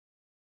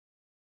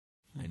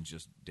 And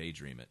just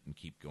daydream it and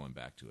keep going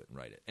back to it and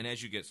write it. And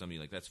as you get something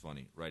like, that's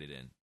funny, write it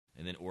in.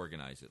 And then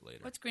organize it later.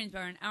 What's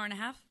Greensboro, an hour and a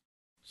half?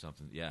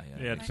 Something, yeah.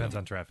 Yeah, it depends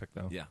on traffic,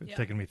 though. Yeah. It's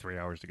taken me 3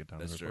 hours to get down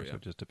That's to the airport, true, so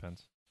it just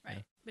depends. Right.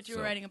 Yeah. But you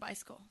were riding a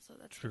bicycle, so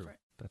that's true. different.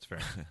 That's fair.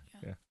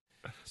 Yeah.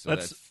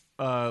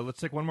 So let's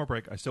take one more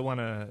break. I still want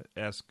to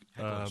ask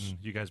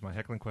you guys my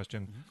heckling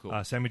question.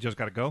 Cool. Sammy Jo's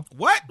got to go.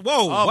 What?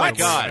 Whoa! Oh, what? my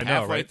God. I know,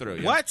 Halfway right? through.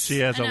 Yeah. What? She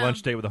has a I know.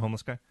 lunch date with a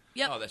homeless guy.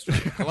 Yep. Oh, that's true.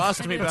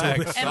 Colostomy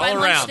bags And all by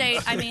lunch around.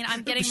 date, I mean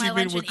I'm getting my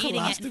lunch and eating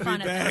it in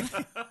front of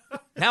them.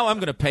 Now I'm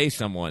going to pay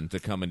someone to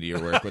come into your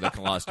work with a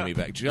colostomy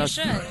bag. Just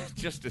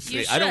to see.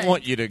 You I don't should.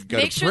 want you to go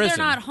Make to sure prison.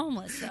 they're not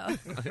homeless, though.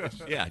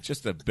 Yeah,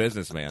 just a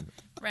businessman.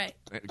 Right.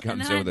 Comes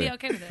And then over I'd be there.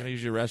 okay with Can I it.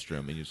 use your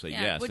restroom? And you say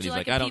Yeah. yes. Would and you he's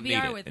like like, a I don't need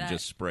PBR it. with And that?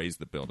 just sprays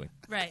the building.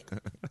 Right.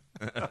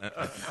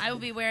 I will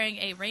be wearing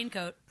a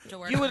raincoat to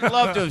work. You would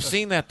love to have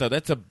seen that, though.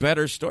 That's a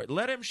better story.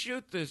 Let him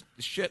shoot this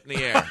shit in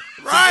the air.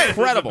 Right.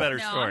 Incredible. Better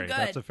No, story. I'm good.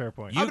 That's a fair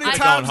point. How You many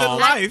could've times gone in home.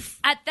 life?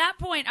 At that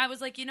point, I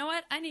was like, you know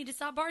what? I need to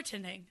stop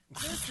bartending.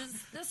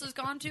 This has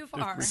gone too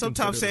far.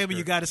 Sometimes, Sammy,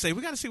 you got to say,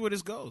 we got to see where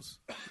this goes.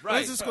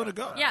 Where's this going to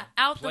go? Yeah,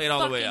 out Play it the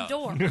all the way fucking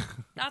out. door.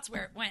 That's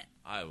where it went.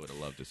 I would have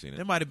loved to have seen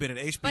There it. might have been an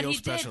But HBO he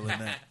special did. in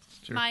that.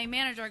 My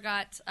manager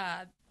got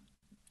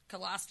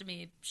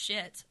colostomy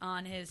shit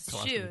on his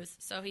shoes,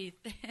 so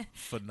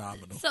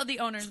Phenomenal. so the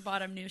owners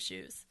bought him new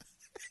shoes.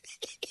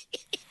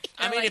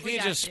 I mean, like, if we he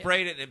got just you.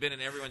 sprayed it and it had been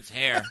in everyone's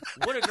hair,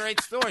 what a great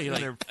story. You're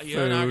Their like,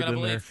 you're not food going to and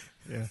believe.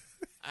 Yeah.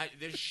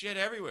 There's shit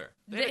everywhere.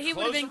 They had to He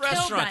would have close been the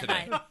killed restaurant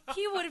that today. night.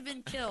 He would have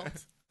been killed.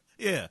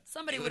 Yeah.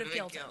 Somebody would have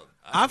killed him.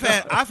 I've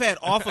had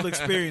awful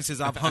experiences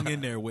I've hung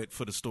in there with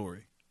for the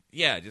story.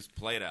 Yeah, just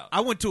play it out.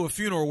 I went to a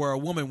funeral where a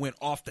woman went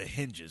off the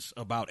hinges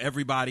about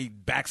everybody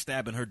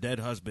backstabbing her dead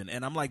husband,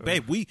 and I'm like,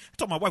 babe, I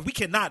told my wife we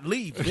cannot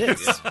leave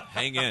this.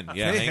 Hang in.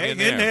 Yeah, Hey, hang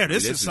in there.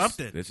 This is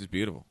something. This is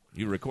beautiful.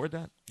 You record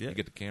that? Yeah. You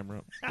get the camera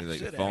up? You're like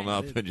Should falling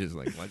have. off and just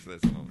like, watch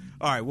this.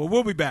 All right, well,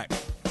 we'll be back.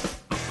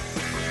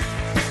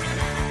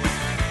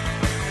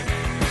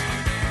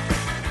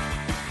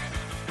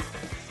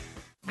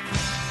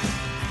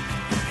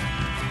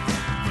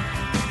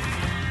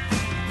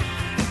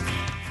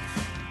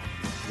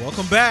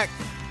 Welcome back.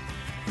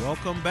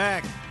 Welcome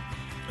back.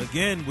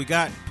 Again, we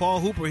got Paul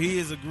Hooper. He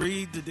has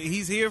agreed.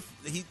 He's here.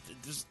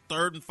 This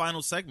third and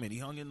final segment. He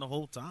hung in the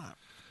whole time.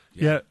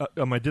 Yeah,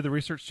 I did the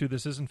research too.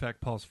 This is in fact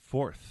Paul's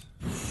fourth,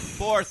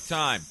 Fourth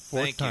time.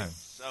 Thank time. you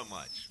so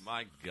much.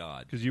 My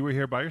God. because you were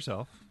here by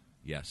yourself.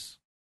 Yes.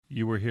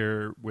 You were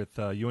here with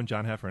you and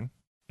John Heffron,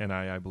 and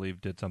I believe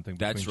did something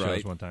between That's shows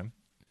right. one time.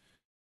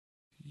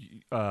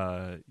 You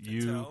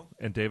Attell.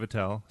 and David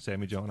Tell,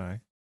 Sammy Joe and I,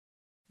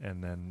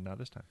 and then now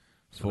this time.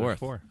 So there's Fourth.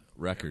 four.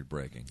 Record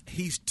breaking.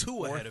 He's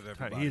two ahead of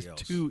everybody He is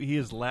else. two. He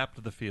has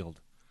lapped the field.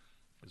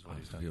 Is what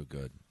he's I done. feel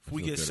good. If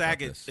we get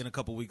Saget in a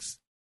couple weeks,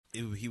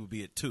 he would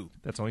be at 2.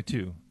 That's only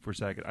 2 for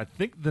Saget. I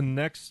think the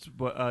next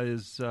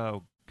is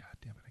God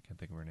damn it, I can't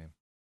think of her name.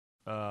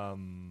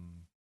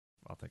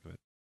 I'll think of it.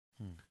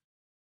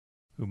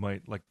 Who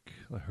might like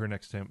her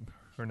next time?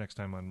 Her next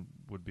time on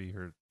would be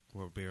her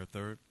Will be our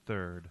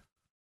third.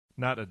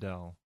 Not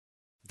Adele.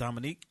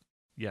 Dominique.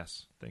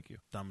 Yes, thank you.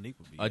 Dominique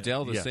would be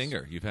Adele, the Yes.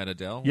 singer. You've had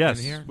Adele Yes,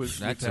 in here? we've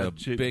That's had a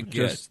big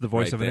just get the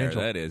voice right of an there.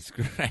 angel. That is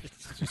great.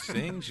 She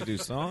sing? She do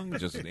song?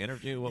 Just an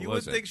interview? What You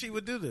was would it? think she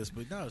would do this,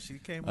 but no, she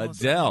came on.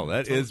 Adele,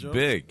 that told is jokes.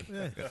 big.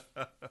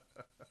 Yeah.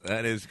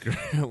 That is great.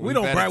 We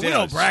don't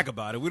brag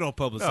about it. We don't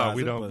publicize No,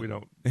 it. we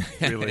don't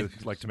really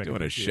like to make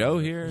doing a a show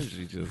here.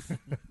 She just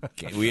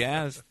we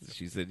asked.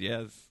 She said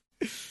yes.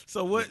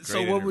 So what?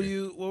 So what were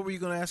you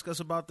going to ask us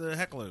about the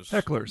hecklers?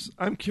 Hecklers.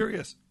 I'm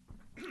curious.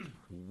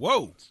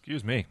 Whoa.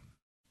 Excuse me.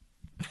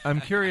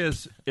 I'm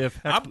curious if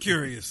I'm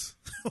curious.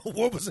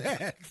 What was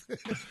that?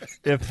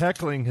 if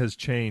heckling has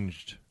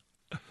changed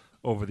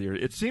over the years.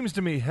 It seems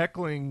to me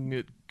heckling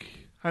it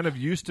kind of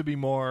used to be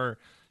more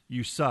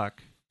you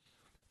suck,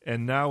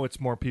 and now it's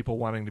more people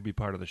wanting to be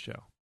part of the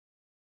show.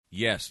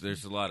 Yes,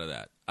 there's a lot of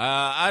that.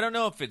 I don't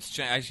know if it's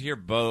changed. I hear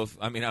both.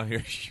 I mean, I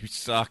hear you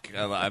suck.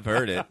 I've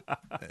heard it.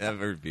 I've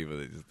heard people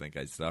that just think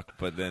I suck.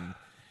 But then,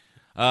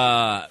 and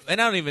I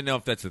don't even know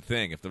if that's a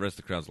thing, if the rest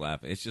of the crowd's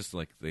laughing. It's just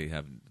like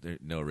they're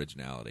no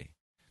originality.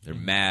 They're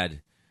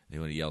mad. They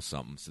want to yell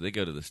something. So they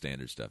go to the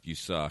standard stuff. You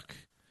suck.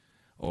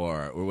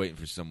 Or we're waiting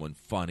for someone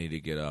funny to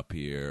get up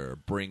here or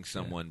bring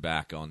someone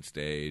back on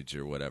stage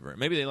or whatever.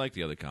 Maybe they like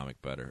the other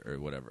comic better or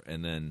whatever.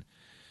 And then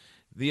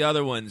the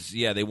other ones,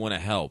 yeah, they want to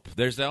help.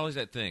 There's always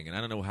that thing, and I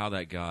don't know how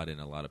that got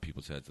in a lot of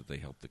people's heads that they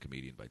help the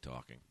comedian by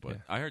talking. But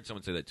I heard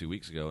someone say that 2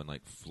 weeks ago in,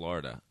 like,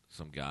 Florida,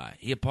 some guy.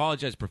 He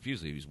apologized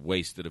profusely. He was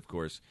wasted, of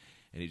course.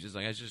 And he's just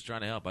like, I was just trying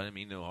to help. I didn't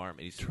mean no harm.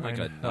 And he seemed like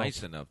a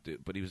nice enough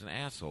dude. But he was an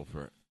asshole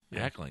for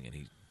heckling, and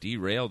he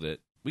derailed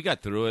it. We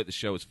got through it. The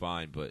show was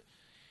fine, but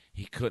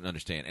he couldn't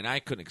understand. And I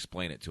couldn't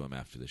explain it to him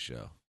after the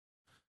show.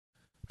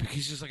 Because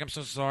he's just like, I'm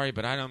so sorry,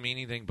 but I don't mean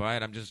anything by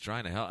it. I'm just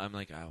trying to help. I'm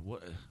like,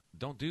 what?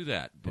 Don't do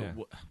that. But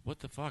what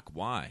the fuck?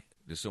 Why?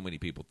 There's so many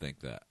people think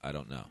that. I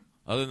don't know.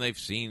 Other than they've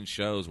seen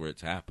shows where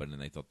it's happened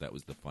and they thought that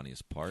was the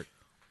funniest part.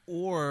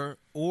 Or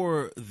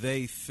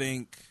they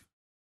think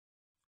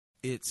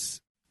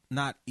it's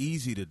not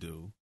easy to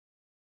do,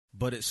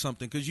 but it's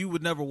something. Because you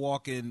would never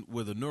walk in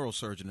with a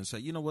neurosurgeon and say,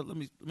 you know what, let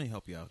me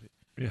help you out here.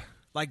 Yeah.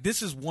 Like,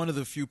 this is one of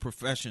the few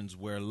professions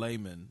where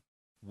laymen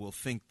will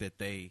think that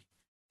they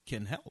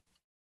can help.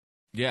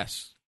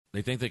 Yes.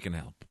 They think they can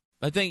help.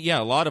 I think, a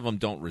lot of them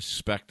don't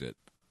respect it.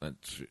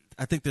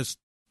 I think there's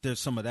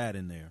some of that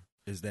in there,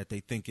 is that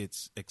they think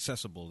it's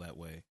accessible that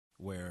way,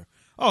 where,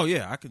 oh,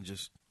 yeah, I can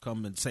just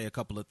come and say a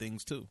couple of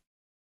things, too.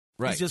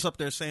 Right. He's just up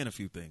there saying a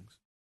few things.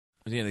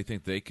 Yeah, they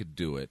think they could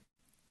do it.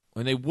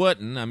 When they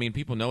wouldn't. I mean,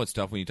 people know it's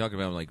tough when you talk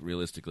about, like,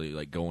 realistically,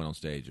 like, going on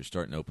stage or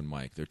starting open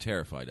mic. They're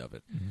terrified of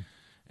it. Mm-hmm.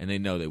 And they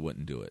know they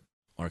wouldn't do it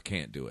or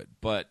can't do it.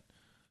 But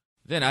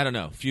then, I don't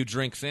know, a few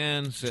drinks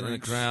in, sitting in the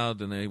crowd,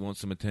 then they want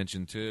some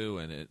attention too,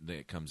 and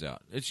it comes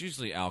out. It's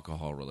usually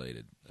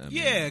alcohol-related.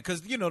 Yeah,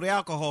 because, the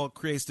alcohol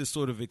creates this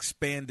sort of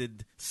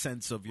expanded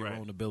sense of your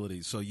own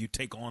abilities. So you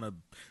take on a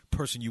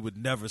person you would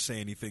never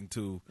say anything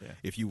to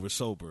if you were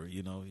sober,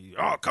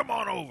 Oh, come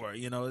on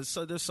over,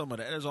 So there's some of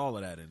that. There's all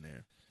of that in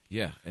there.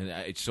 Yeah,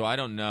 and so I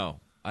don't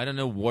know. I don't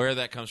know where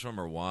that comes from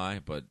or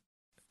why, but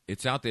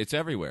it's out there. It's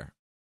everywhere.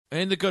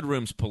 And the good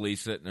rooms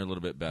police it, and they're a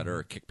little bit better,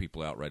 or kick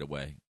people out right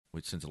away,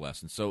 which sends a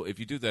lesson. So if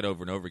you do that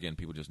over and over again,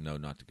 people just know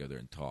not to go there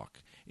and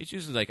talk. It's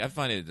usually like, I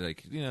find it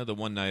like, the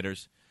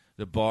one-nighters,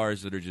 the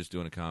bars that are just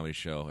doing a comedy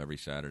show every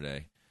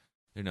Saturday.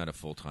 They're not a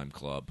full-time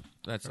club.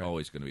 That's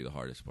always going to be the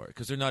hardest part,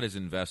 because they're not as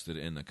invested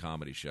in the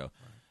comedy show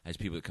as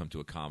people that come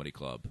to a comedy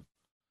club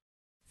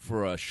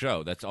for a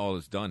show. That's all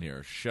that's done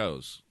here,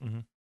 shows,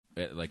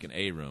 at like an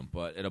A room.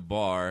 But at a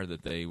bar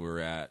that they were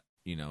at,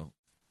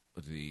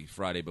 the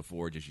Friday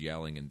before, just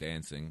yelling and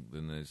dancing,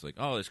 then it's like,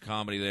 oh, there's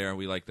comedy there.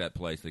 We like that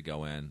place. They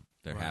go in.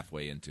 They're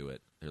halfway into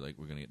it. They're like,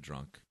 we're going to get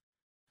drunk.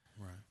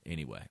 Right.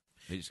 Anyway,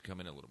 they just come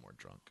in a little more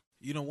drunk.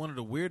 One of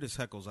the weirdest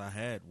heckles I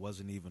had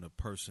wasn't even a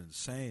person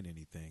saying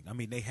anything. I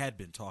mean, they had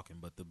been talking,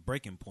 but the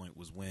breaking point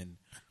was when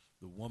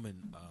the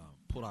woman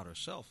pulled out her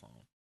cell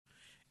phone,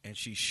 and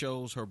she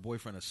shows her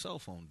boyfriend a cell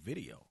phone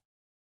video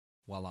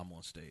while I'm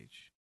on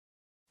stage.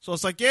 So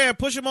it's like, yeah,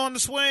 push him on the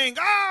swing.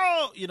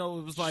 Oh! It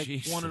was like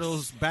one of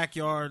those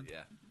backyard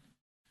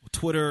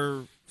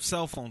Twitter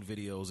cell phone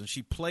videos, and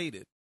she played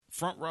it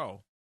front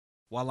row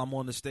while I'm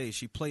on the stage.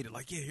 She played it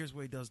like, yeah, here's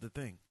where he does the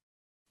thing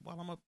while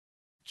I'm up.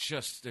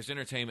 Just, there's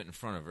entertainment in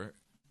front of her.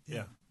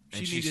 Yeah.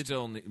 And she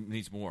still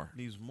needs more.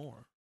 Needs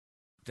more.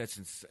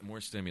 That's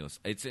more stimulus.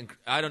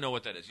 I don't know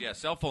what that is. Yeah,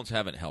 cell phones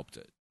haven't helped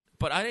it.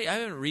 But I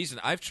haven't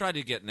reasoned. I've tried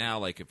to get now,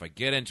 like, if I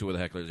get into it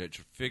with hecklers, I try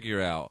to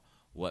figure out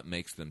what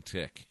makes them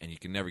tick, and you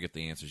can never get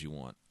the answers you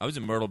want. I was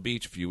in Myrtle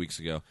Beach a few weeks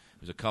ago.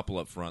 There's a couple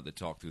up front that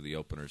talked through the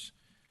openers.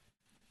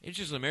 It's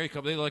just a married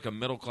couple. They look like a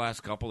middle-class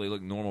couple. They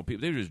look normal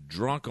people. They were just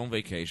drunk on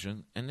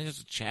vacation, and they're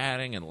just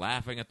chatting and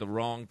laughing at the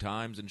wrong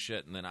times and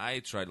shit. And then I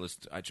tried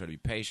to be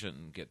patient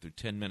and get through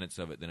 10 minutes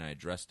of it. Then I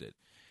addressed it.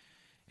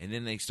 And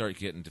then they started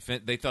getting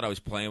defensive. They thought I was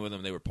playing with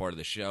them. They were part of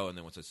the show. And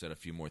then once I said a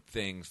few more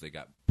things, they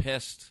got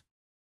pissed.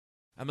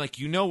 I'm like,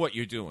 you know what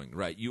you're doing,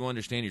 right? You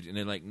understand. And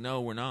they're like,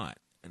 no, we're not.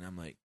 And I'm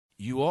like,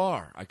 you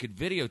are. I could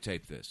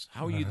videotape this.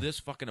 How are you this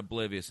fucking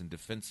oblivious and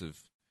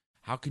defensive?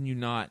 How can you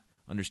not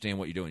understand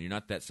what you're doing? You're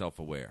not that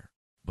self-aware.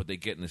 But they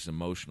get in this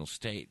emotional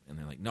state, and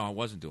they're like, no, I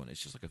wasn't doing it.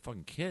 It's just like a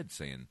fucking kid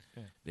saying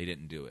they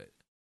didn't do it.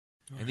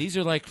 Right. And these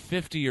are like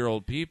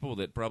 50-year-old people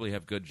that probably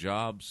have good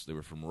jobs. They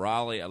were from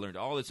Raleigh. I learned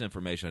all this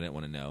information I didn't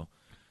want to know.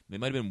 They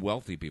might have been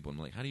wealthy people. I'm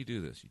like, how do you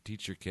do this? You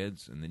teach your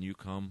kids, and then you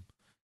come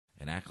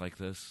and act like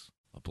this,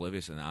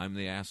 oblivious, and I'm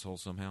the asshole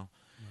somehow.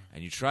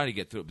 And you try to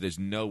get through it, but there's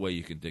no way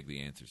you can dig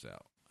the answers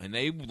out. And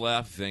they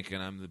left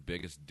thinking I'm the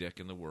biggest dick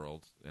in the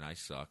world, and I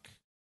suck.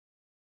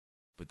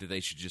 But that they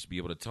should just be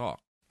able to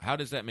talk. How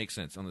does that make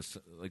sense on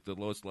the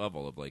lowest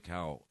level of like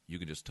how you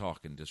can just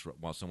talk and disrupt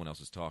while someone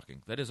else is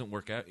talking? That doesn't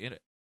work out in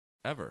it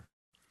ever.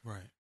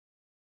 Right.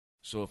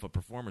 So if a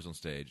performer's on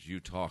stage, you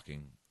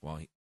talking while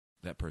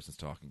that person's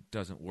talking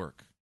doesn't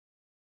work.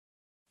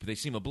 But they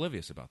seem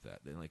oblivious about that.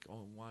 They're like,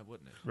 oh, why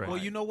wouldn't it? Right. Well,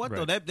 you know what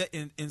though? That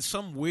in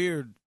some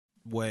weird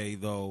way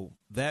though,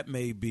 that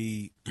may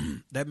be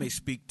that may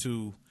speak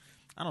to,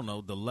 I don't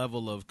know, the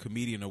level of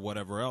comedian or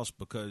whatever else,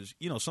 because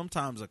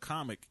sometimes a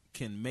comic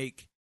can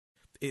make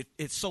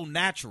it's so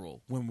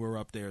natural when we're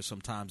up there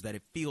sometimes that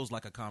it feels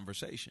like a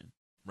conversation.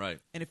 Right.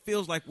 And it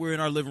feels like we're in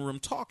our living room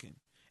talking.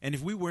 And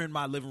if we were in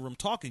my living room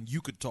talking,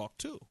 you could talk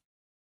too.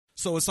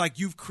 So it's like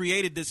you've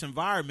created this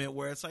environment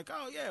where it's like,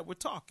 oh, yeah, we're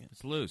talking.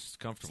 It's loose. It's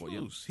comfortable. It's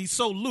loose. He's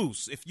so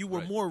loose. If you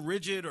were more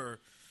rigid or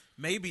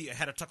maybe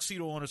had a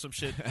tuxedo on or some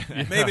shit,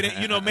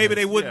 maybe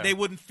they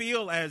wouldn't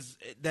feel as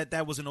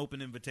that was an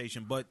open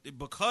invitation. But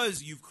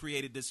because you've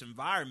created this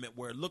environment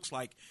where it looks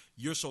like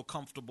you're so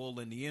comfortable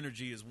and the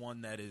energy is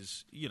one that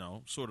is,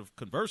 sort of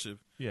conversive,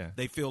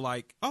 they feel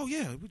like, oh,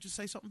 yeah, we just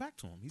say something back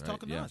to him. He's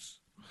talking to us.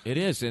 It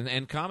is,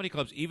 and comedy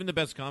clubs, even the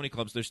best comedy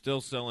clubs, they're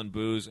still selling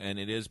booze, and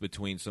it is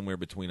somewhere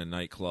between a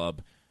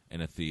nightclub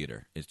and a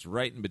theater. It's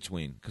right in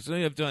between. Because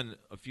I've done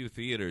a few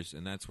theaters,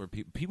 and that's where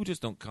people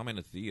just don't come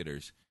into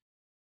theaters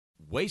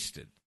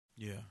wasted.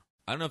 Yeah.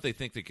 I don't know if they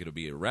think they could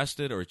be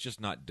arrested or it's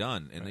just not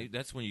done. And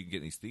that's when you get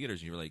in these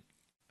theaters, and you're like,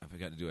 I've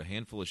got to do a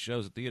handful of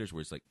shows at theaters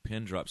where it's like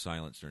pin drop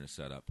silence during a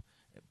setup,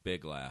 a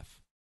big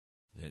laugh,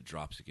 then it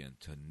drops again.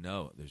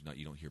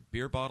 You don't hear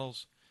beer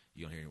bottles,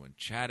 you don't hear anyone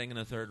chatting in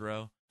the third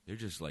row. They're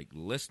just like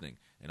listening,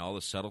 and all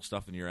the subtle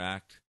stuff in your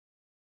act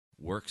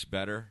works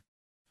better.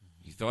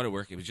 You thought it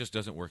worked. It just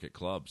doesn't work at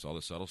clubs, all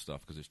the subtle stuff,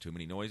 because there's too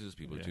many noises.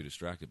 People are too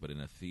distracted. But in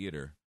a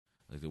theater,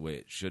 like the way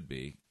it should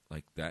be,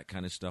 like that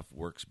kind of stuff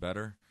works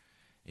better.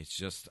 It's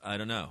just, I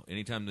don't know.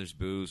 Anytime there's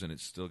booze and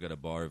it's still got a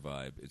bar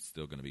vibe, it's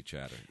still going to be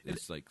chatter.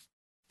 It's like...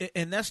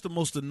 And that's the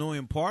most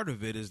annoying part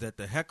of it, is that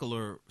the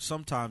heckler,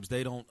 sometimes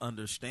they don't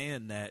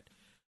understand that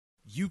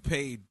you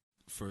paid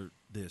for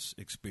this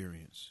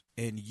experience,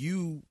 and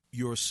you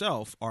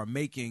yourself are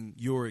making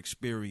your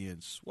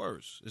experience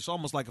worse. It's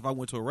almost like if I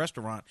went to a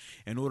restaurant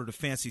and ordered a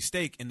fancy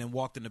steak and then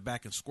walked in the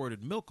back and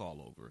squirted milk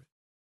all over it.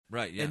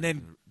 Right, yeah. And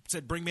then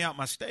said, bring me out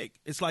my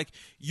steak. It's like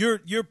you're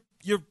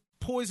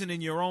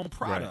poisoning your own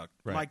product.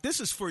 Right. Like,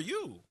 this is for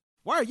you.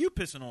 Why are you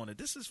pissing on it?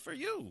 This is for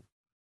you.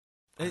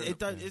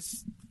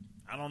 It's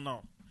I don't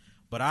know.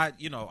 But I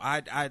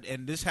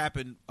and this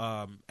happened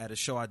at a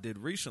show I did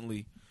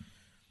recently.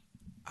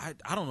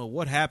 I don't know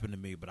what happened to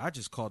me, but I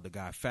just called the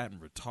guy fat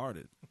and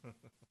retarded.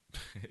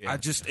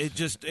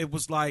 It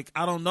was like,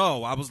 I don't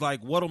know. I was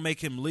like, what'll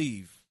make him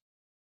leave?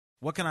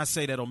 What can I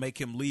say that'll make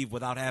him leave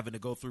without having to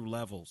go through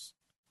levels?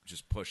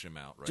 Just push him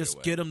out right Just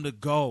away. get him to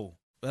go.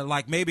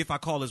 Like, maybe if I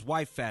call his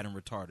wife fat and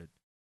retarded,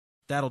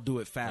 that'll do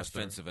it faster.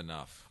 Offensive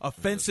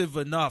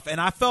enough.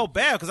 And I felt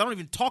bad because I don't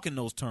even talk in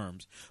those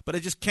terms. But it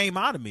just came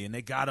out of me, and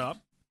they got up,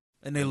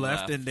 and they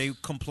left, and they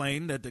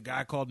complained that the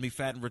guy called me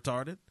fat and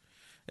retarded.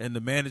 And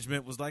the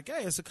management was like,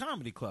 hey, it's a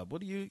comedy club.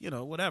 What do you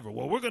whatever.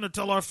 Well, we're going to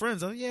tell our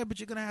friends. Oh, yeah, but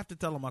you're going to have to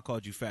tell them I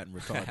called you fat and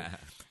retarded.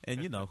 And,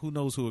 who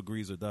knows who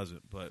agrees or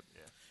doesn't. But,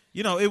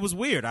 it was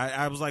weird.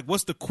 I was like,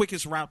 what's the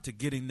quickest route to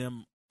getting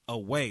them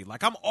away?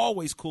 Like, I'm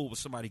always cool with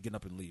somebody getting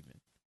up and leaving.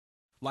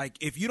 Like,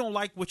 if you don't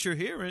like what you're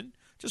hearing,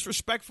 just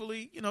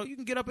respectfully, you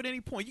can get up at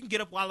any point. You can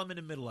get up while I'm in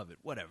the middle of it.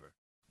 Whatever.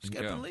 Just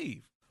get up and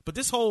leave. But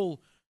this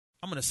whole,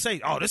 I'm going to say,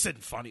 oh, this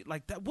isn't funny.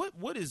 Like, that.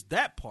 What is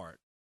that part?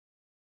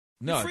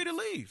 No. You're free to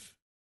leave.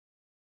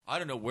 I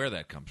don't know where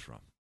that comes from.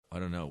 I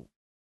don't know.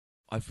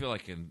 I feel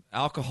like an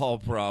alcohol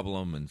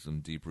problem and some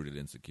deep-rooted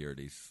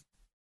insecurities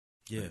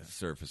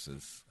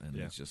surfaces. And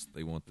it's just,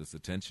 they want this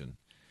attention.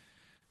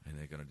 And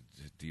they're going to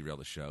derail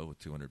the show with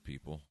 200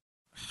 people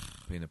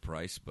paying the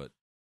price. But,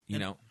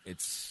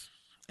 it's...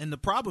 And the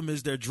problem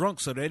is they're drunk,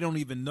 so they don't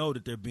even know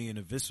that they're being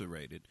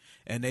eviscerated.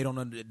 And they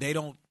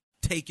don't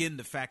take in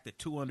the fact that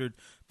 200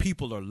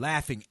 people are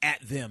laughing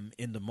at them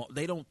in the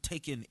They don't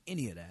take in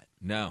any of that.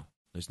 No.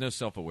 There's no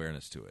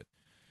self-awareness to it.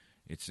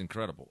 It's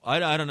incredible.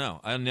 I don't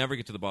know. I'll never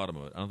get to the bottom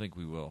of it. I don't think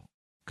we will.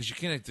 Because you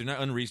can't. They're not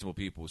unreasonable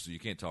people, so you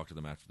can't talk to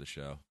them after the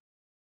show.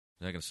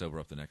 They're not going to sober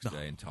up the next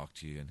day and talk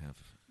to you and have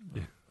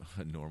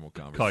a normal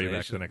conversation. Call you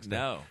back the next day.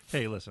 No.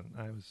 Hey, listen,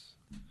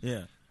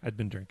 I'd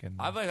been drinking.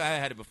 I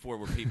had it before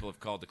where people have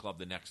called the club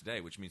the next day,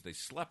 which means they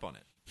slept on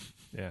it.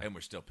 Yeah. And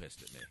were still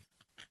pissed at me,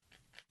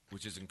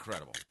 which is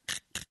incredible.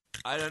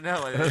 I don't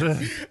know.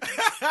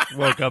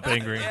 Woke up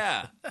angry.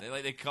 Yeah.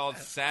 They called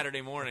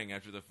Saturday morning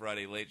after the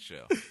Friday Late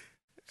Show.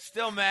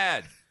 Still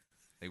mad.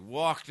 They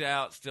walked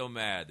out still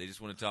mad. They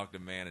just want to talk to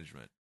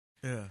management.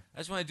 Yeah.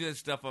 That's why I do that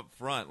stuff up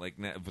front, like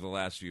for the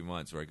last few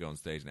months, where I go on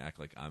stage and act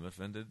like I'm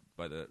offended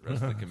by the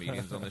rest of the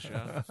comedians on the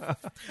show.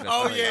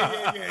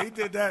 Yeah. He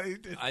did that.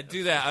 I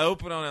do that. I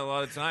open on it a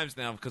lot of times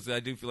now because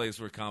I do feel like it's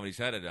where comedy's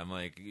headed. I'm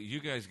like,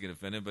 you guys get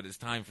offended, but it's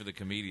time for the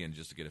comedian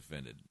just to get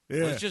offended.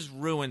 Yeah. Let's just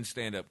ruin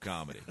stand-up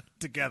comedy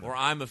Together. Or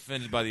I'm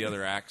offended by the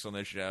other acts on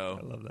the show.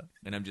 I love that.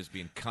 And I'm just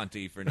being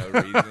cunty for no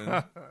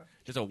reason.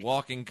 Just a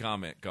walking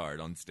comment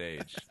card on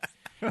stage.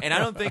 And I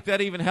don't think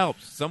that even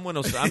helps. Someone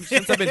will.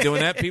 Since I've been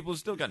doing that, people have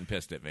still gotten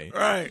pissed at me.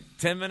 Right.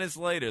 10 minutes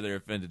later, they're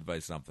offended by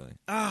something.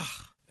 I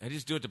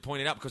just do it to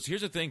point it out because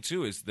here's the thing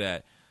too: is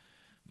that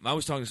I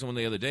was talking to someone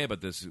the other day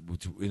about this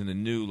in the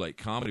new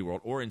comedy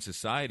world or in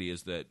society.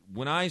 Is that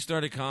when I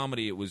started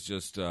comedy, it was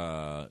just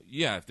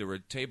if there were a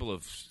table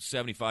of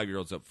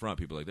 75-year-olds up front,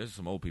 people were like there's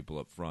some old people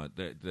up front.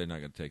 They're not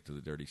going to take to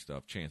the dirty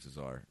stuff. Chances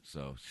are.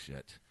 So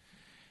shit.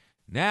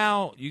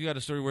 Now you got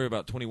to start to worry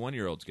about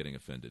 21-year-olds getting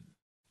offended.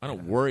 I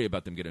don't worry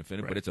about them getting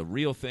offended, but it's a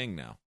real thing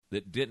now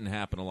that didn't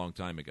happen a long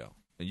time ago.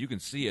 And you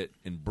can see it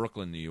in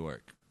Brooklyn, New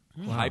York.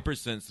 Wow.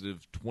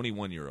 Hypersensitive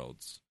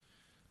 21-year-olds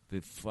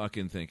that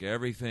fucking think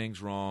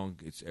everything's wrong.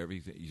 It's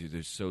everything.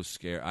 They're so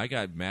scared. I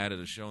got mad at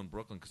a show in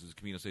Brooklyn because the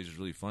comedian stage was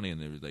really funny, and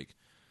there were like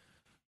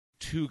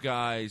two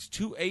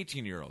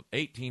 18-year-olds,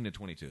 18 to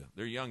 22.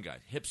 They're young guys,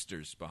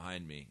 hipsters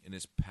behind me in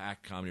this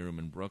packed comedy room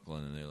in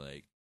Brooklyn, and they're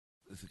like,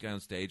 this guy on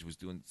stage was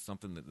doing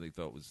something that they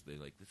thought was,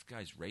 this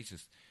guy's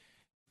racist.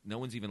 No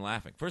one's even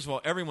laughing. First of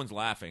all, everyone's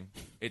laughing.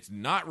 It's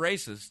not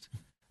racist.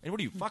 And what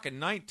are you, fucking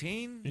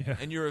 19? Yeah.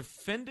 And you're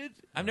offended?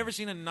 I've never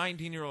seen a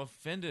 19-year-old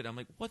offended. I'm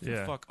like, what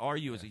the fuck are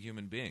you as a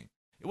human being?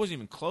 It wasn't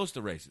even close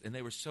to racist. And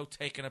they were so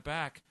taken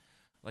aback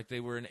like they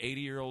were an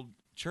 80-year-old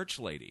church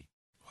lady.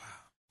 Wow.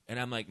 And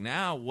I'm like,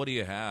 now what do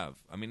you have?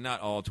 I mean,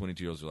 not all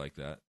 22-year-olds are like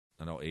that.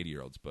 Not all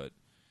 80-year-olds, but it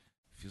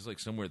feels like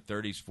somewhere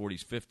 30s,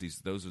 40s,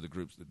 50s, those are the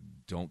groups that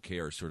don't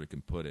care or sort of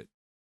can put it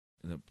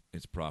in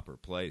its proper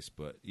place.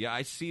 But yeah,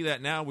 I see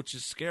that now, which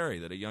is scary,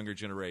 that a younger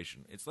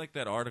generation, it's like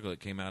that article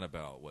that came out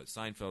about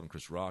Seinfeld and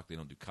Chris Rock, they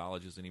don't do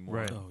colleges anymore.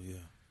 Right. Oh yeah.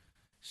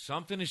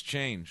 Something has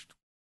changed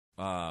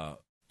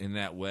in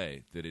that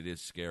way that it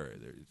is scary.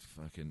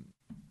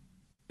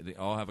 They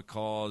all have a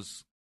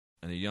cause,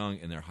 and they're young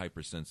and they're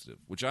hypersensitive,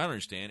 which I don't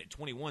understand. At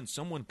 21,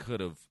 someone could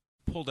have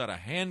pulled out a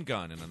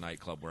handgun in a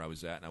nightclub where I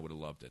was at, and I would have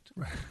loved it.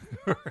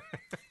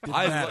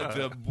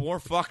 The more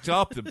fucked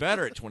up, the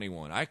better at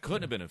 21. I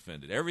couldn't have been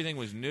offended. Everything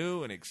was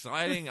new and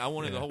exciting. I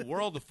wanted the whole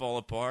world to fall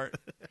apart.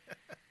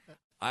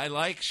 I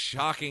like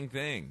shocking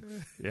things.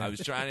 Yeah. I was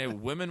trying to.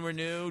 Women were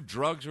new.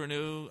 Drugs were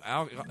new.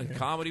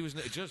 Comedy was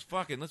new. Just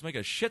fucking, let's make a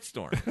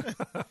shitstorm.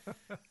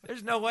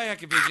 There's no way I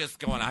could be just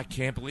going, I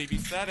can't believe he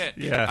said it.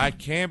 Yeah. I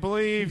can't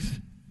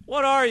believe.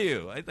 What are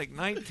you? I like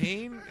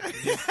 19?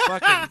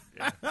 Fucking.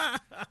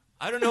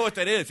 I don't know what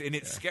that is, and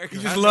it's scary.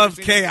 You just love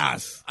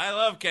chaos. I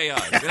love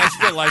chaos, and I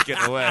still like it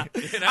in a way.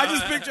 You know?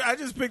 I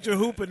just picture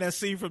Hoop in that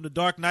scene from The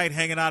Dark Knight,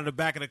 hanging out of the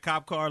back of the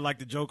cop car like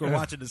the Joker,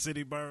 watching the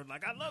city burn.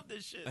 Like, I love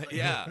this shit. Like,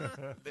 yeah,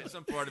 there's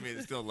some part of me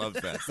that still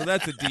loves that. So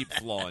that's a deep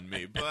flaw in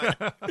me.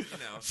 But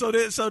So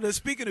then,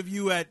 speaking of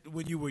you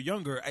when you were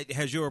younger,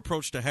 has your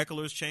approach to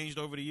hecklers changed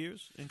over the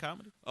years in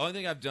comedy? The only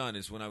thing I've done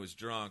is when I was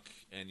drunk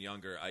and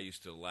younger, I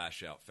used to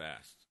lash out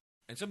fast.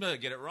 And sometimes I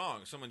get it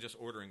wrong. Someone just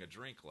ordering a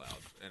drink loud.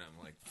 And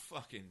I'm like,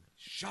 fucking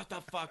shut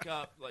the fuck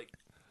up. Like,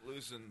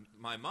 losing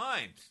my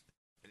mind.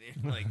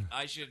 And like,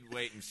 I should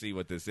wait and see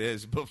what this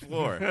is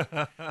before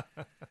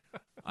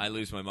I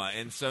lose my mind.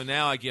 And so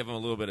now I give them a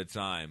little bit of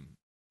time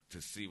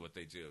to see what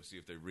they do, see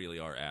if they really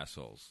are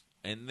assholes.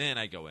 And then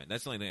I go in.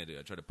 That's the only thing I do.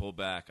 I try to pull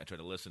back. I try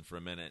to listen for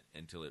a minute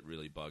until it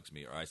really bugs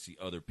me. Or I see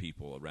other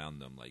people around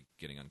them, like,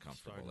 getting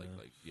uncomfortable.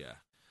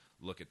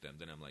 Look at them.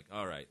 Then I'm like,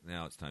 all right,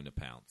 now it's time to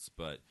pounce.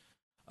 But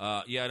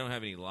I don't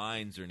have any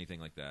lines or anything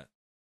like that.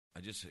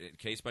 I just,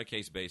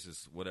 case-by-case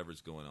basis,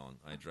 whatever's going on,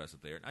 I address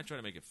it there. And I try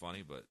to make it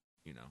funny, but,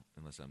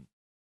 unless I'm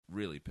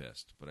really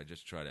pissed. But I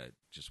just try to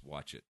just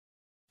watch it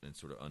and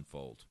sort of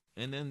unfold.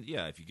 And then,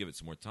 if you give it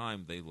some more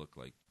time, they look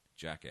like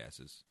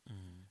jackasses.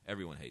 Mm-hmm.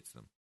 Everyone hates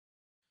them.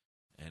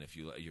 And if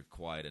you're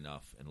quiet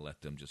enough and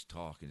let them just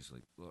talk and just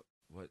like, look,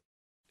 what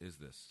is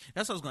this?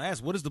 That's what I was going to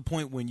ask. What is the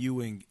point when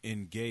you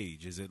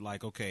engage? Is it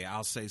like, okay,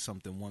 I'll say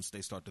something once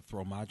they start to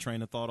throw my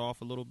train of thought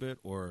off a little bit?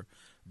 Or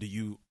do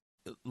you,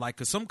 like,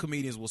 because some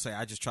comedians will say,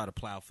 I just try to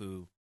plow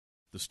through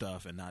the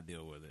stuff and not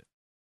deal with it.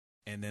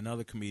 And then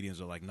other comedians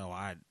are like, no,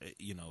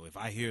 if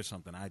I hear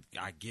something,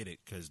 I get it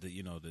because,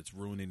 that's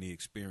ruining the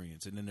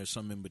experience. And then there's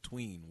some in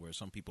between where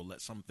some people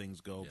let some things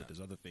go, but there's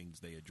other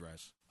things they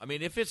address. I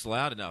mean, if it's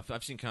loud enough,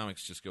 I've seen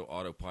comics just go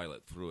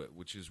autopilot through it,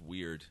 which is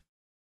weird.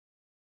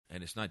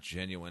 And it's not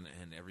genuine,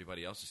 and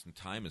everybody else's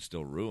time is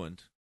still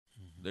ruined.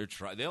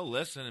 Mm-hmm. They'll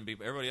listen, and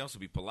everybody else will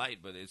be polite,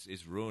 but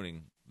it's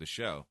ruining the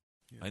show.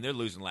 Yeah. And they're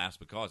losing laughs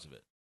because of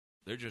it.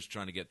 They're just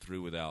trying to get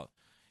through without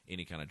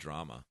any kind of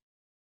drama.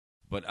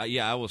 But,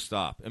 I will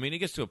stop. I mean, it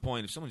gets to a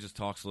point, if someone just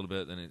talks a little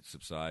bit, then it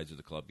subsides or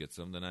the club gets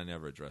them, then I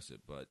never address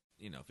it. But,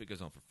 if it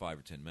goes on for 5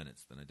 or 10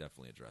 minutes, then I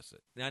definitely address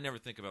it. And I never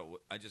think about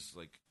I just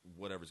like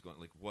whatever's going.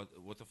 Like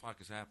what the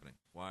fuck is happening?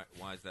 Why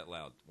is that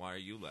loud? Why are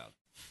you loud?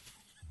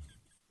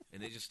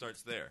 And it just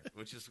starts there,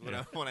 which is what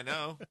I want to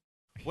know.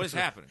 What is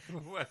happening?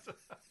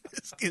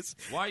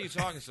 Why are you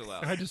talking so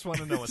loud? I just want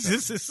to know what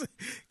this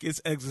gets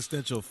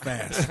existential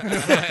fast.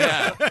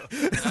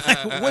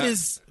 What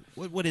is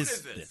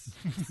this?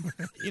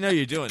 You know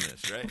you're doing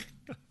this, right?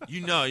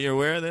 You know you're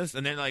aware of this,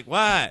 and then like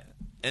what?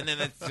 And then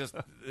it's just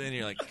then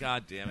you're like,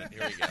 God damn it,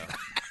 here we go.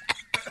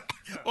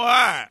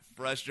 What?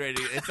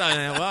 Frustrating. It's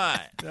not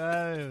what.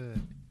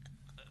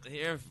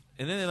 Here,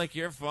 and then they're like,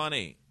 you're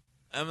funny.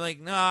 I'm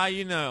like, nah,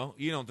 you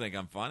don't think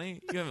I'm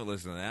funny. You haven't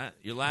listened to that.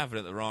 You're laughing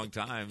at the wrong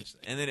times.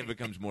 And then it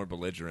becomes more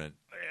belligerent.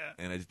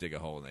 And I just dig a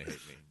hole and they hate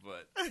me.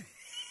 But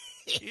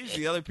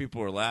usually other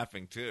people are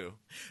laughing, too.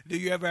 Do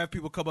you ever have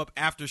people come up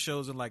after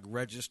shows and, like,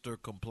 register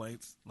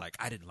complaints? Like,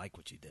 I didn't like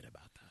what you did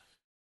about that.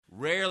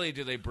 Rarely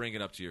do they bring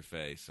it up to your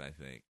face, I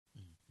think.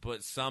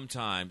 But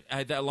sometime, I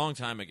had that a long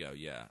time ago,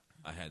 yeah.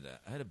 I had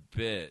that. I had a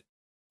bit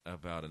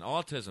about an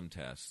autism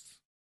test.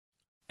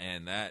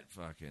 And that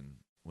fucking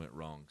went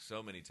wrong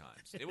so many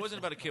times. It wasn't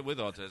about a kid with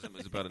autism. It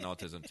was about an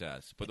autism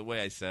test. But the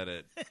way I said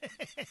it,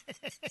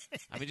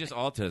 I mean, just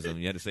autism.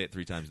 You had to say it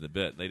 3 times in the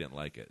bit. They didn't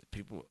like it.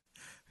 People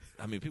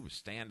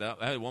stand up.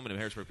 I had a woman in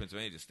Harrisburg,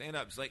 Pennsylvania, just stand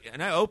up. It's like,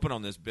 and I open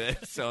on this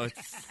bit, so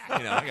it's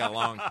I got a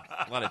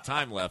lot of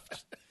time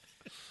left.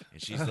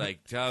 And she's like,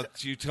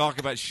 she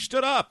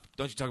stood up.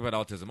 Don't you talk about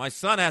autism? My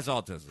son has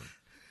autism.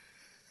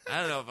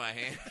 I don't know if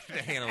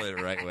I handle it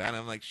the right way. And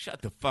I'm like,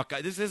 shut the fuck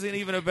up. This isn't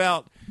even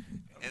about.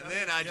 And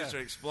then I just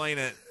explain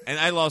it, and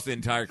I lost the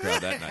entire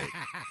crowd that night.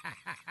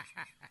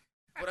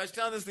 But I was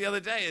telling this the other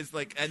day. It's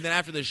like, and then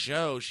after the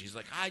show, she's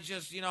like, I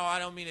just, I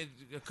don't mean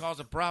to cause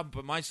a problem,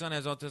 but my son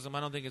has autism. I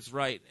don't think it's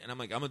right. And I'm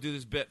like, I'm going to do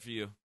this bit for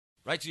you,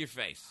 right to your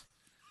face.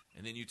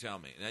 And then you tell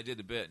me. And I did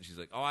the bit, and she's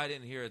like, oh, I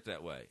didn't hear it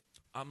that way.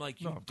 I'm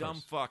like, you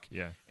dumb fuck.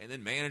 Yeah. And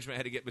then management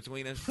had to get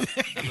between us.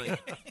 I'm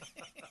like,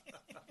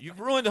 you've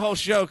ruined the whole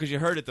show because you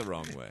heard it the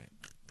wrong way.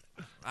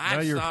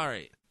 I'm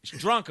sorry.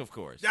 Drunk, of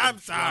course. I'm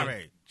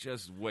sorry.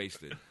 Just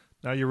wasted.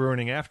 Now you're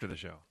ruining after the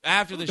show.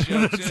 After the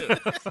show,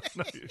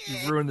 too.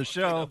 You've ruined the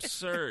show.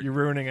 Absurd. You're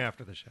ruining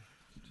after the show.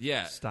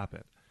 Yeah. Stop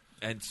it.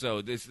 And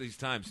so these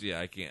times,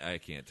 I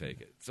can't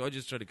take it. So I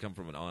just try to come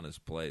from an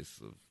honest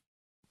place.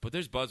 But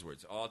there's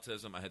buzzwords.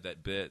 Autism, I had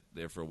that bit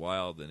there for a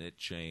while. Then it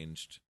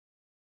changed.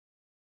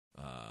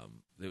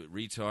 The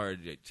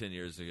retard 10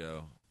 years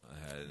ago, I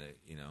had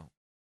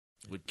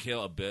would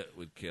kill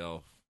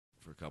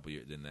for a couple of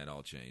years. Then that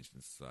all changed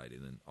in society.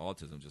 Then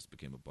autism just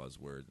became a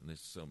buzzword. And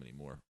there's so many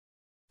more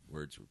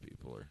words where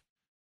people are,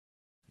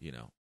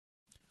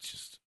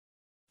 just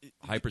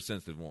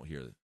hypersensitive, won't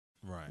hear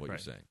what you're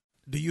saying.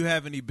 Do you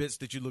have any bits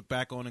that you look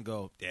back on and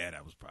go, yeah,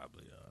 that was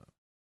probably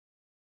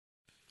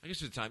I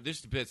guess at the time,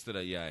 there's the bits that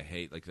I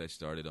hate, like that I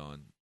started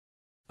on,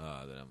 that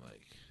I'm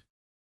like,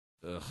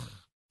 ugh,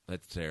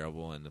 that's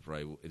terrible, and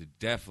it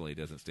definitely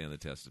doesn't stand the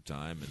test of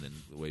time. And then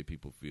the way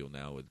people feel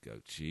now would go,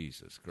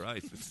 Jesus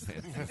Christ, it's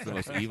the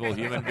most evil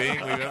human being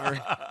we've ever.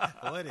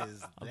 What is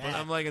that? But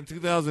I'm like, in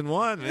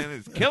 2001, man,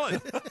 it's killing.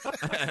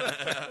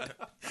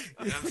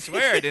 I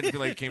swear it didn't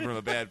feel like it came from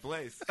a bad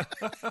place.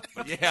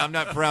 But yeah, I'm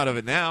not proud of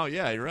it now.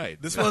 Yeah, you're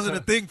right. This wasn't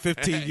a thing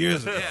 15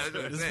 years ago.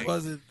 Yeah, this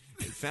wasn't.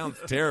 It sounds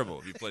terrible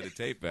if you play the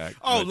tape back.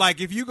 Oh, like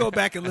if you go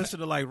back and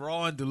listen to like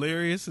Raw and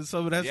Delirious and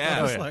some of that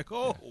stuff, it's like,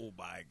 oh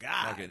my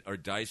God. Or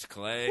Dice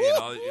Clay and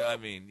all. I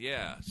mean,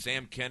 yeah,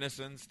 Sam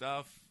Kinison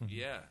stuff.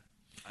 Yeah,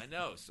 I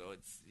know. So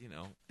it's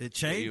it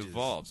changes. You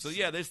evolve. So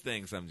yeah, there's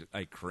things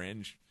I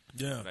cringe.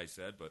 Yeah, what I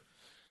said, but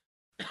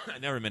I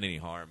never meant any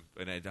harm,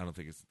 and I don't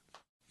think it's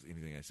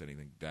anything I said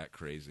anything that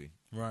crazy.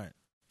 Right.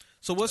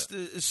 So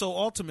so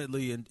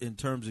ultimately in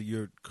terms of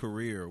your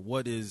career,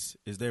 what is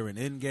there an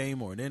end game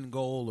or an end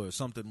goal or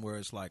something where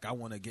it's like, I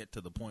want to get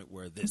to the point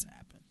where this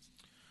happens?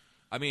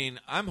 I mean,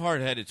 I'm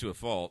hard-headed to a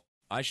fault.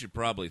 I should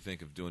probably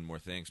think of doing more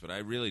things, but I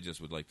really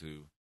just would like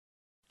to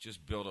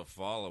just build a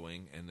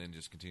following and then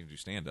just continue to do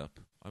stand-up.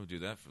 I would do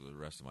that for the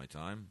rest of my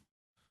time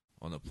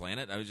on the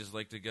planet. I would just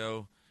like to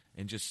go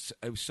and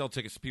I would sell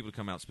tickets to people to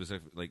come out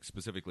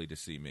specifically to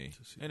see me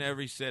in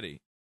every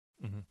city.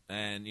 Mm-hmm.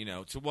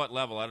 And, to what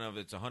level? I don't know if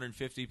it's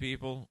 150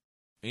 people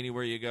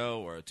anywhere you go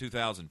or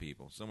 2,000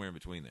 people, somewhere in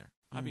between there.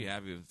 I'd be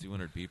happy with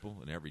 200 people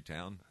in every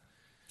town,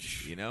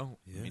 Yeah.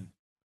 I mean,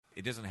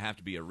 it doesn't have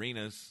to be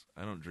arenas.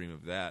 I don't dream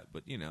of that.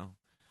 But,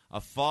 a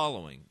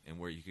following and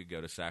where you could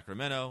go to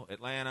Sacramento,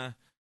 Atlanta,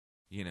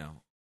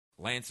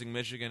 Lansing,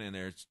 Michigan, and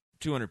there's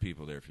 200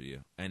 people there for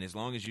you. And as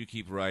long as you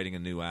keep writing a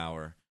new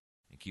hour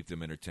and keep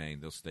them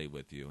entertained, they'll stay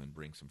with you and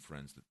bring some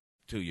friends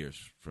 2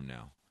 years from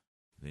now.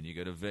 Then you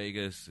go to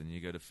Vegas, and you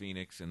go to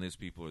Phoenix, and there's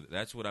people.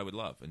 That's what I would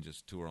love, and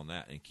just tour on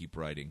that and keep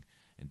writing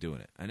and doing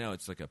it. I know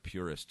it's like a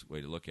purist way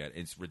to look at it.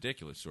 It's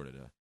ridiculous, sort of.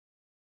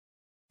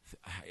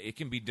 It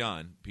can be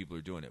done. People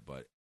are doing it,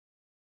 but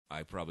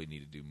I probably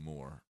need to do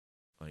more.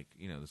 Like,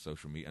 the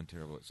social media. I'm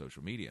terrible at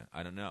social media.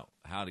 I don't know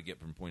how to get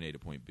from point A to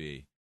point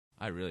B.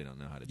 I really don't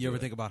know how to do it. You ever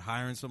think about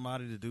hiring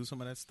somebody to do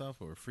some of that stuff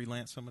or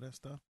freelance some of that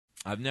stuff?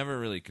 I've never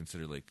really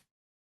considered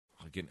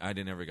I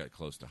never got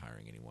close to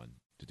hiring anyone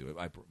to do it.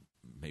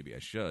 Maybe I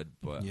should,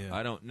 but Yeah.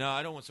 I don't. No,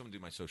 I don't want someone to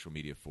do my social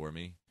media for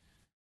me.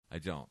 I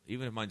don't.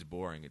 Even if mine's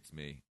boring, it's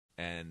me,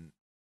 and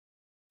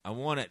I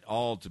want it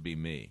all to be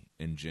me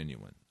and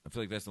genuine. I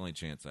feel like that's the only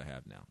chance I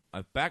have now.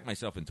 I've backed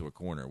myself into a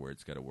corner where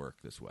it's got to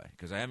work this way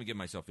because I haven't given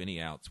myself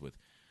any outs with,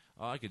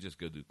 I could just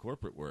go do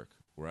corporate work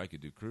or I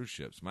could do cruise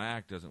ships. My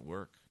act doesn't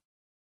work.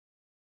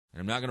 And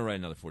I'm not going to write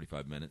another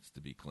 45 minutes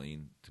to be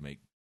clean, to make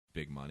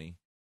big money.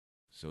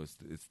 So it's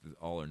the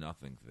all or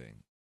nothing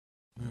thing.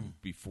 I'll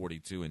be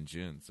 42 in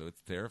June, so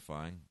it's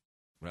terrifying.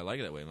 But I like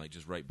it that way. I'm like,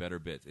 just write better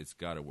bits. It's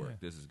got to work. Yeah.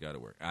 This has got to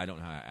work. I don't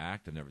know how to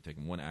act. I've never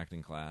taken one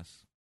acting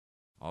class.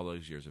 All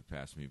those years have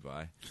passed me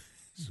by.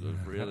 So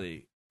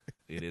really,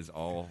 it is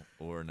all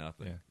or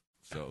nothing. Yeah.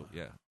 So,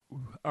 yeah.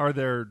 Are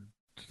there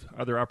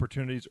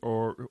opportunities,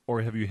 or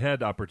have you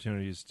had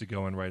opportunities to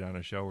go and write on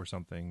a show or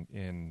something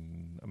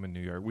in New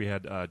York? We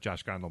had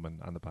Josh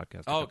Gondelman on the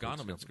podcast. Oh,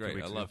 Gondelman's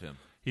great. I love him.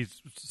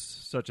 He's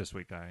such a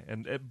sweet guy,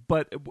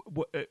 but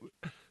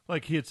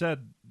like he had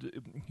said,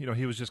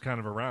 he was just kind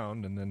of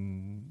around, and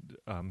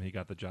then he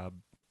got the job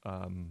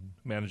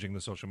managing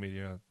the social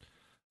media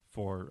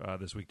for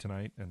This Week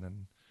Tonight, and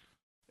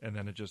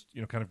then it just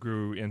kind of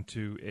grew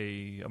into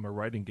a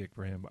writing gig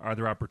for him. Are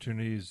there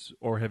opportunities,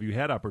 or have you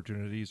had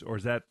opportunities, or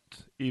is that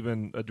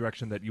even a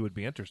direction that you would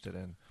be interested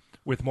in,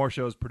 with more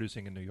shows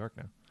producing in New York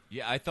now?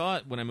 Yeah, I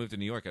thought when I moved to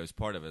New York, I was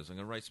part of it. I was going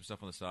to write some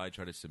stuff on the side,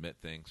 try to submit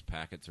things,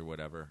 packets or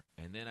whatever,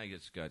 and then I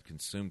just got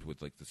consumed with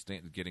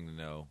getting to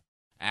know,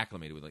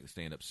 acclimated with the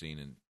stand-up scene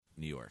in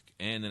New York,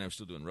 and then I was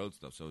still doing road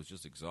stuff, so I was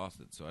just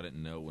exhausted. So I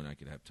didn't know when I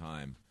could have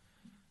time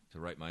to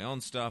write my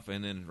own stuff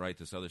and then write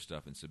this other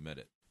stuff and submit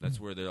it. That's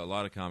where a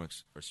lot of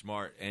comics are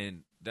smart,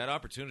 and that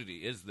opportunity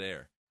is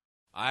there.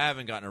 I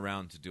haven't gotten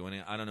around to doing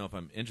it. I don't know if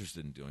I'm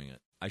interested in doing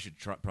it. I should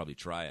probably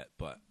try it,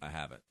 but I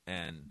haven't.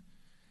 And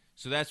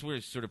so that's where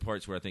sort of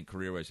parts where I think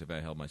career-wise have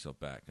I held myself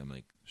back. I'm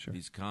like, Sure.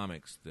 These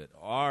comics that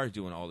are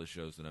doing all the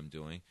shows that I'm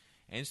doing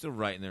and still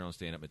writing their own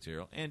stand-up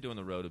material and doing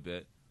the road a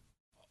bit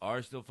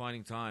are still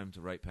finding time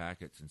to write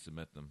packets and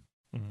submit them.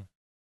 Mm-hmm.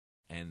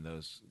 And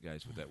those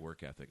guys with that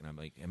work ethic. And I'm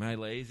like, am I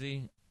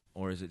lazy,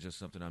 or is it just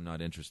something I'm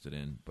not interested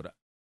in? But,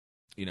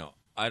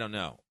 I don't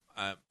know.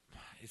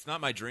 It's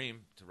not my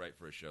dream to write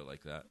for a show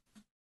like that.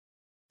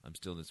 I'm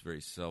still in this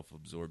very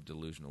self-absorbed,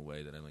 delusional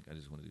way that I'm like, I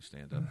just want to do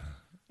stand-up.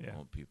 Yeah. I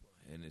want people.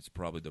 And it's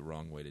probably the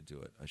wrong way to do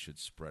it. I should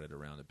spread it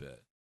around a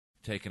bit.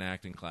 Take an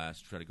acting class,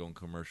 try to go in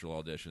commercial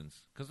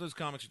auditions. Because those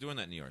comics are doing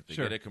that in New York. They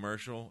Sure. get a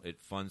commercial.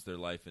 It funds their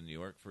life in New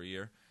York for a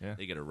year. Yeah.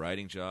 They get a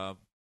writing job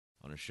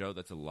on a show.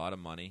 That's a lot of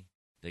money.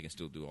 They can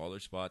still do all their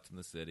spots in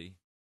the city.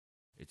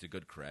 It's a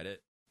good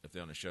credit if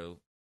they're on a show,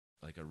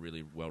 like a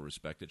really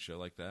well-respected show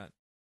like that.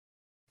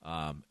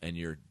 And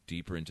you're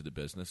deeper into the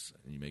business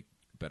and you make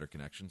better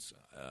connections.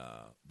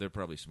 They're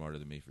probably smarter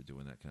than me for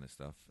doing that kind of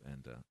stuff.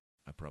 And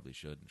I probably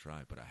should and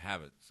try, but I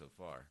haven't so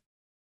far.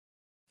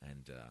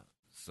 And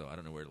so I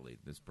don't know where to lead.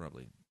 This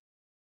probably...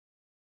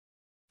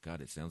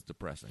 God, it sounds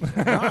depressing.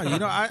 I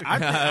honestly,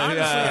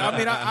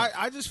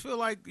 I just feel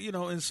like,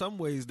 in some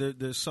ways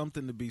there's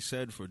something to be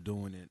said for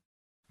doing it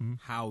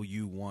how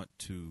you want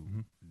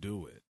to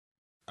do it.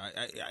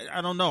 I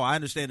don't know. I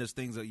understand there's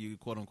things that you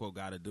quote unquote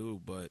got to do,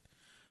 but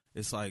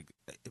it's like,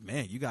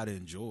 man, you got to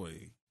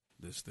enjoy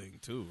this thing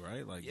too,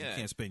 right? Like you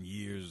can't spend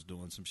years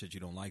doing some shit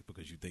you don't like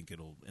because you think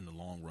it'll in the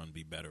long run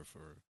be better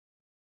for.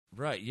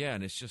 Right. Yeah,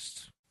 and it's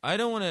just I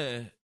don't want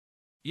to.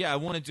 Yeah, I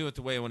want to do it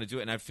the way I want to do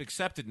it, and I've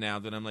accepted now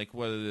that I'm like,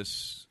 whether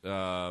this,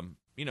 I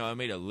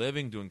made a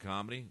living doing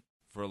comedy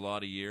for a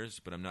lot of years,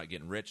 but I'm not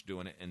getting rich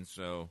doing it, and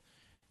so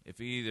if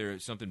either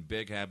something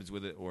big happens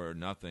with it or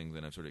nothing,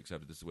 then I've sort of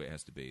accepted this is the way it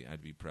has to be.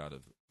 I'd be proud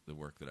of the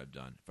work that I've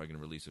done. If I can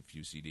release a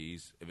few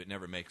CDs, if it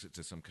never makes it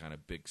to some kind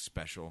of big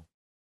special,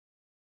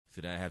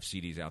 that I have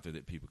CDs out there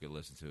that people could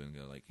listen to and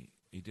go like,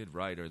 he did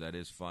write, or that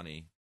is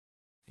funny.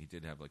 He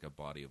did have like a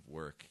body of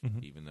work,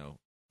 even though,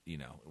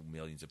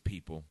 millions of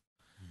people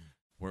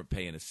weren't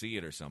paying to see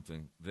it or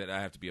something, that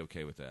I have to be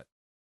okay with that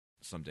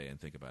someday and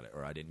think about it.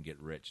 Or I didn't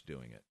get rich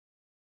doing it.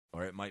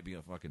 Or it might be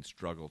a fucking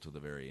struggle to the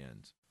very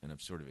end. And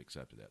I've sort of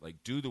accepted that. Like,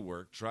 do the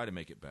work, try to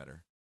make it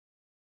better,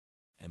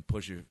 and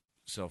push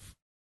yourself,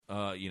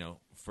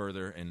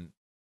 further and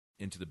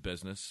into the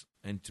business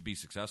and to be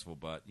successful.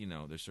 But,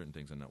 there's certain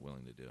things I'm not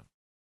willing to do.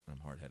 I'm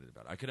hard-headed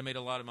about it. I could have made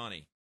a lot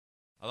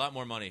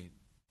more money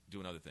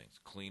doing other things.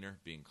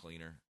 Being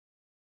cleaner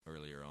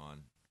earlier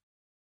on.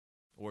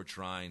 Or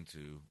trying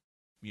to,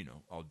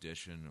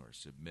 audition or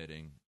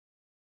submitting.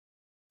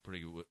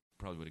 Probably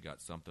would have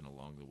got something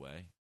along the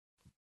way.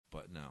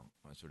 But no,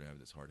 I sort of have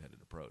this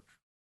hard-headed approach.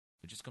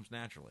 It just comes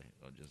naturally.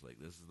 I'm just like,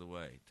 this is the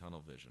way.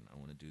 Tunnel vision. I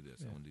want to do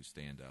this. Yeah. I want to do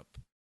stand-up.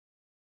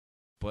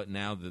 But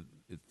now that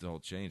it's all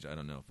changed, I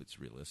don't know if it's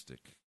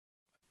realistic.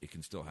 It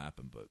can still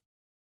happen, but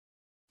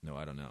no,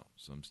 I don't know.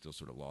 So I'm still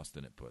sort of lost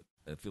in it, but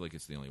I feel like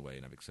it's the only way,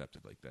 and I've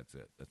accepted, like, that's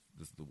it.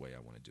 This is the way I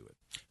want to do it.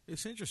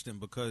 It's interesting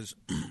because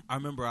I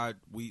remember I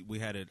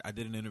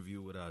did an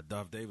interview with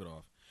Dov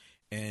Davidoff,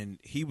 And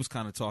he was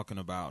kind of talking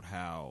about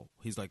how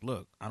he's like,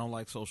 look, I don't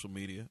like social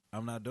media.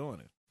 I'm not doing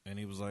it. And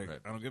he was like, Right.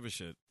 I don't give a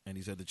shit. And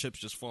he said the chips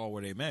just fall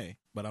where they may,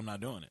 but I'm not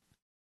doing it.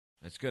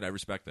 That's good. I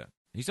respect that.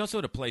 He's also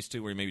at a place,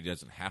 too, where he maybe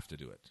doesn't have to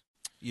do it,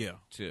 Yeah.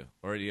 too.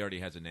 Or he already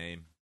has a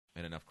name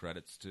and enough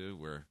credits, too,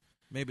 where,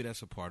 Maybe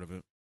that's a part of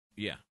it.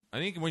 yeah. I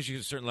think once you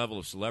get a certain level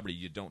of celebrity,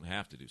 you don't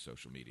have to do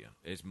social media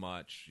as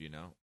much, you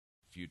know.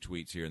 A few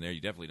tweets here and there. You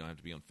definitely don't have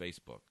to be on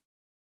Facebook.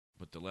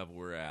 But the level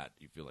we're at,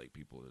 you feel like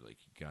people are like,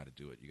 you got to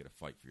do it. You got to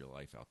fight for your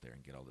life out there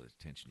and get all the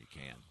attention you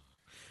can.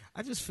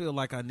 I just feel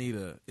like I need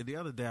the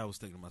other day I was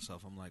thinking to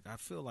myself, I'm like, I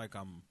feel like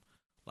I'm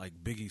like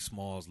Biggie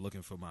Smalls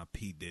looking for my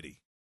P. Diddy.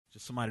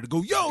 Just somebody to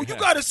go, yo, you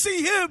got to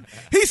see him.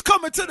 He's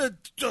coming to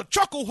the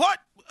Chuckle Hut.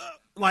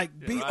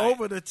 Be right.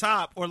 over the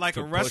top. Or like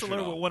To a push wrestler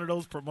it all. with one of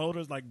those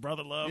promoters like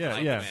Brother Love. Yeah,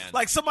 like, yeah. Man.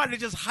 Like somebody to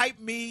just hype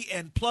me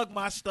and plug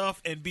my stuff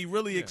and be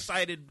really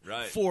excited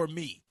Right. for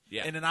me.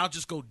 Yeah. And then I'll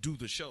just go do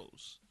the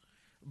shows.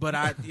 But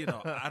I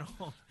don't.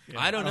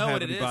 I don't know have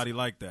what it is. anybody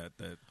like that.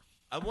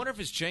 I wonder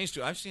if it's changed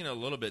too. I've seen a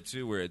little bit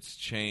too, where it's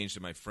changed.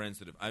 And my friends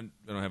that I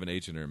don't have an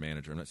agent or a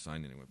manager. I'm not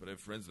signed anywhere, but I have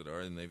friends that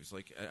are, and they've just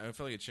like I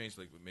feel like it changed.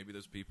 Like maybe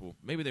those people,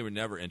 maybe they were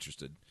never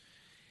interested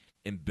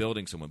in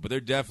building someone, but they're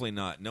definitely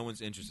not. No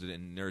one's interested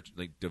in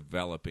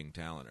developing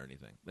talent or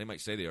anything. They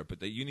might say they are,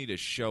 but you need to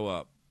show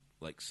up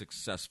like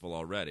successful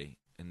already,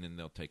 and then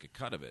they'll take a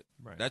cut of it.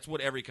 Right. That's what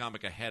every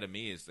comic ahead of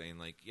me is saying.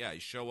 Like, yeah, you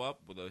show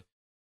up with a.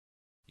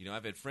 You know,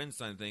 I've had friends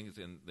sign things,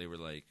 and they were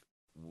like,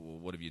 well,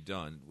 what have you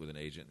done with an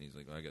agent? And he's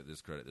like, I got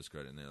this credit.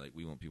 And they're like,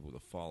 we want people with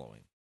a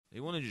following. They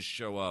want to just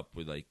show up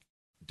with, like,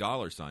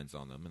 dollar signs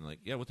on them and, like,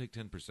 yeah, we'll take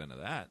 10% of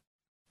that.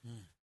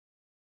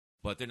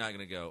 But they're not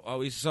going to go, oh,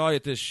 we saw you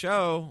at this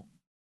show.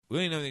 We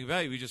didn't know anything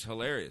about you. We just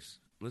hilarious.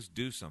 Let's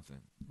do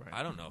something. Right.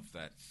 I don't know if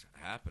that's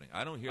happening.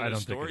 I don't hear I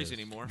those don't think it stories is.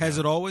 anymore. Has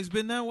it always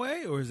been that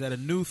way, or is that a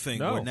new thing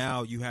No. where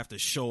now you have to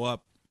show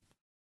up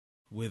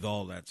with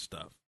all that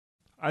stuff?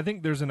 I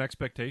think there's an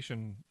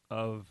expectation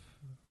of,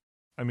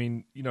 I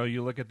mean, you know,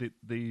 you look at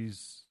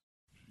these,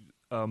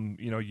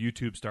 you know,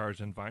 YouTube stars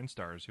and Vine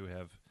stars who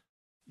have,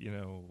 you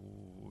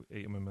know,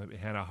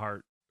 Hannah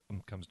Hart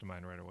comes to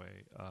mind right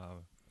away.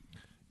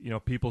 You know,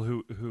 people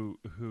who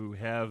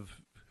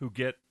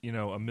get, you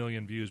know, 1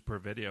 million views per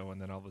video,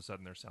 and then all of a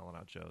sudden they're selling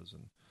out shows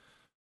and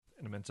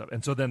immense up.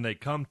 And so then they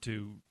come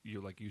to you,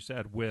 like you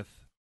said, with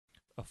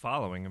a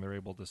following, and they're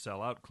able to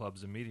sell out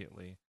clubs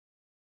immediately.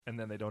 And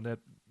then they don't have,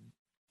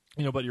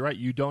 you know, but you're right.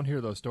 You don't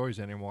hear those stories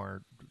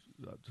anymore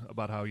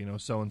about how, you know,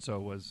 so-and-so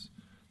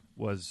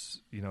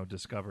was, you know,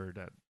 discovered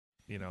at,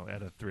 you know,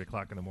 at a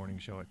 3:00 in the morning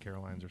show at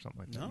Caroline's or something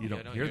like that. No. You Yeah,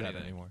 don't I hear hear that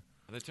anything. anymore.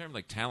 The term,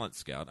 like, talent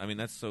scout, I mean,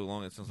 that's so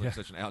long. It sounds like Yeah.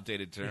 such an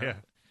outdated term. Yeah.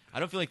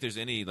 I don't feel like there's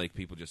any, like,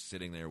 people just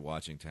sitting there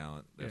watching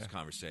talent. There's Yeah.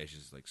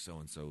 conversations like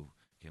so-and-so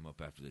came up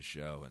after the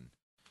show, and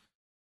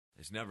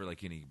it's never,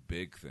 like, any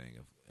big thing.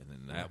 And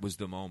then that was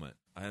the moment.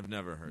 I have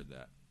never heard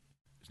that.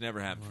 It's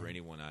never happened for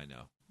anyone I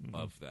know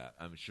of that.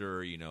 I'm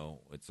sure, you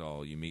know, it's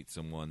all you meet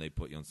someone, they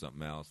put you on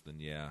something else, then,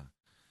 yeah,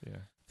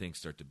 things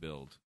start to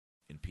build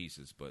in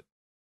pieces. But,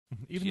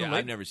 Even yeah, the late,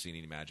 I've never seen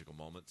any magical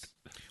moments.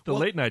 the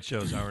late night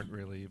shows aren't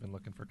really even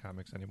looking for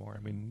comics anymore.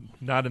 I mean,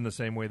 not in the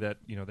same way that,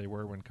 you know, they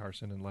were when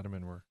Carson and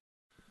Letterman were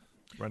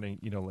running,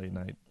 you know, late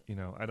night. You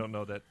know, I don't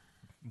know that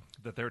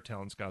their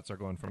talent scouts are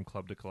going from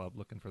club to club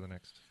looking for the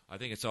next. I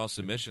think it's all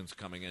submissions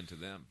coming into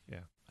them. Yeah.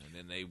 And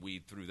then they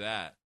weed through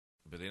that,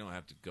 but they don't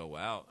have to go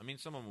out. I mean,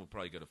 some of them will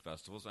probably go to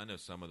festivals. I know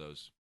some of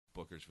those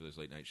bookers for those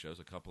late night shows.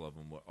 A couple of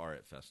them are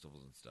at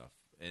festivals and stuff.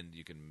 And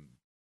you can,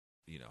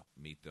 you know,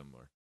 meet them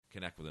or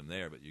connect with them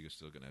there, but you're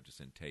still going to have to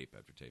send tape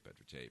after tape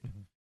after tape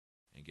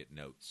and get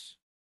notes.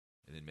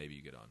 And then maybe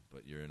you get on.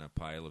 But you're in a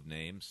pile of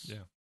names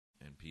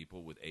and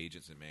people with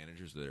agents and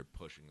managers that are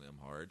pushing them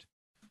hard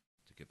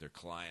to get their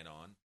client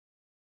on.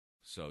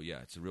 So, yeah,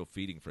 it's a real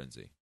feeding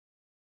frenzy.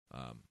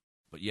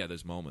 But, yeah,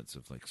 there's moments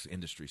of, like,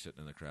 industry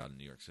sitting in the crowd in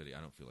New York City. I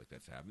don't feel like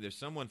that's happening. There's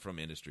someone from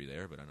industry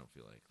there, but I don't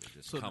feel like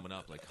they're just coming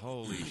up like,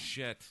 holy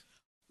shit.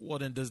 Well,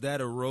 then does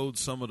that erode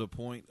some of the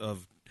point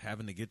of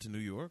having to get to New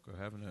York or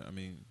having to, I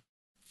mean...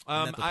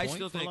 Isn't that the I point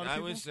still for a think lot of I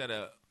people?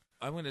 was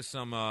I went to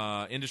some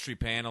industry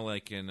panel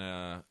like in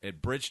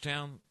at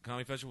Bridgetown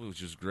Comedy Festival,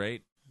 which was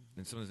great,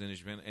 and some of the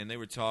industry panel, and they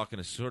were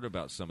talking sort of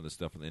about some of the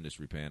stuff in the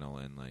industry panel,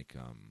 and like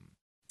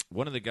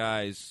one of the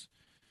guys,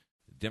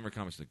 Denver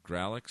Comics, the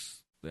Growlix,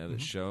 they have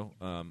this show.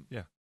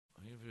 Yeah.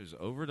 I think it was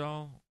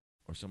Overdahl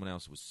or someone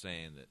else was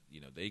saying that,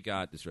 you know, they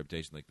got this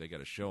reputation, like they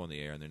got a show on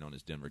the air and they're known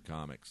as Denver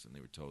Comics, and they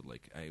were told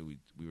like, hey, we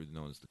were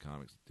known as the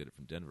comics that did it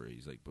from Denver.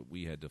 He's like, but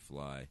we had to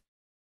fly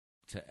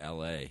to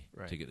L.A.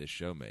 to get this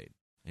show made.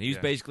 And he was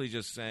basically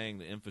just saying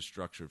the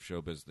infrastructure of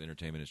show business, the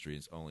entertainment industry,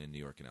 is only in New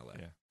York and L.A.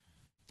 Yeah.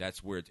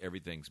 That's where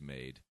everything's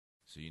made,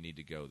 so you need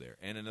to go there.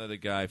 And another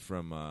guy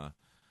from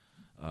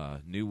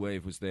New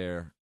Wave was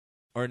there.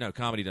 Or no,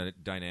 Comedy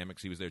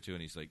Dynamics, he was there too,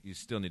 and he's like, you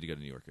still need to go to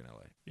New York and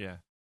L.A. Yeah.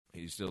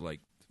 He's still like,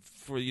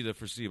 for the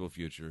foreseeable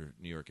future,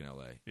 New York and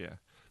L.A. Yeah.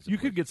 is a You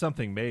place. could get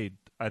something made,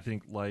 I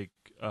think, like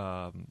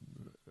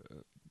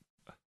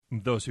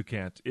those who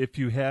can't. If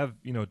you have,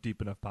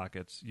 deep enough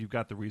pockets, you've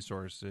got the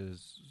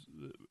resources,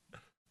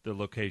 the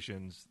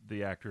locations,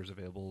 the actors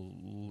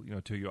available,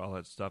 to you, all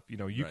that stuff.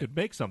 You could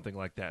make something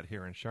like that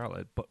here in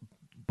Charlotte.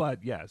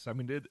 But yes, I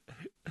mean,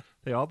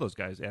 all those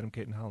guys, Adam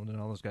Caton Holland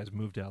and all those guys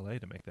moved to L.A.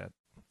 to make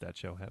that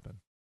show happen.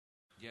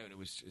 Yeah,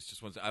 and it's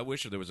just one. I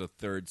wish there was a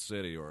third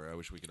city, or I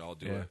wish we could all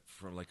do it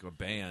from like a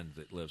band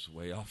that lives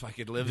way off. I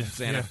could live in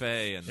Santa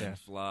Fe and then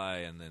fly,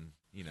 and then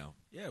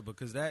Yeah,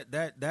 because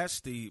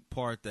that's the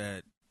part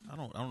that I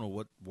don't know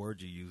what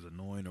word you use,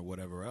 annoying or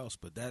whatever else,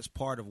 but that's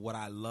part of what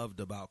I loved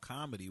about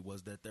comedy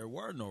was that there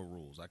were no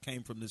rules. I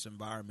came from this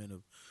environment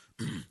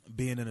of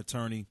being an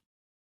attorney,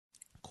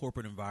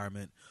 corporate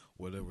environment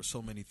where there were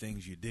so many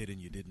things you did and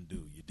you didn't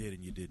do. You did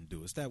and you didn't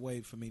do. It's that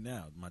way for me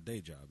now. My day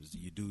job is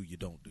you do, you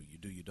don't do. You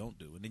do, you don't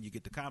do. And then you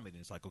get to comedy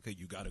and it's like, okay,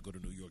 you got to go to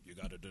New York. You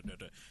got to do.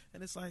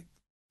 And it's like,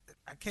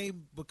 I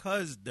came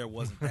because there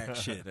wasn't that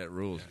shit. That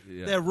rules.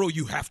 Yeah. That rule,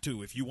 you have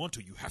to. If you want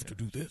to, you have to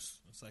do this.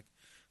 It's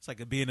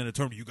like being an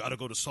attorney. You got to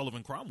go to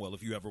Sullivan Cromwell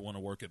if you ever want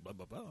to work at blah,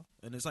 blah, blah.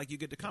 And it's like you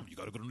get to come. You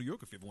got to go to New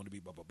York if you ever want to be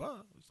blah, blah,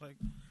 blah. It's like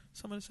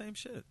some of the same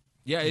shit.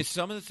 Yeah, it's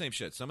some of the same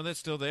shit. Some of that's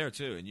still there,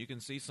 too. And you can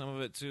see some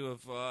of it, too,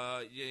 of,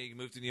 you can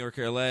move to New York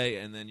or L.A.,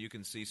 and then you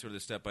can see sort of the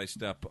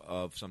step-by-step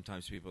of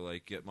sometimes people,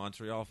 like, get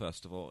Montreal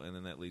Festival, and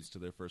then that leads to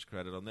their first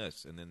credit on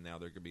this, and then now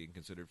they're being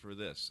considered for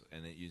this.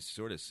 And you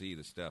sort of see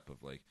the step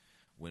of, like,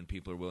 when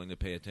people are willing to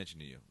pay attention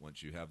to you.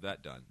 Once you have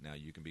that done, now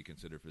you can be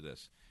considered for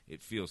this.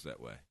 It feels that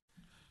way.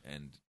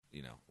 And,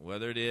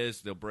 whether it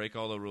is, they'll break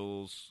all the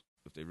rules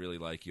if they really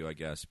like you, I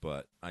guess,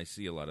 but I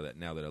see a lot of that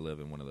now that I live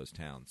in one of those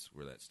towns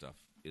where that stuff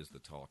is the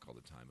talk all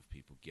the time of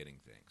people getting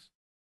things.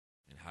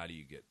 And how do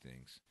you get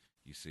things?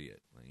 You see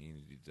it. Like, you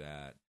need to do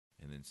that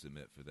and then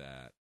submit for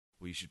that.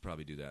 Well, you should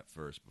probably do that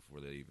first before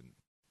they even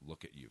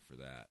look at you for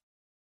that.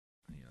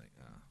 And you're like,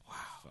 oh,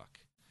 wow,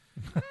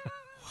 fuck.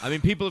 I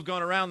mean, people have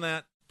gone around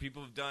that.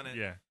 People have done it.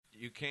 Yeah.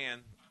 You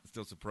can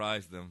still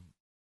surprise them.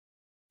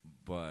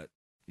 But,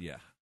 yeah.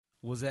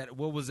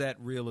 What was that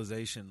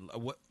realization?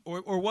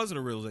 Or was it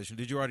a realization?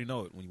 Did you already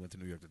know it when you went to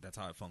New York that that's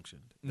how it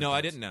functioned? No,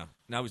 I didn't know.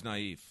 I was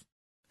naive.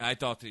 I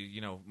thought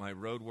that, my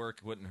road work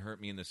wouldn't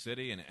hurt me in the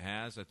city, and it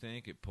has, I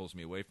think. It pulls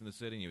me away from the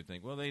city, and you would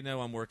think, well, they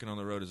know I'm working on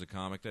the road as a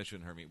comic. That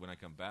shouldn't hurt me. When I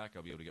come back,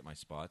 I'll be able to get my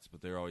spots.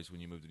 But they're always,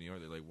 when you move to New York,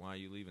 they're like, why are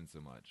you leaving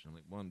so much? I'm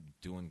like, well, I'm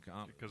doing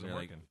comedy. Because I'm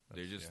working.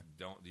 They just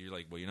don't. You're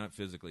like, well, you're not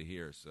physically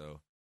here, so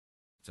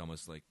it's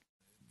almost like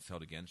it's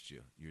held against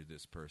you. You're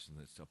this person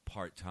that's a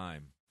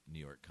part-time New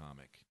York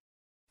comic.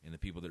 And the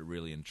people that are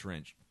really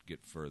entrenched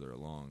get further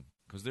along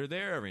because they're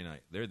there every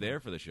night. They're there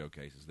for the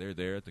showcases. They're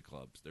there at the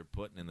clubs. They're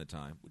putting in the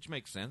time, which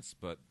makes sense.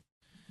 But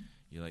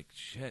you're like,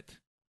 shit,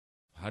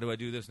 how do I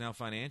do this now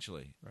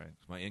financially? Right.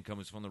 My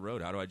income is from the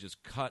road. How do I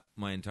just cut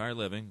my entire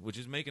living, which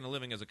is making a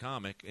living as a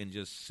comic, and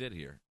just sit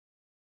here?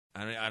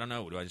 I don't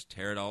know. Do I just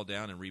tear it all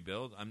down and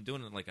rebuild? I'm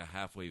doing it like a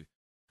halfway.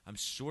 I'm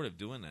sort of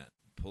doing that,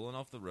 pulling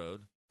off the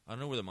road. I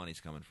don't know where the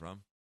money's coming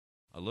from.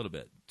 A little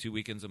bit. 2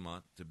 weekends a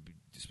month to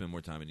spend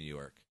more time in New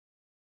York.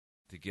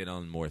 To get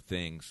on more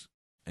things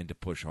and to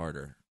push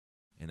harder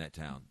in that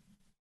town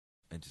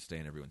and to stay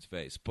in everyone's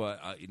face.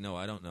 But, I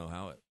don't know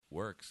how it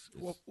works.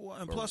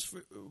 And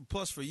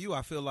plus for you,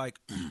 I feel like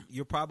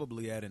you're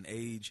probably at an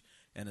age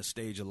and a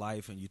stage of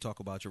life, and you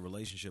talk about your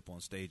relationship on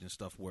stage and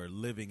stuff, where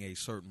living a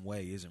certain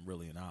way isn't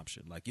really an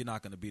option. Like, you're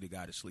not going to be the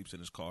guy that sleeps in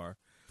his car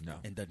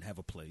and doesn't have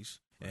a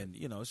place. Right. And,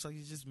 it's like,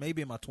 it's just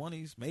maybe in my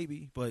 20s,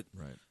 maybe, but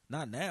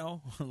not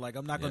now. Like,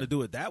 I'm not going to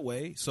do it that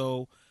way.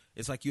 So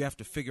it's like you have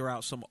to figure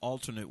out some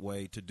alternate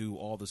way to do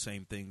all the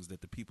same things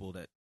that the people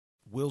that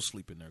will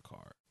sleep in their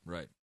car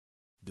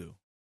do.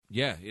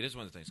 Yeah, it is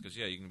one of the things. Because,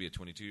 you can be a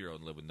 22-year-old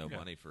and live with no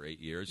money for 8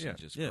 years and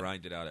just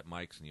grind it out at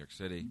Mike's in New York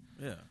City.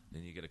 Yeah.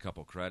 Then you get a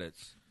couple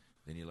credits.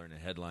 Then you learn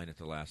a headline at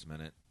the last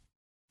minute.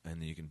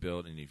 And then you can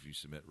build. And if you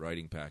submit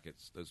writing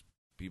packets, those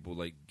people,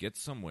 get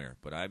somewhere.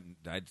 But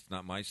that's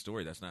not my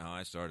story. That's not how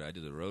I started. I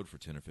did the road for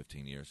 10 or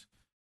 15 years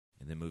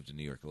and then moved to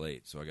New York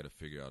late. So I got to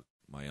figure out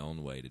my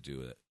own way to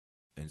do it.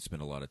 And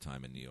spend a lot of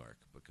time in New York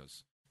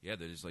because, they're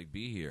just like,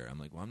 be here. I'm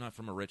like, well, I'm not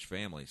from a rich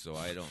family, so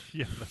I don't.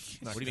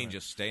 What do you mean,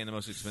 just stay in the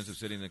most expensive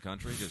city in the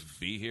country? Just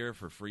be here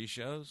for free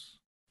shows?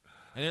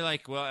 And they're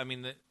like, well, I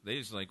mean, they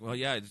just like, well,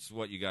 yeah, this is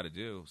what you got to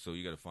do, so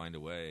you got to find a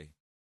way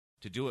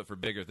to do it for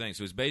bigger things.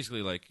 So it's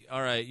basically like,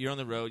 all right, you're on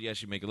the road,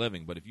 yes, you make a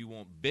living, but if you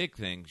want big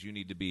things, you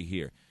need to be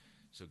here.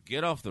 So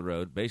get off the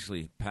road,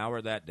 basically power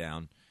that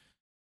down,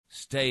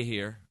 stay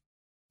here,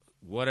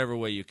 whatever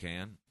way you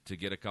can, to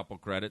get a couple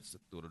credits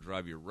that'll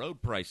drive your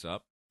road price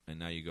up, and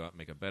now you go out and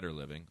make a better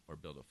living or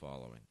build a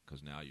following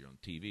because now you're on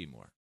TV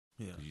more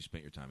because you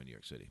spent your time in New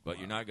York City. But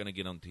you're not going to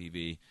get on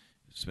TV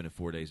spending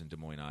 4 days in Des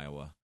Moines,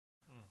 Iowa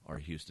or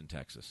Houston,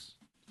 Texas.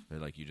 They're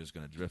like, you're just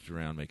going to drift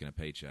around making a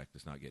paycheck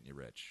that's not getting you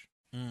rich.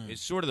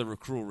 It's sort of the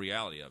cruel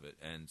reality of it.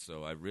 And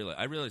so I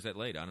realized that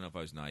late. I don't know if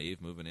I was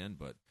naive moving in,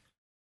 but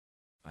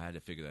I had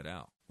to figure that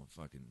out. It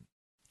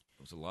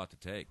was a lot to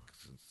take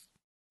since.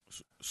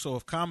 So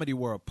if comedy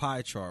were a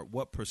pie chart,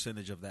 what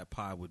percentage of that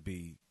pie would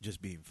be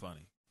just being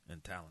funny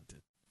and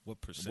talented? What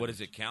percentage? What does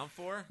it count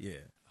for? Yeah.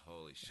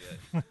 holy shit.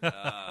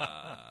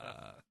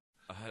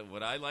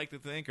 What I like to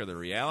think, or the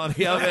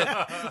reality of it,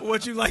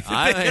 what you like to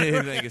I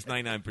think? think it's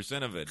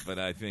 99% of it, but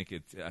I think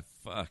it's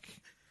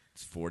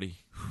it's 40.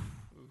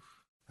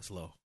 That's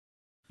low.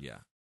 Yeah.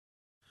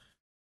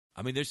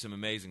 I mean, there's some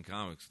amazing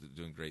comics that are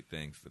doing great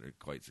things that are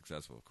quite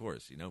successful, of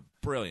course.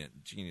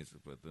 Brilliant, genius,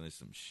 but then there's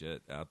some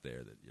shit out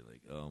there that you're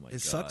like, oh, my God.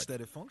 It sucks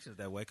that it functions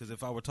that way, because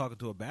if I were talking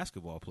to a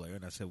basketball player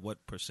and I said,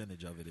 what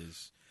percentage of it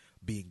is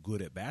being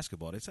good at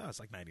basketball, they say, it's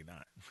like 99.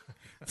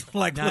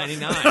 Like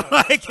 99.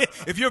 Like,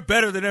 if you're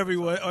better than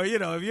everyone, or,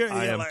 if you're...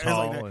 I am like,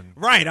 tall. like and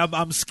right,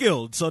 I'm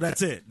skilled, so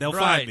that's it. They'll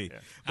find me. Yeah.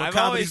 But I've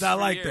comedy's always, not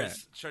for like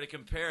years, that. try to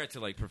compare it to,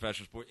 like,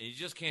 professional sport, and you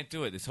just can't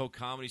do it. This whole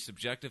comedy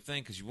subjective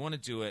thing, because you want to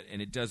do it,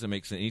 and it doesn't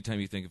make sense.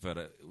 Anytime you think about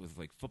it with,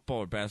 like, football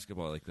or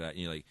basketball like that, and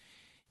you're like,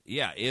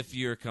 yeah, if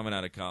you're coming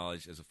out of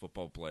college as a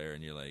football player,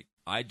 and you're like,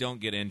 I don't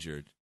get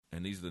injured,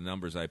 and these are the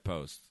numbers I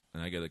post,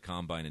 and I go to the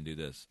combine and do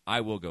this, I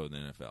will go to the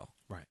NFL.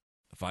 Right.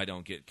 If I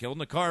don't get killed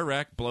in a car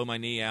wreck, blow my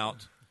knee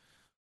out,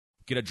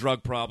 get a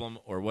drug problem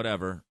or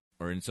whatever,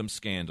 or in some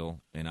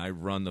scandal, and I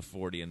run the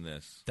 40 in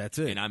this. That's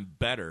it. And I'm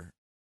better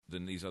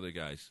than these other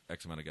guys,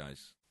 X amount of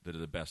guys that are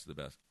the best of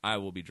the best. I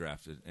will be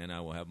drafted, and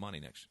I will have money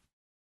next year.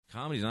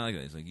 Comedy's not like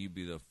that. It's like you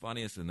be the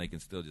funniest, and they can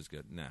still just go,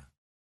 nah.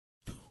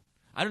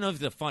 I don't know if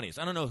they're the funniest.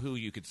 I don't know who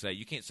you could say.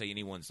 You can't say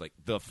anyone's like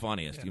the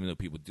funniest, even though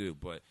people do.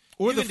 But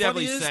Or you the can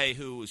definitely funniest- say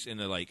who's in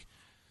the like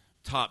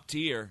top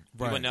tier.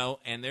 People Right. know.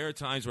 And there are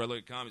times where I look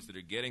at comics that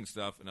are getting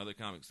stuff and other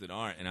comics that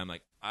aren't, and I'm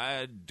like,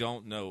 I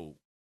don't know.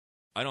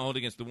 I don't hold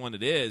against the one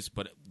that is,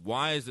 but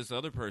why is this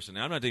other person?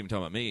 And I'm not even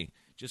talking about me.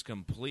 Just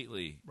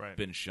completely Right.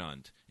 been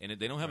shunned, and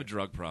they don't have a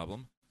drug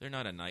problem. They're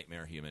not a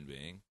nightmare human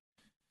being.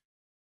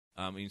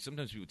 I mean,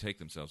 sometimes people take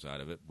themselves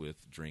out of it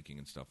with drinking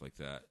and stuff like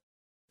that,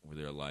 where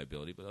they're a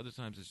liability. But other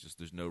times, it's just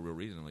there's no real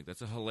reason. I'm like,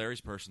 that's a hilarious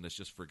person that's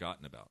just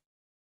forgotten about,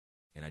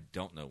 and I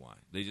don't know why.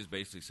 They just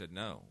basically said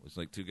no. It's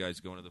like two guys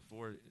going to the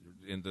four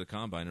into the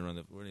combine and run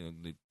the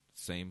the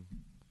same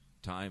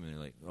time, and they're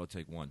like, "Oh,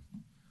 take one."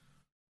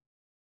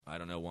 I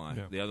don't know why.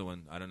 Yeah. The other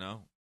one, I don't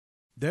know.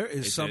 There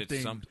is It's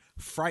something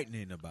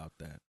frightening about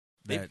that.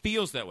 It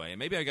feels that way, and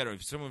maybe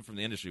if someone from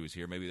the industry was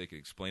here, maybe they could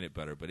explain it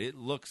better. But it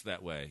looks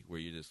that way, where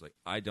you're just like,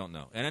 I don't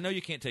know. And I know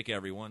you can't take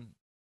everyone.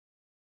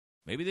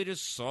 Maybe they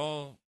just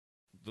saw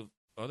the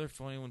other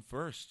funny one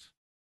first,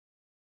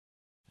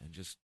 and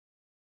just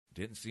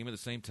didn't see him at the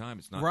same time.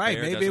 It's not right.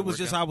 fair. Maybe Doesn't it was work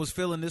just out. I was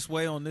feeling this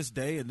way on this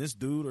day, and this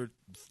dude or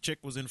chick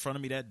was in front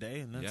of me that day,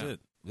 and that's it.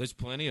 There's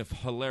plenty of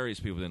hilarious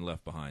people that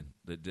left behind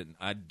that didn't.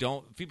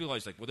 People are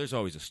always like, well, there's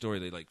always a story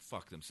they like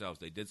fuck themselves.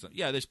 They did something.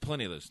 Yeah, there's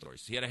plenty of those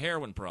stories. He had a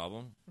heroin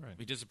problem. Right.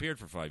 He disappeared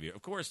for 5 years.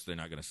 Of course, they're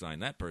not going to sign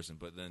that person.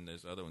 But then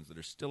there's other ones that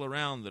are still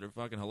around that are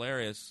fucking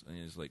hilarious, and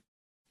it's like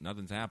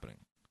nothing's happening.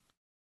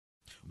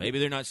 Maybe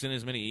they're not sending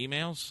as many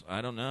emails.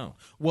 I don't know.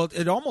 Well,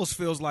 it almost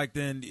feels like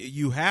then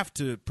you have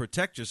to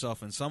protect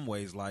yourself in some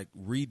ways, like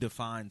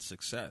redefine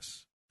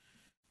success.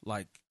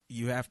 Like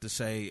you have to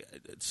say,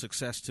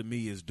 success to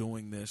me is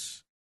doing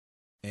this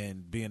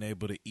and being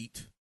able to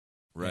eat.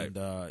 Right.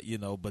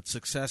 And, but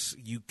success,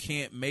 you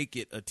can't make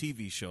it a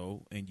TV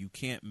show, and you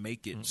can't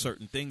make it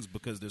certain things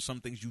because there's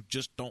some things you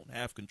just don't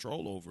have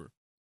control over.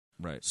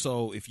 Right.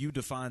 So if you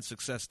define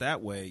success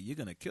that way, you're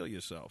going to kill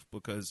yourself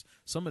because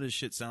some of this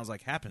shit sounds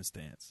like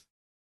happenstance.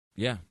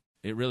 Yeah,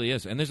 it really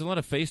is. And there's a lot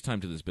of FaceTime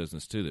to this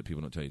business, too, that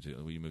people don't tell you to.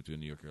 When you move to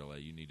New York or LA,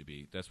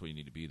 that's where you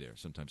need to be there.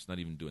 Sometimes it's not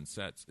even doing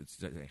sets.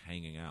 It's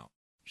hanging out,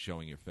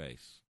 showing your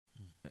face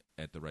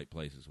at the right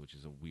places, which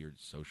is a weird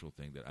social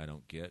thing that I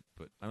don't get.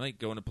 But I like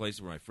going to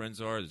places where my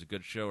friends are. There's a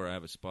good show or I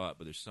have a spot,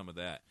 but there's some of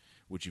that,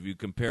 which if you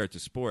compare it to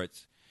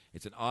sports,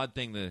 it's an odd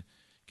thing to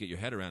get your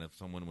head around if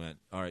someone went,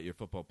 all right, you're a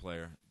football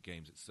player,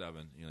 game's at 7.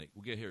 And you're like,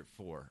 we'll get here at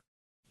 4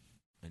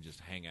 and just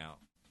hang out.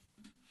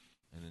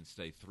 And then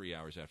stay 3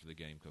 hours after the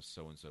game because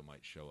so-and-so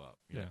might show up.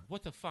 You're like,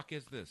 what the fuck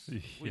is this?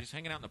 We're just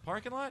hanging out in the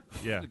parking lot?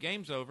 Yeah. The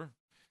game's over.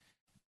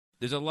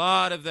 There's a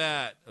lot of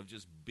that, of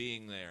just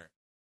being there,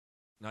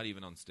 not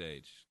even on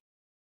stage,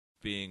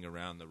 being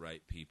around the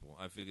right people.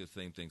 I feel the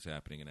same thing's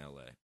happening in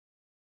L.A.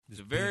 It's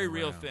a very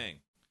real around. thing.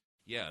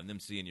 Yeah, and them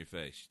seeing your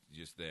face,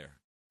 just there,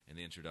 and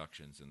the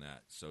introductions and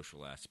that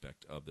social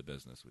aspect of the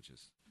business, which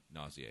is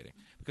nauseating.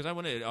 Because I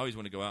always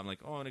want to go out and like,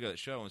 oh, I want to go to that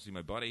show. I want to see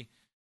my buddy.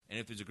 And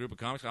if there's a group of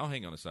comics, I'll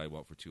hang on the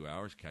sidewalk for 2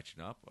 hours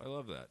catching up. I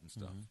love that and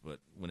stuff. But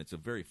when it's a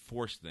very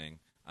forced thing,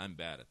 I'm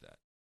bad at that.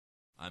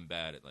 I'm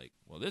bad at like,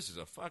 well, this is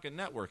a fucking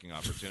networking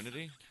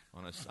opportunity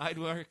on a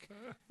sidewalk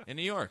in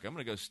New York. I'm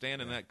going to go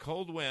stand in that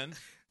cold wind.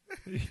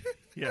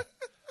 Yeah.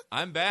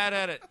 I'm bad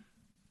at it.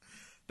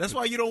 That's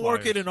why you don't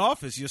work in an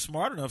office. You're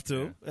smart enough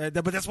to.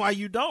 But that's why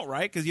you don't,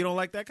 right? Because you don't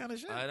like that kind of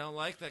shit. I don't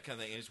like that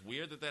kind of thing. It's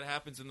weird that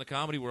happens in the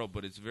comedy world,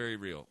 but it's very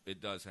real. It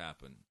does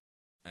happen.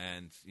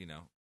 And,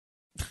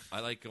 I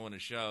like going to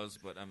shows,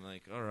 but I'm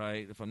like, all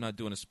right, if I'm not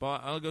doing a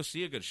spot, I'll go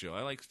see a good show.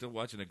 I like still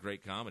watching a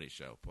great comedy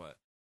show, but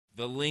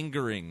the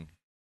lingering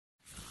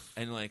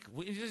and like,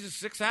 this is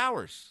 6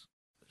 hours.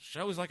 The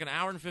show is like an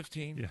hour and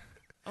 15. Yeah.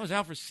 I was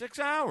out for 6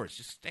 hours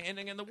just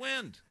standing in the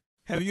wind.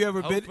 Have you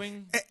ever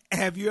Hoping?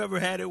 Have you ever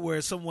had it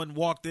where someone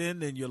walked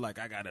in and you're like,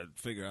 I gotta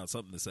figure out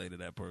something to say to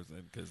that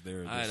person because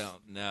they're. I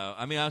don't know.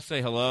 I mean, I'll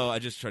say hello. I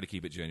just try to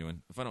keep it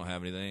genuine. If I don't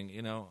have anything,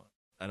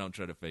 I don't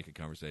try to fake a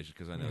conversation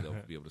because I know they'll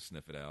be able to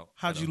sniff it out.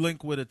 How'd you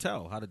link with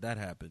Attell? How did that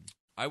happen?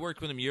 I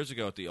worked with him years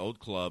ago at the old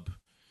club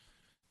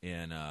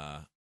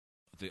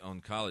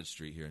on College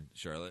Street here in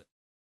Charlotte.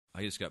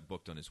 I just got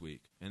booked on his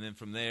week. And then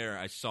from there,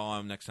 I saw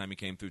him next time he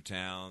came through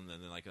town.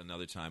 And then like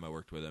another time I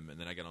worked with him. And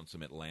then I got on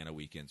some Atlanta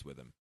weekends with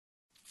him.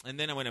 And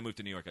then when I moved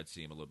to New York, I'd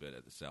see him a little bit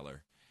at the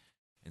Cellar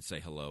and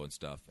say hello and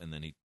stuff. And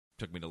then he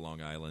took me to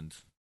Long Island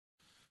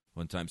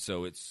one time.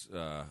 So it's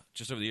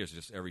just over the years,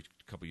 just every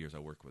couple of years I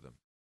work with him.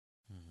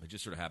 It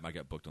just sort of happened. I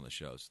got booked on the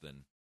shows.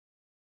 Then,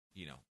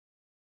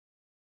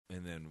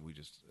 and then we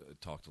just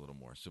talked a little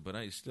more. So, but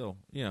I still,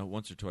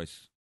 once or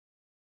twice,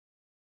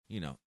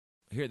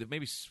 here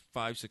maybe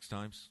 5-6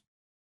 times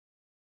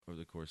over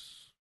the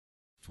course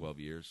of 12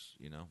 years,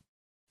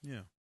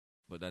 Yeah.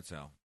 But that's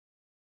how.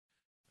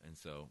 And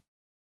so,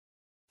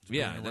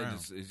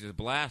 it's just a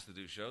blast to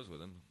do shows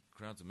with him. The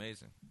crowd's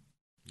amazing.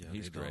 Yeah,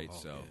 he's great.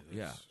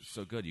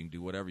 So good. You can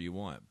do whatever you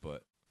want.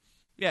 But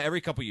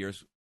every couple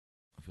years,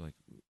 I feel like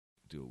we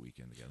do a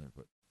weekend together.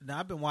 But now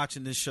I've been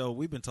watching this show.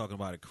 We've been talking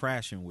about it,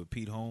 Crashing with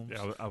Pete Holmes.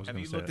 Yeah, I was. Have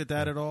you looked at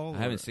that at all? I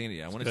haven't seen it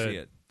yet. I want to see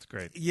it. It's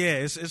great. Yeah,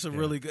 it's a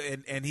really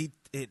good, and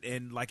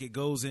it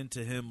goes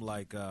into him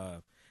like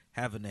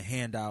having to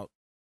hand out.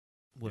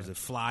 What is it?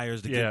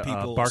 Flyers to get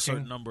people, a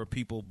certain number of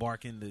people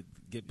barking to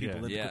get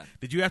people in. Yeah.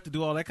 Did you have to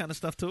do all that kind of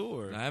stuff too?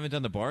 Or I haven't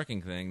done the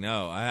barking thing.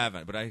 No, I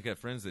haven't. But I got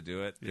friends that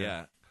do it.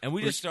 Yeah. And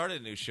we just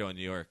started a new show in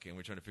New York, and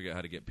we're trying to figure out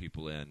how to get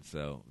people in.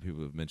 So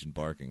people have mentioned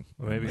barking.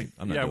 Well, maybe.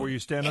 Where you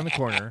stand on the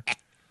corner.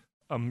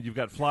 You've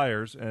got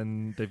flyers,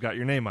 and they've got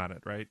your name on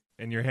it, right?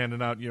 And you're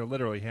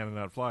literally handing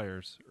out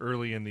flyers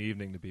early in the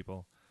evening to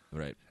people.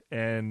 Right.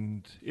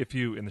 And if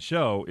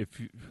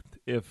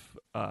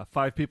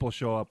 5 people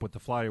show up with the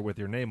flyer with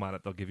your name on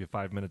it, they'll give you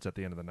 5 minutes at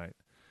the end of the night.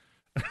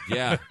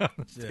 Yeah.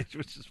 Stage,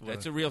 which is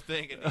That's a real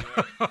thing in New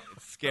York.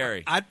 It's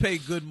scary. I'd pay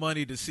good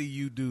money to see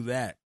you do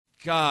that.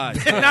 God.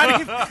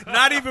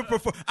 not even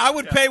perform. I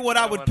would pay what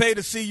I would pay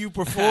to see you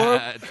perform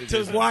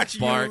to watch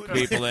bark you.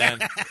 people in.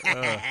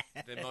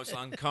 The most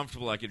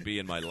uncomfortable I could be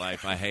in my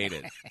life. I hate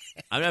it.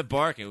 I'm not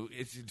barking.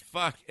 It's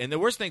fuck. And the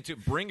worst thing too,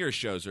 bringer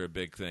shows are a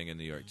big thing in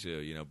New York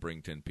too.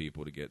 Bring 10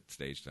 people to get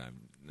stage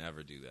time.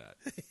 Never do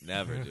that.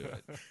 Never do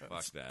it.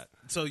 Fuck that.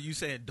 So you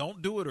saying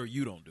don't do it or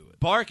you don't do it?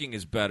 Barking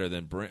is better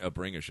than a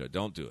bringer show.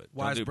 Don't do it.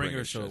 Why don't is do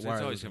bringer show? It's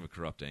always kind of a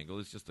corrupt angle.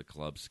 It's just a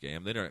club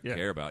scam. They don't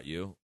care about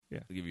you. Yeah.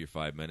 They'll give you your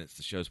 5 minutes.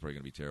 The show's probably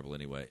going to be terrible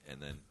anyway. And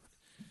then,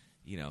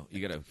 you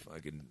got to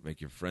fucking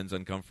make your friends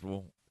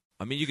uncomfortable.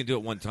 I mean, you can do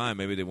it one time.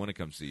 Maybe they want to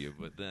come see you.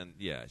 But then,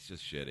 it's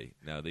just shitty.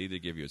 No, they either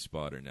give you a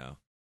spot or no.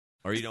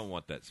 Or you don't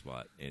want that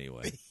spot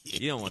anyway.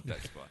 You don't want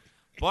that spot.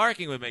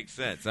 Barking would make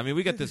sense. I mean,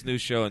 we got this new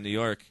show in New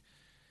York.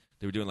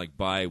 They were doing like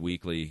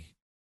bi-weekly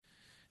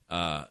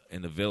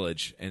in the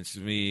Village. And it's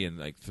me and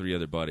like 3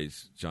 other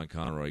buddies, John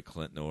Conroy,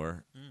 Clint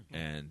Noor,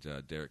 and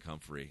Derek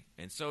Humphrey.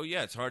 And so,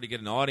 it's hard to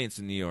get an audience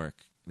in New York.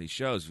 These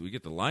shows, we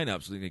get the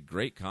lineups, we get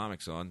great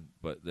comics on,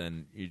 but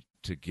then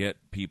to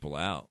get people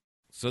out.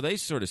 So they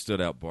sort of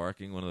stood out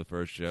barking one of the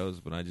first shows,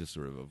 but I just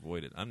sort of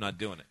avoided. I'm not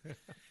doing it.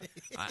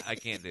 I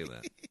can't do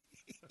that.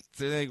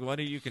 So they're like, what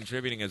are you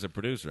contributing as a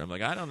producer? I'm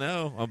like, I don't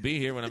know. I'll be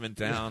here when I'm in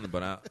town,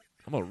 but I'm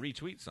going to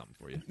retweet something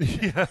for you.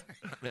 Yeah.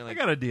 Like, I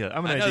got an idea.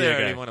 I'm an I know idea they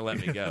already guy. want to let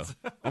me go.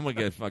 I'm going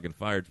to get fucking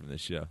fired from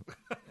this show.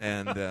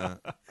 And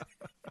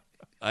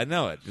I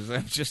know it.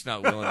 I'm just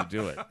not willing to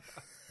do it.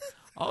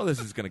 All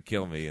this is going to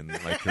kill me in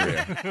my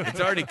career.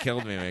 It's already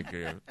killed me in my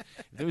career.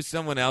 If there was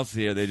someone else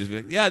here, they'd just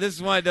be like, this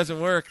is why it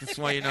doesn't work. This is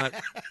why you're not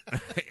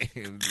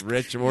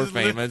rich or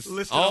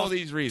famous. All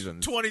these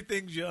reasons. 20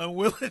 things you're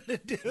unwilling to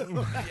do. There's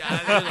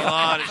a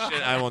lot of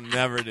shit I will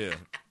never do.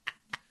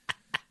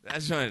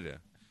 That's what I do.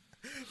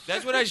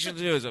 That's what I should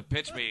do as a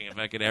pitch meeting if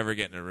I could ever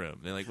get in a room.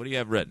 They're like, what do you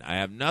have written? I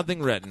have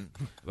nothing written,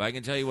 but I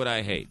can tell you what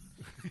I hate.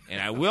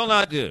 And I will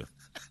not do.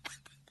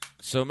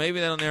 So maybe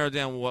that'll narrow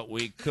down what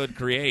we could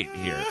create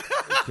here.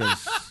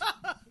 Because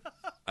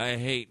I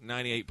hate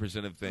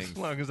 98% of things As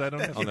long as I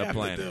don't have on to the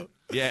planet.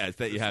 Yeah, it's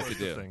that you have to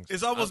do. things.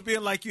 It's almost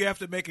being like you have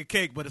to make a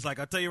cake, but it's like,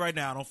 I'll tell you right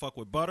now, I don't fuck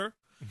with butter,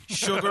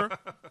 sugar,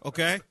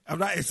 okay? I'm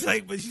not. It's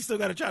like, but you still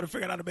got to try to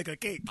figure out how to make a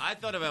cake. I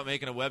thought about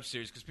making a web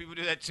series because people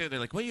do that too. They're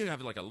like, well, you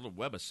have like a little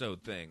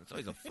webisode thing. It's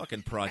always a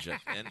fucking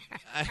project. And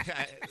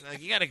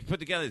like, you got to put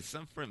together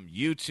something from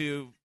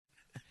YouTube.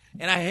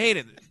 And I hate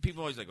it.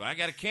 People always like, well, I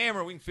got a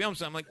camera. We can film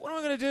something. I'm like, what am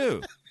I going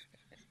to do?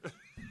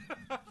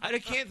 I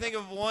can't think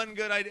of one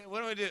good idea.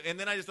 What do I do? And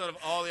then I just thought of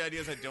all the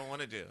ideas I don't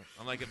want to do.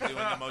 I'm like, I'm doing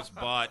the most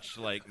botched,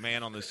 like,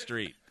 man on the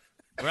street.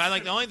 Where I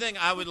like the only thing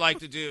I would like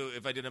to do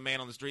if I did a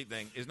man on the street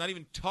thing is not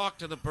even talk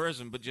to the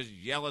person, but just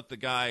yell at the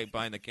guy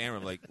behind the camera.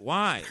 I'm like,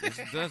 why?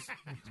 It's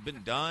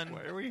been done.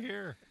 Why are we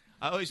here?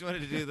 I always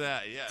wanted to do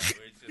that. Yeah,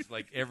 where it's just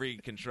like every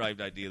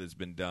contrived idea that's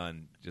been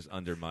done, just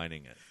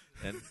undermining it.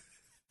 And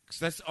cause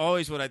that's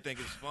always what I think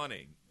is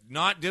funny.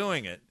 Not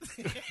doing it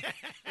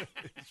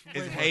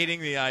is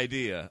hating the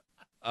idea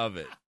of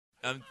it.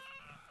 I'm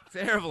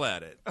terrible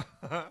at it.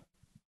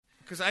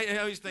 Because I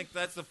always think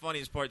that's the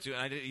funniest part, too.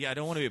 And I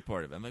don't want to be a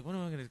part of it. I'm like, when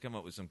am I going to come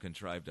up with some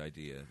contrived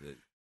idea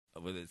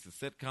that, whether it's a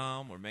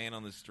sitcom or Man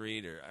on the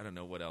Street or I don't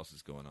know what else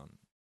is going on.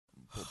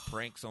 Pull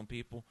pranks on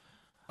people.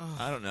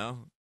 I don't know.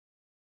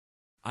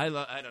 I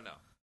don't know.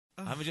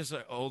 I'm just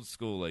an old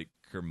school, like,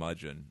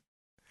 curmudgeon,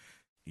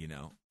 you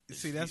know.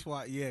 See, that's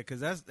why,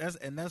 because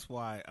that's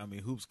why. I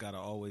mean, Hoops got to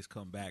always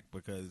come back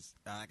because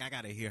I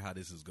got to hear how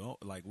this is going.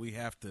 Like, we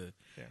have to.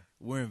 Yeah.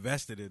 We're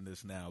invested in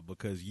this now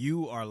because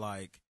you are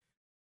like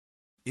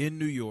in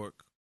New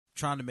York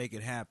trying to make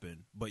it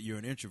happen, but you're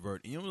an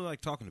introvert and you don't really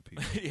like talking to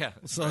people. Yeah.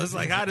 So it's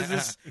like, how does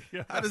this?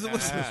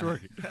 What's this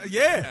work?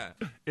 Yeah.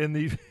 In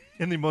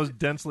the most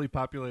densely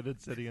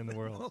populated city in the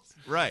world.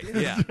 Right.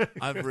 Yeah.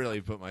 I've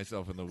really put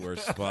myself in the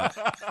worst spot.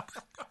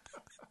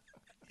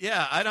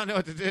 Yeah, I don't know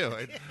what to do.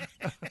 And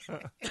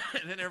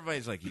then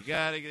everybody's like, you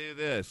got to do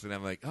this. And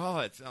I'm like, oh,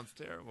 it sounds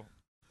terrible.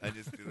 I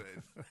just do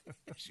this.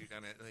 She's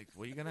kind of like,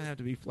 well, you're going to have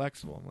to be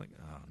flexible. I'm like,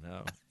 oh,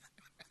 no.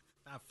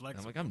 Not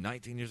flexible. I'm like, I'm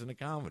 19 years into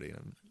comedy.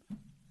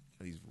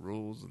 These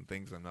rules and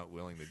things I'm not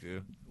willing to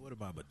do. What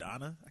about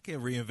Madonna? I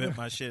can't reinvent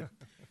my shit.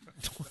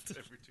 Every 2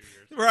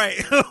 years.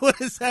 Right. What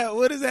does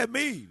that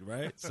mean?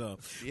 Right. So,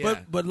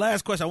 yeah. But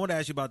last question, I want to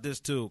ask you about this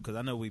too, because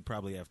I know we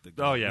probably have to.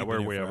 Oh yeah,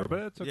 we're way over, but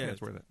it's okay. Yeah,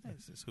 it's worth it.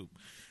 It's Hoop.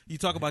 You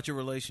talk about your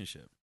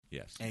relationship.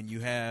 Yes. And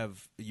you're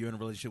in a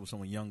relationship with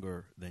someone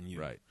younger than you.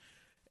 Right.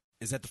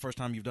 Is that the first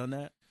time you've done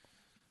that?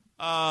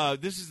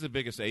 This is the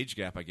biggest age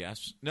gap, I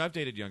guess. No, I've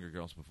dated younger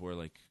girls before,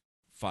 like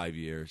 5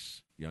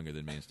 years younger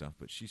than me and stuff,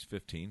 but she's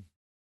 15.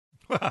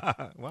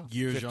 Wow.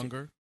 Years 15.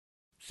 younger?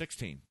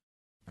 16.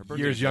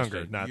 Years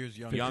younger, not years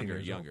younger.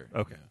 Younger.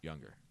 Okay.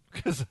 Younger.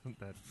 Because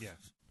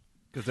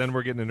then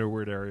we're getting into a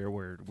weird area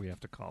where we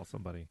have to call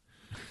somebody.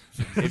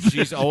 If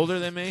she's older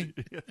than me?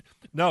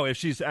 No, if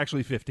she's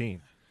actually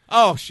 15.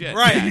 Oh, shit.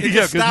 Right. Yeah. It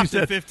just stopped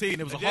said, at 15.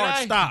 It was a Did hard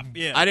I? stop.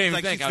 Yeah. I didn't even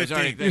Like think. she's I was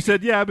already 15. thinking. You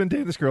said, yeah, I've been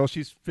dating this girl.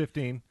 She's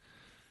 15.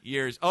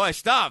 Years. Oh, I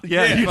stopped.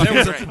 Yeah, you Fucking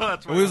did. great.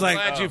 That's We was like,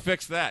 Glad you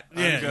fixed that.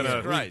 Yeah,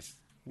 Jesus Christ.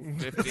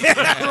 15.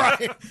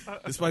 right.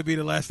 This might be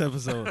the last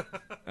episode.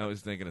 I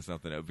was thinking of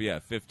something else. But yeah,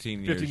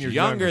 15 years younger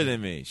younger.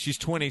 than me. She's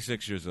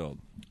 26 years old.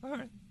 All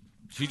right.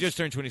 She just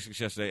turned 26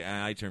 yesterday,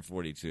 and I turned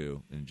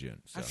 42 in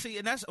June. So. I see,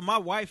 and that's my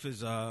wife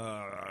is,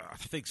 I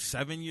think,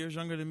 7 years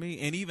younger than me,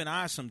 and even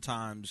I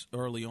sometimes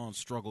early on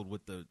struggled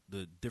with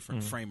the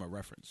different frame of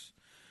reference.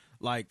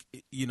 Like,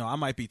 you know, I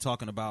might be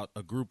talking about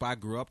a group I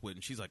grew up with,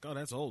 and she's like, "Oh,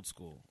 that's old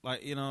school."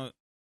 Like, you know,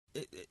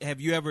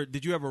 did you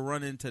ever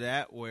run into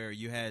that where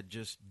you had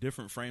just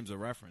different frames of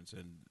reference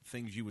and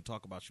things you would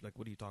talk about? She's like,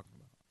 "What are you talking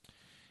about?"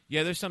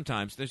 Yeah, there's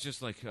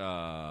just like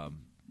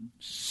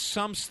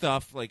some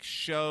stuff like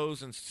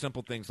shows and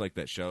simple things like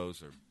that.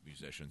 Shows or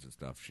musicians and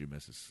stuff. She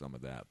misses some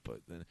of that,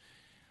 but then,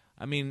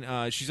 I mean,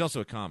 she's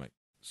also a comic.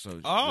 So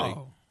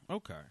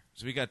okay.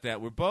 So we got that.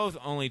 We're both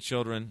only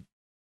children.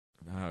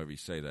 However you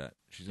say that.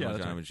 She's a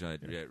diamond child,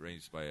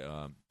 raised by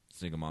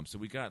single mom. So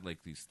we got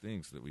like these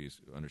things that we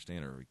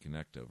understand or we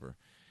connect over.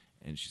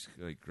 And she's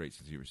like great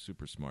since you were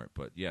super smart.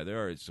 But yeah,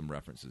 there are some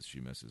references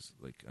she misses,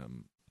 like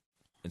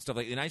and stuff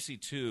like. And I see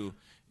too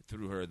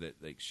through her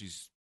that like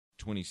she's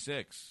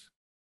 26.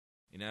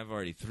 And I've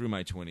already through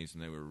my 20s,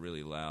 and they were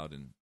really loud.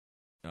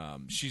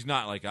 And she's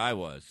not like I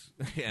was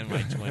in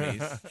my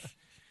 20s.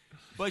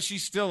 But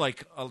she's still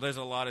like there's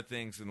a lot of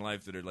things in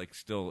life that are like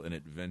still an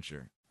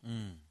adventure.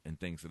 And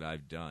things that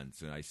I've done,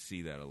 so I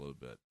see that a little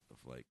bit of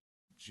like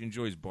she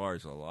enjoys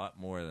bars a lot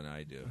more than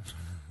I do,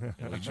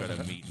 and we try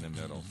to meet in the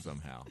middle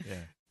somehow. Yeah,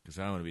 because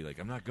I don't want to be like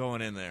I'm not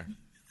going in there.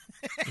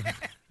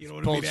 You don't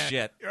want to be that.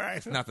 Bullshit. Right.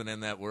 There's nothing in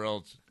that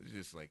world. It's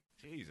just like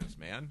Jesus,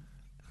 man.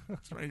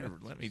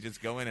 Let me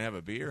just go in and have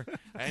a beer.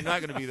 I'm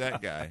not going to be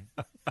that guy,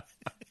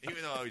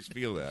 even though I always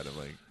feel that. I'm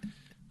like,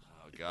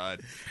 oh God.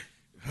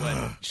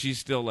 But she's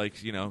still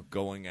like, you know,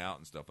 going out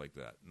and stuff like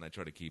that, and I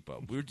try to keep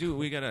up.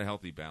 We got a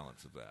healthy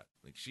balance of that.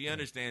 Like she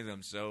understands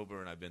I'm sober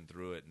and I've been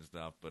through it and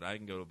stuff, but I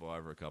can go to a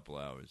bar for a couple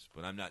hours,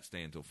 but I'm not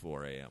staying until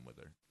 4 a.m. with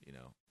her. You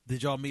know.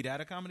 Did y'all meet at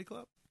a comedy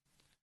club?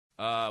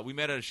 We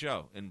met at a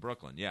show in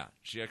Brooklyn. Yeah,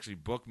 she actually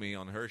booked me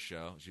on her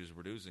show. She was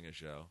producing a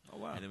show. Oh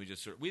wow! And then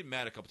we had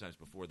met a couple times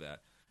before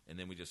that, and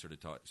then we just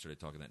started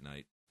talking that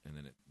night, and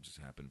then it just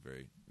happened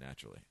very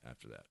naturally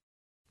after that.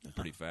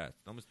 Pretty fast,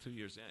 almost 2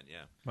 years in.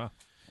 Yeah.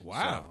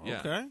 Wow. So, yeah.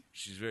 Okay.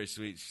 She's very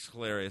sweet. She's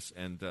hilarious,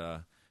 and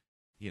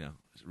you know,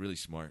 really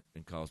smart,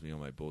 and calls me on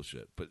my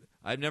bullshit. But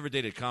I've never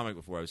dated a comic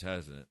before. I was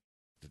hesitant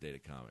to date a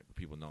comic.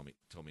 People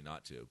told me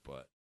not to,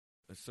 but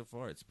so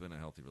far it's been a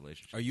healthy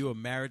relationship. Are you a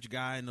marriage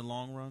guy in the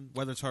long run,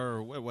 whether it's her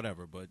or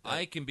whatever? But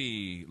I can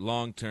be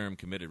long-term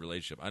committed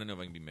relationship. I don't know if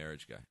I can be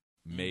marriage guy.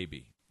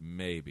 Maybe.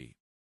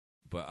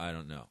 But I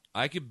don't know.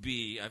 I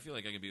feel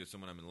like I could be with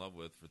someone I'm in love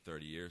with for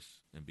 30 years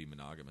and be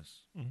monogamous.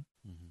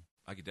 Mm-hmm.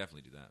 I could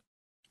definitely do that.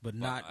 But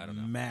not I don't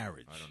know.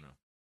 marriage. I don't know.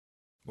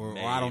 Or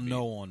I don't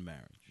know on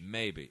marriage.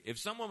 Maybe. If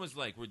someone was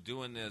like, we're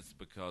doing this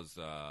because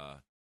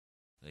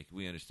like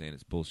we understand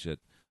it's bullshit,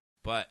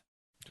 but,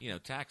 you know,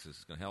 taxes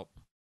is going to help.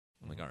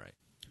 I'm like, all right.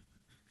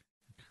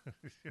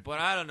 But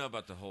I don't know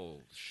about the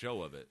whole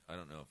show of it. I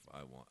don't know if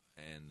I want.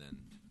 And then,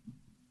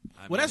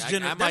 that's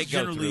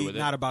generally with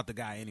not about the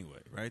guy anyway,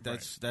 right?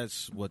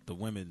 That's what the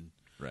women.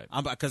 Right.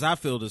 Because I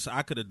feel this.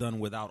 I could have done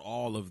without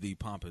all of the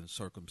pomp and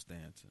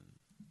circumstance,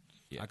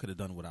 and I could have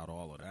done without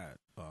all of that.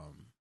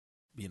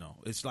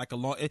 It's like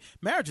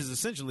marriage is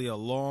essentially a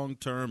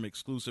long-term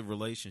exclusive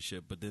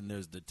relationship, but then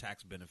there's the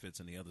tax benefits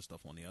and the other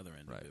stuff on the other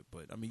end of it.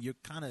 But I mean,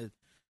 if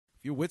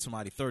you're with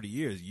somebody 30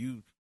 years,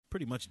 you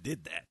pretty much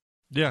did that.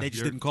 Yeah, they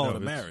just didn't call it a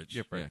marriage.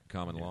 Yeah,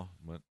 common law.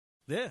 What?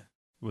 Yeah.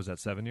 Was that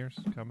 7 years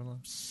common law?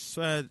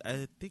 So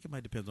I think it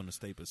might depend on the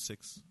state, but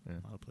 6 a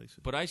lot of places.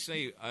 But I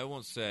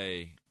won't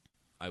say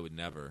I would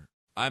never.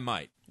 I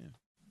might. Yeah.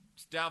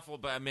 It's doubtful,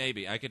 but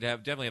maybe I could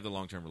definitely have the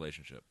long-term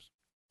relationships.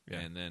 Yeah.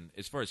 And then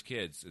as far as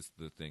kids, it's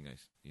the thing.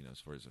 As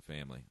far as a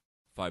family,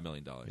 $5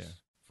 million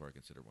before I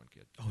consider one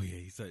kid. Oh yeah,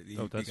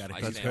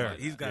 that's fair.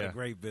 He's got a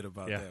great bit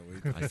about that.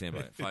 I stand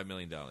by it. $5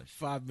 million.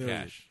 $5 million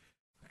Cash.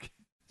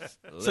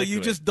 So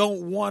you just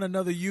don't want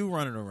another you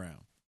running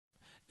around.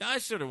 I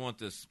sort of want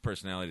this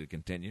personality to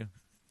continue.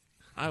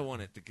 I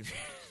want it to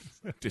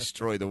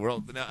destroy the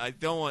world. No, I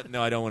don't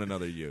want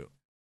another you.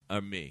 Or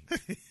me.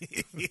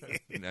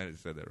 I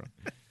said that wrong.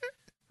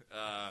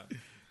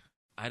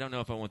 I don't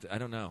know if I want to. I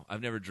don't know.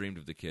 I've never dreamed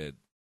of the kid.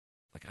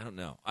 Like, I don't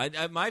know.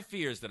 My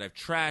fear is that I've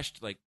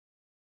trashed, like,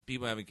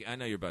 people having. I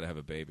know you're about to have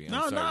a baby.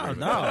 No.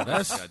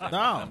 That's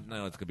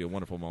no. It's gonna be a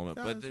wonderful moment.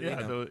 But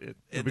it'll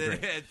be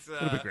great.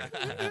 It'll be great.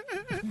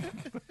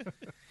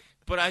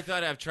 But I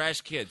thought I've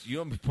trashed kids.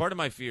 Part of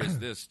my fear is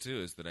this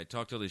too: is that I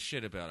talked all this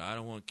shit about. I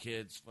don't want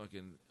kids.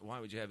 Fucking. Why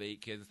would you have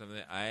 8 kids and stuff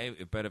like that? I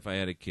bet if I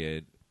had a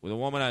kid with a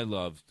woman I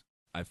loved,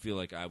 I feel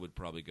like I would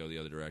probably go the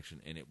other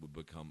direction, and it would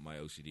become my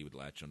OCD would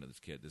latch onto this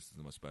kid. This is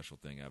the most special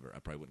thing ever. I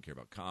probably wouldn't care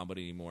about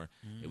comedy anymore.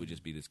 It would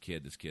just be this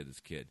kid. This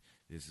kid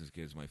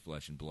is my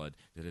flesh and blood.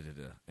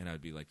 And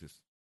I'd be like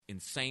this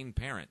insane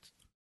parent.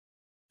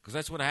 Because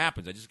that's what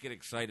happens. I just get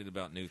excited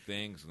about new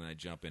things, and then I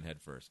jump in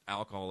head first.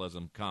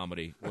 Alcoholism,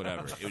 comedy,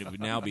 whatever. It would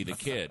now be the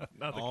kid.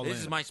 This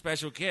is my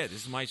special kid.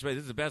 This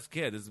is the best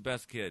kid. This is the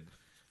best kid.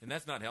 And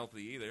that's not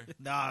healthy either.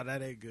 Nah,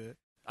 that ain't good.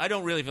 I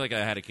don't really feel like I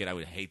had a kid, I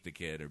would hate the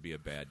kid or be a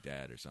bad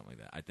dad or something like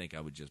that. I think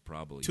I would just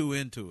probably... Too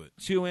into it.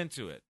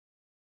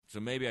 So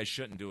maybe I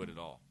shouldn't do it at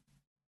all.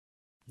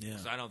 Yeah.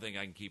 Because I don't think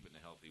I can keep it in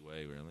a healthy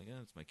way where I'm like,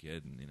 it's my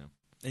kid, and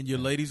And your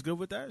lady's good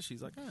with that?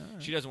 She's like, all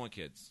right. She doesn't want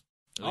kids.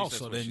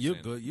 So then you're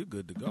good. You're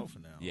good to go for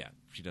now. Yeah,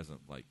 she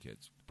doesn't like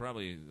kids.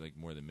 Probably like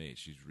more than me.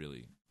 She's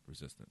really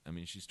resistant. I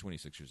mean, she's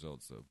 26 years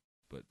old,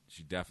 but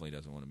she definitely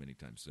doesn't want them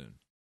anytime soon,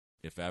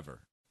 if ever.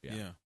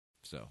 Yeah.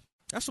 So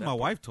that's what my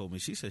wife told me.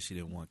 She said she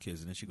didn't want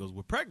kids, and then she goes,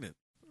 "We're pregnant."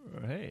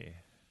 Hey.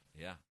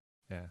 Yeah.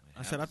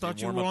 I said, "I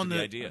thought you were on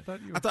the idea."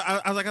 I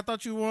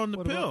thought you were on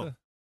the pill.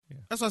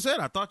 That's what I said.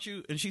 I thought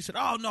you, and she said,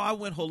 "Oh no, I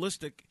went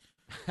holistic."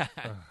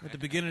 At the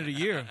beginning of the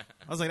year,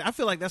 I was like, I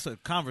feel like that's a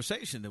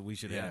conversation that we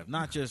should have,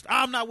 not just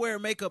I'm not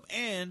wearing makeup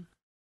and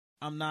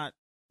I'm not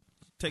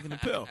taking the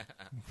pill.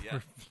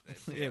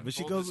 But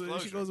she goes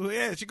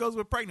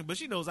with pregnant, but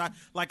she knows I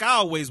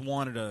always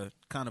wanted a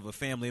kind of a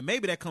family, and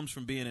maybe that comes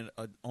from being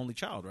an only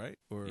child, right?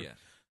 Or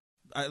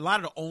a lot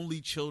of the only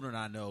children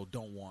I know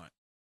don't want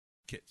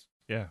kids.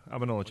 Yeah,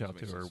 I'm an only child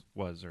too,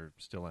 or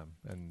still am,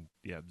 and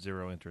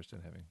zero interest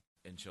in having.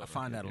 I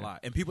find that a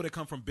lot. And people that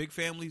come from big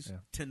families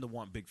tend to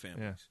want big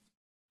families. Yeah.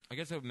 I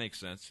guess that would make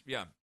sense.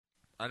 Yeah.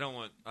 I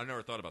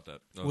never thought about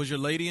that. Was your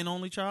lady an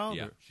only child?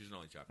 Yeah, she's an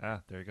only child.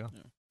 There you go.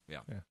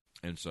 Yeah.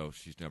 And so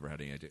she's never had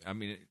any idea. I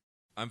mean,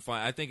 I'm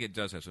fine. I think it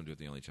does have something to do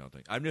with the only child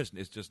thing.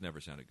 It's just never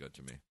sounded good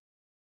to me.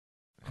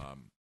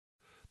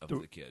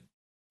 The kid.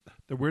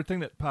 The weird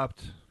thing that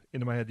popped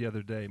into my head the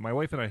other day, my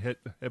wife and I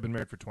have been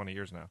married for 20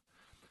 years now.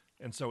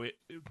 And so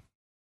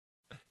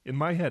in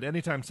my head,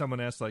 anytime someone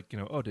asks, like,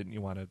 didn't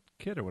you want a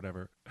kid or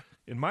whatever,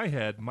 in my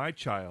head, my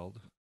child,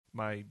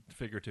 my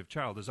figurative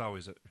child, is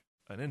always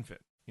an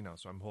infant.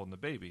 So I'm holding the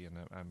baby, and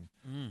I'm,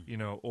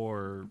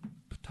 or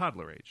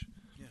toddler age.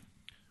 Yeah.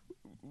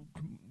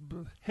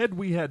 Had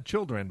we had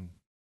children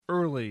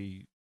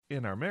early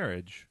in our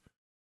marriage,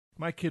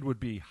 my kid would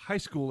be high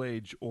school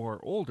age or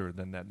older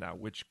than that now,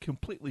 which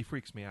completely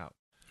freaks me out.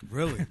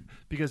 Really?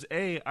 Because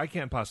A, I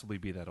can't possibly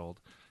be that old,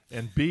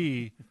 and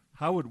B,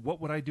 what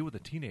would I do with a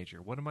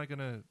teenager?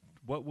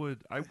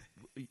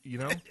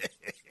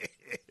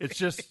 It's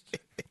just,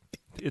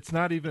 it's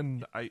not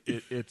even, I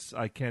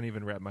can't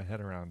even wrap my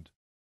head around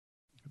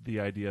the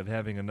idea of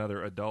having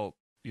another adult,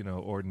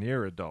 or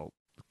near adult.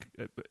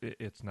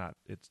 It's not,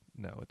 it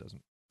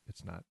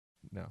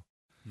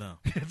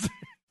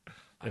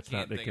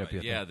can't be.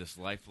 This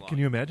lifelong. Can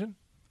you imagine?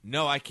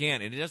 No, I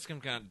can't. And it does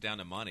come down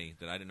to money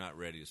that I'm not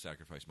ready to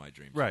sacrifice my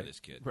dreams for this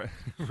kid.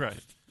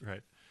 Right.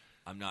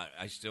 I'm not.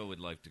 I still would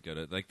like to go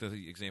to, like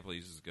the example I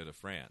use is go to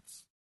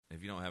France.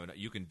 If you don't have enough,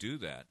 you can do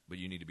that, but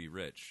you need to be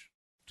rich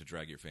to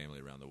drag your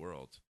family around the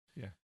world.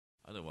 Yeah.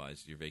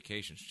 Otherwise, your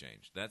vacations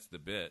change. That's the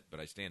bit,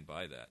 but I stand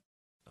by that.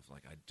 Of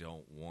like, I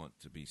don't want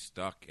to be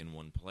stuck in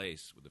one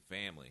place with a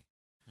family.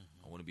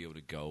 Mm-hmm. I want to be able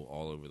to go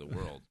all over the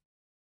world.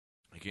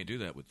 You can't do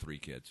that with 3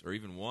 kids or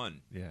even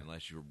 1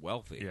 unless you're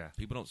wealthy. Yeah.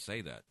 People don't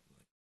say that.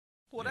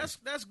 Well,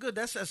 that's good.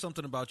 That says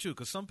something about you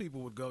because some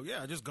people would go,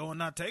 yeah, just go and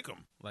not take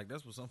them. Like,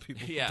 that's what some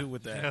people do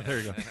with that. Yeah, there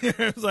you go.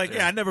 It's like,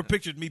 I never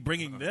pictured me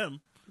bringing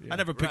them. Yeah. I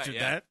never pictured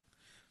yeah. that.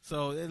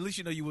 So at least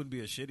you know you wouldn't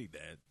be a shitty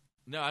dad.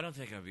 No, I don't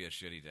think I'd be a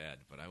shitty dad,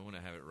 but I want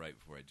to have it right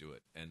before I do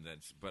it.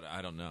 But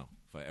I don't know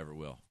if I ever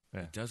will.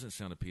 Yeah. It doesn't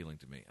sound appealing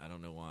to me. I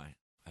don't know why.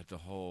 The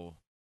whole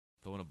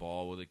throwing a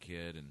ball with a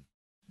kid, and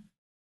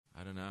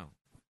I don't know.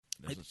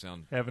 It doesn't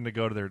sound Having to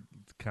go to their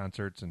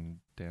concerts and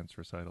dance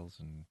recitals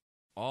and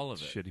all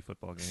of it. shitty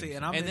football games. See,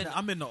 and then-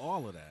 I'm into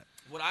all of that.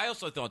 What I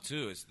also thought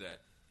too is that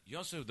you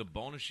also have the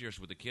bonus years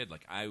with the kid.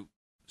 Like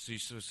so you're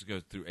supposed to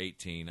go through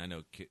 18. I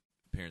know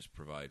parents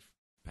provide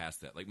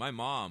past that. Like my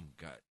mom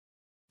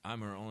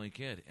I'm her only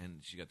kid, and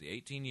she got the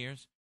 18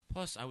 years.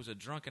 Plus, I was a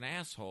drunken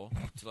asshole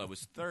until I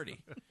was 30.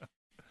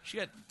 She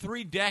got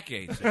 3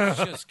 decades of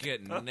just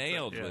getting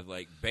nailed with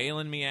like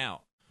bailing me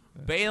out.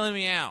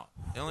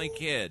 The only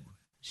kid.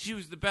 She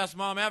was the best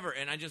mom ever,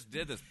 and I just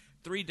did this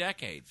 3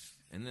 decades.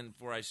 And then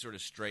before I sort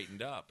of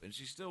straightened up, and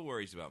she still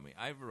worries about me.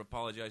 I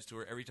apologize to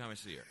her every time I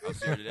see her. I'll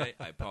see her today.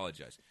 I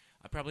apologize.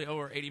 I probably owe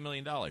her $80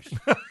 million.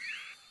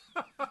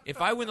 If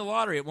I win the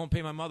lottery, it won't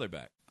pay my mother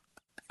back.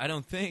 I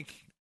don't think.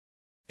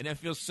 And I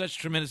feel such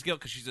tremendous guilt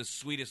because she's the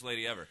sweetest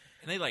lady ever.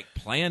 And they, like,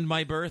 planned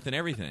my birth and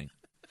everything.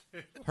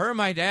 Her and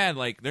my dad,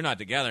 like, they're not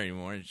together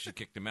anymore, and she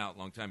kicked him out a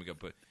long time ago.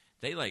 But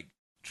they, like,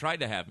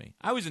 tried to have me.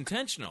 I was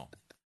intentional.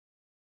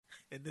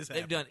 And this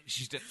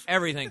She's done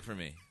everything for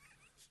me.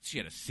 She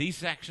had a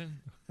C-section.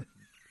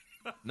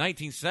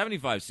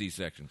 1975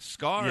 C-section.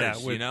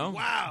 Scars, with- you know?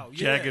 Wow.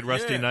 Jagged,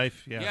 rusty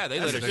knife. Yeah, Yeah, they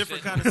That's let a her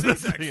different sit. kind of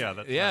C-section. yeah,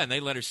 that's Yeah, and they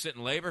let her sit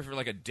in labor for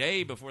like a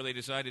day before they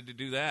decided to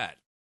do that.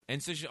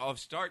 And so she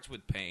starts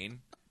with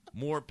pain,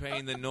 more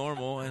pain than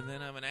normal, and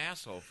then I'm an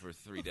asshole for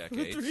 3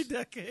 decades. 3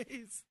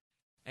 decades.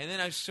 And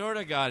then I sort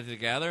of got it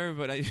together,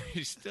 but I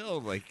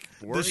still, like,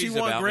 worries Does she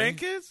want about me.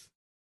 grandkids?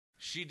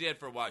 She did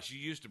for a while. She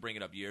used to bring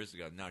it up years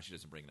ago. Now she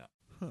doesn't bring it up.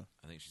 Huh.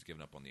 I think she's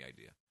given up on the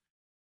idea.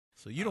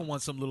 So you don't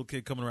want some little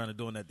kid coming around and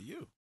doing that to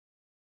you.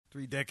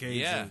 3 decades.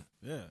 Yeah.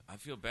 Yeah. I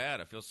feel bad.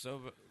 I feel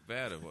so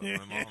bad of what my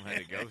mom had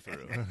to go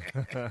through.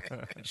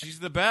 And she's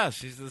the best.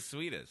 She's the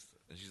sweetest.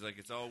 And she's like,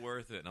 it's all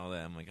worth it and all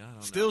that. I'm like, I don't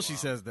know. Still, she Mom.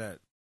 says that.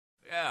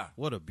 Yeah.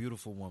 What a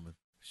beautiful woman.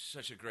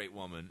 Such a great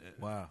woman.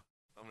 Wow.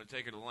 I'm going to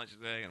take her to lunch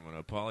today. I'm going to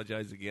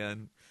apologize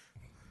again.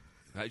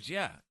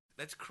 Yeah.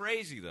 That's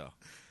crazy, though.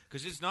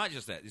 Because it's not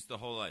just that. It's the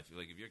whole life.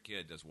 Like, if your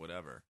kid does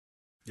whatever.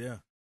 Yeah.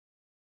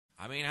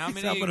 I mean, how I'm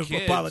many going to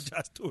kids...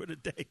 apologize to her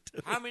today,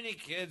 too. How many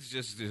kids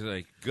just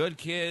like good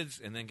kids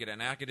and then get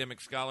an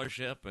academic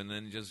scholarship and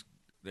then just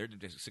they're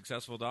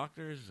successful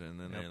doctors and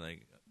then they're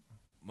like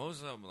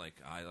most of them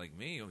like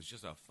me it was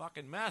just a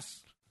fucking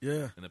mess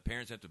Yeah. and the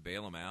parents have to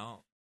bail them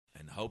out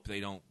and hope they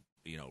don't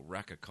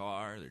wreck a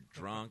car, they're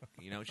drunk.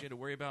 She had to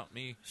worry about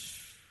me.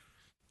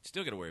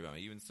 Still got to worry about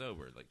me even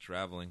sober, like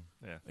traveling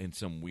in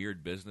some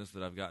weird business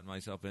that I've gotten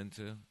myself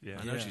into. Yeah.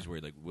 I know Yeah. she's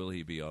worried, like, will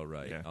he be all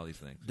right? Yeah. All these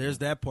things. There's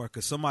that part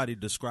because somebody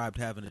described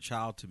having a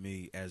child to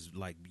me as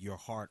like your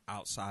heart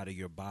outside of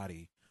your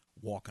body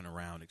walking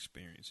around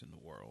experiencing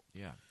the world.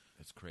 Yeah,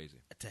 it's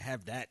crazy. To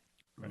have that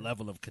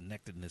level of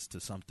connectedness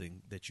to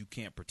something that you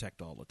can't protect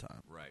all the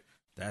time. Right.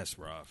 That's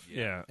rough.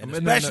 Yeah. And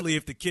then especially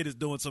if the kid is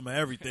doing some of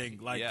everything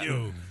like Yeah.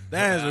 you.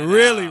 That I is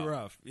really know.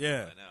 rough.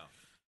 Yeah. I know.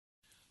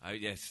 I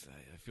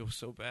feel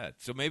so bad.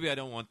 So maybe I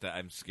don't want that.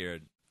 I'm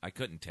scared. I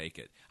couldn't take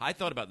it. I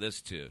thought about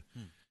this too.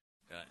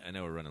 I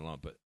know we're running long,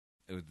 but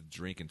it was the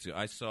drinking too.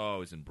 I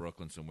was in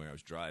Brooklyn somewhere. I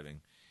was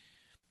driving,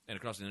 and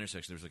across the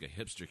intersection there was like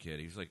a hipster kid.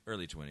 He was like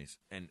early 20s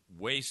and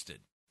wasted.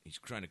 He's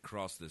trying to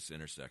cross this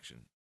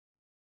intersection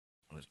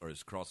or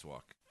his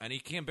crosswalk, and he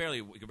can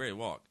barely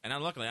walk.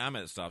 And luckily I'm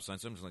at a stop sign,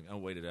 so I'm just like,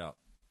 I'll wait it out.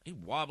 He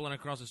wobbling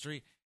across the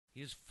street.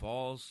 He just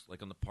falls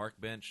like on the park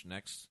bench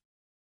next.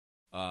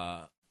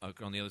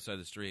 On the other side of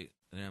the street,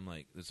 and I'm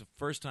like, this is the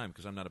first time,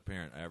 because I'm not a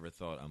parent, I ever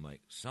thought, I'm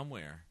like,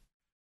 somewhere,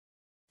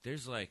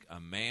 there's like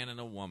a man and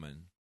a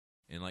woman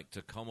in like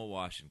Tacoma,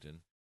 Washington,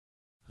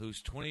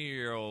 whose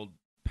 20-year-old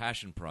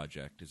passion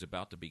project is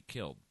about to be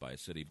killed by a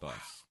city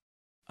bus.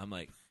 I'm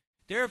like,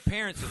 there are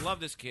parents that love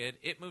this kid.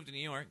 It moved to New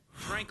York,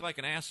 drank like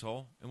an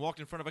asshole, and walked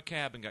in front of a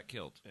cab and got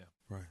killed. Yeah.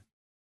 Right.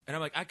 And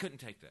I'm like, I couldn't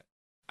take that.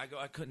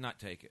 I could not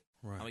take it.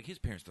 Right. I'm like, his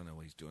parents don't know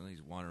what he's doing.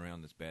 He's wandering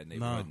around this bad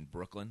neighborhood in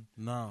Brooklyn.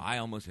 No. I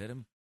almost hit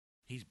him.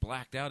 He's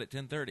blacked out at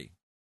 10:30.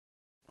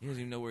 He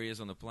doesn't even know where he is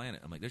on the planet.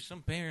 I'm like, there's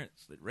some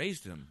parents that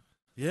raised him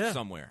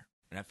somewhere.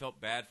 And I felt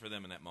bad for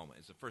them in that moment.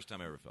 It's the first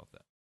time I ever felt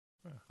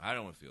that. I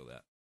don't want to feel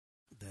that.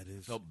 That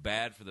is. I felt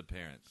bad for the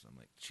parents. I'm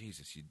like,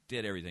 Jesus, you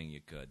did everything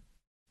you could.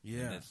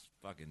 Yeah. And this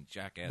fucking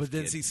jackass But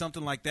then kid. see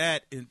something like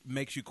that, it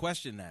makes you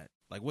question that.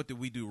 Like, what did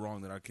we do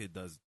wrong that our kid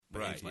does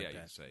behaves like you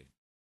that? say.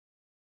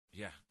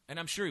 Yeah. And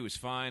I'm sure he was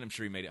fine. I'm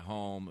sure he made it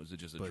home. It was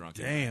just a But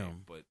drunken damn. night.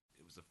 But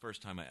it was the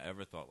first time I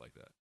ever thought like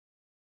that.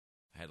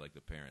 I had like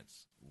the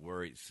parents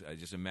worried. I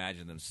just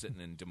imagined them sitting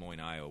in Des Moines,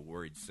 Iowa,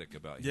 worried sick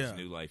about his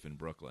new life in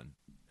Brooklyn.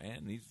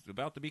 And he's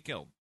about to be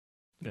killed.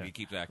 if he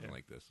keeps acting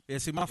like this. Yeah,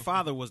 see, my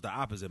father was the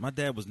opposite. My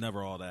dad was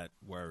never all that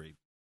worried.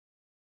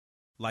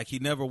 Like, he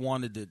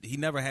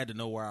never had to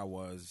know where I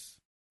was.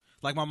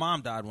 Like, my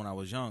mom died when I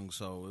was young,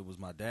 so it was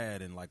my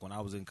dad. And, like, when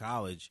I was in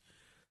college,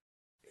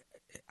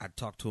 I'd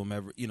talk to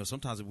him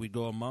sometimes we'd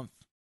go a month,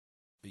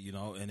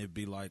 and it'd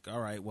be like, all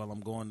right, well, I'm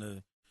going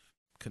to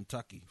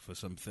Kentucky for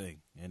something.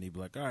 And he'd be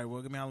like, all right,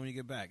 well, give me how when you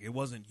get back. It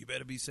wasn't, you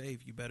better be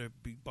safe. You better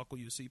buckle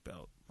your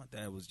seatbelt. My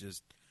dad was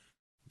just,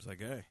 it was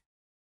like, hey.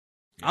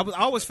 I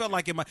always felt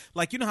like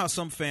you know how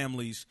some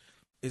families,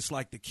 it's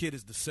like the kid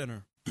is the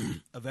center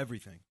of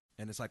everything.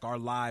 And it's like our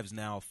lives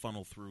now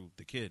funnel through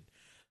the kid.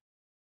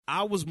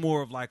 I was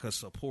more of like a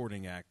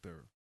supporting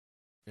actor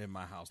in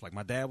my house. Like,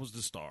 my dad was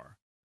the star.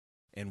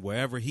 And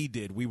wherever he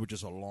did, we were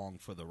just along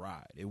for the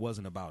ride. It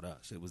wasn't about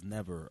us. It was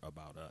never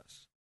about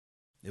us.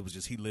 It was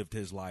just he lived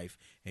his life,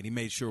 and he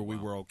made sure we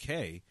were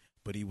okay,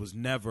 but he was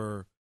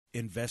never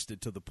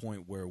invested to the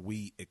point where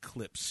we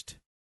eclipsed,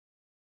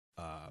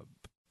 at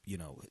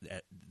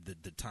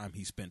the time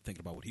he spent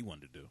thinking about what he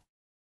wanted to do.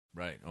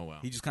 Right. Oh, wow.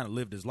 He just kind of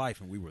lived his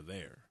life, and we were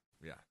there.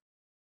 Yeah.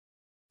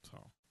 So,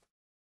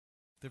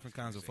 different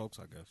kinds of folks,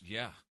 I guess.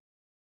 Yeah.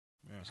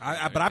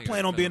 But I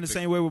plan on being the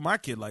same way with my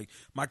kid. Like,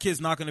 my kid's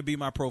not going to be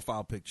my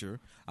profile picture.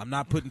 I'm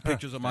not putting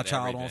pictures of my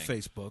child on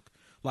Facebook.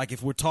 Like,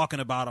 if we're talking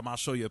about him, I'll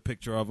show you a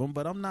picture of him.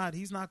 But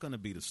he's not going to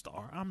be the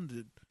star. I'm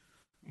the.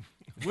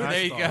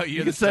 There you go.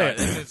 You can say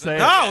it. Say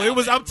no, it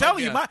was. I'm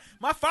telling you,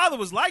 my father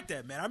was like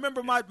that, man. I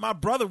remember my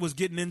brother was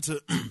getting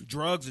into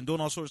drugs and doing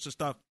all sorts of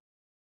stuff.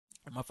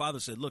 And my father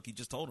said, "Look," he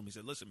just told him. He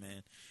said, "Listen,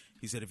 man,"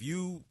 he said, "if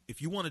you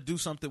want to do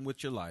something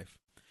with your life,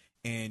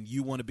 and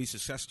you want to be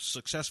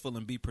successful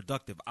and be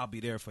productive, I'll be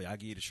there for you. I'll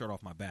give you the shirt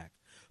off my back.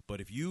 But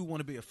if you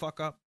want to be a fuck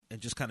up and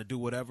just kind of do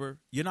whatever,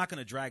 you're not going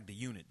to drag the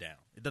unit down.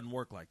 It doesn't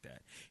work like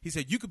that." He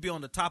said, "You could be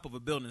on the top of a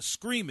building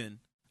screaming,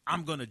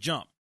 'I'm going to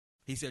jump.'"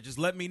 He said, "Just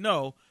let me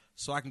know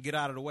so I can get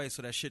out of the way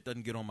so that shit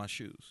doesn't get on my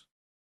shoes."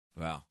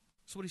 Wow.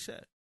 That's what he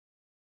said.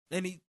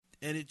 And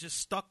it just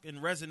stuck and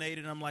resonated.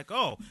 And I'm like,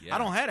 oh, yeah. I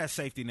don't have that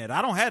safety net.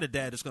 I don't have a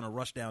dad that's going to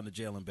rush down to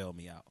jail and bail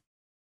me out.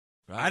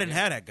 Right, I didn't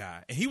have that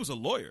guy. And he was a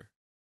lawyer.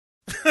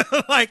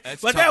 My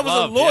dad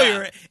was a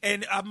lawyer,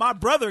 and my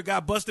brother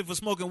got busted for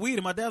smoking weed,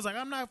 and my dad was like,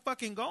 "I'm not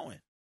fucking going."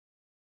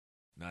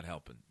 Not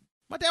helping.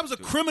 My dad was a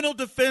criminal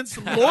defense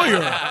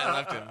lawyer.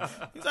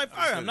 He's like,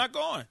 "Fine, I'm not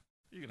going."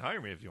 You can hire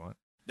me if you want.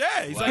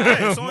 Yeah, he's like,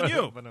 "Hey, it's on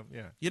you." But,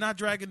 yeah. You're not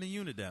dragging the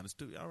unit down. It's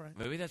all right.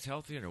 Maybe that's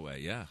healthy in a way.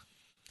 Yeah.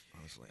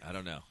 Honestly, I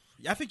don't know.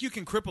 I think you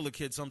can cripple a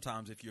kid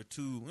sometimes if you're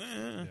too.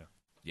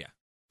 Yeah.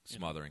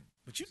 Smothering.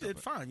 But you did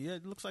fine.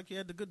 It looks like you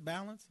had the good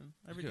balance and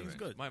everything's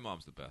good. My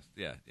mom's the best.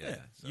 Yeah.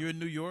 So. You're in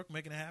New York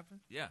making it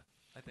happen? Yeah,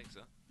 I think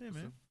so. Yeah,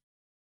 man.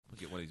 We'll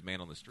get one of these man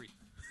on the street.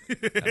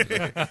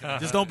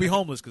 Just don't be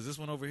homeless, because this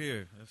one over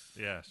here.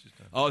 She's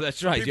done. Oh,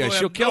 that's right. Yeah,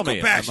 she'll kill me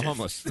if I'm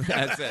homeless.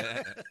 That's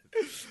it.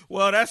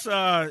 Well, that's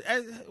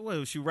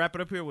should we wrap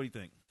it up here? What do you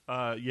think?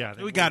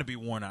 We got to be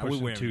worn out. We're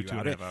wearing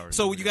 2.5 hours.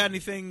 So you got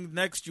anything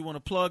next you want to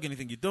plug?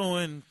 Anything you're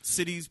doing?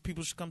 Cities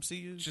people should come see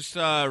you? Just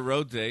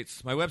road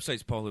dates. My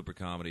website's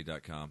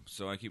paulhoopercomedy.com,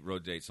 so I keep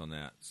road dates on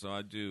that. So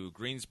I do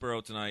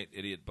Greensboro tonight,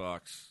 Idiot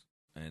Box,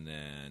 and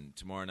then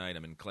tomorrow night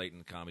I'm in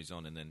Clayton, Comedy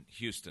Zone, and then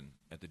Houston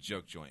at the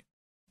Joke Joint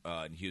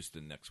in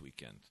Houston next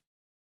weekend.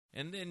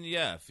 And then,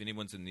 if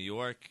anyone's in New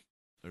York,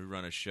 we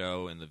run a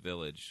show in the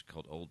Village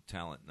called Old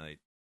Talent Night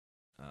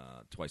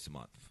twice a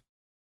month.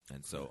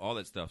 And so all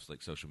that stuff's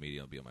like social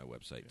media will be on my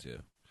website too.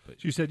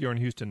 But so you said you're in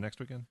Houston next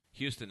weekend?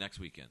 Houston next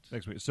weekend.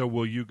 Next week. So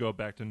will you go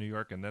back to New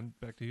York and then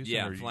back to Houston?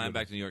 Yeah, I'm flying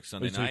back to New York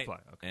Sunday night,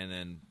 okay. And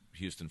then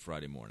Houston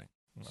Friday morning.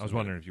 I was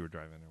wondering if you were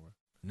driving or what.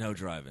 No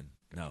driving.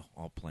 No,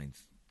 all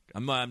planes.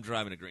 I'm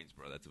driving to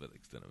Greensboro. That's about the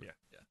extent of it. Yeah.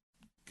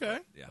 Okay.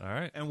 Yeah. All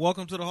right. And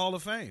welcome to the Hall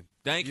of Fame.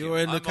 Thank you. You're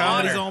in the I'm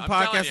Comedy honored. Zone I'm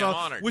podcast. I'm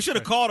honored. We should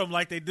have called him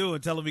like they do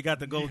and tell him we got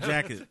the gold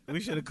jacket. We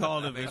should have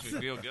called him. That makes me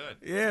feel good.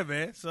 Yeah,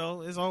 man.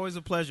 So it's always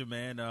a pleasure,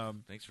 man.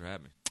 Thanks for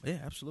having me. Yeah,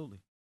 absolutely.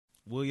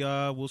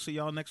 We'll see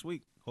y'all next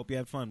week. Hope you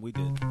had fun. We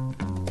did.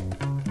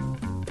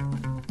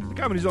 The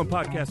Comedy Zone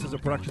podcast is a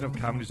production of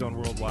Comedy Zone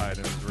Worldwide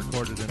and is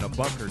recorded in a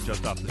bunker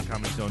just off the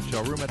Comedy Zone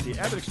showroom at the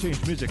Abbott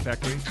Exchange Music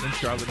Factory in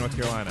Charlotte, North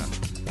Carolina.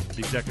 The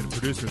executive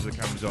producers of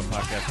the Comedy Zone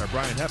podcast are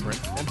Brian Hepburn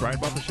and Brian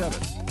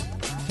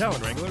Bartashevitz.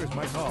 Talent Wrangler is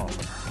Mike Hall.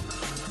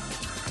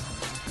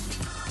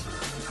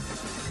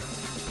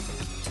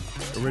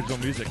 Original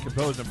music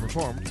composed and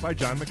performed by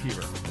John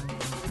McKeever.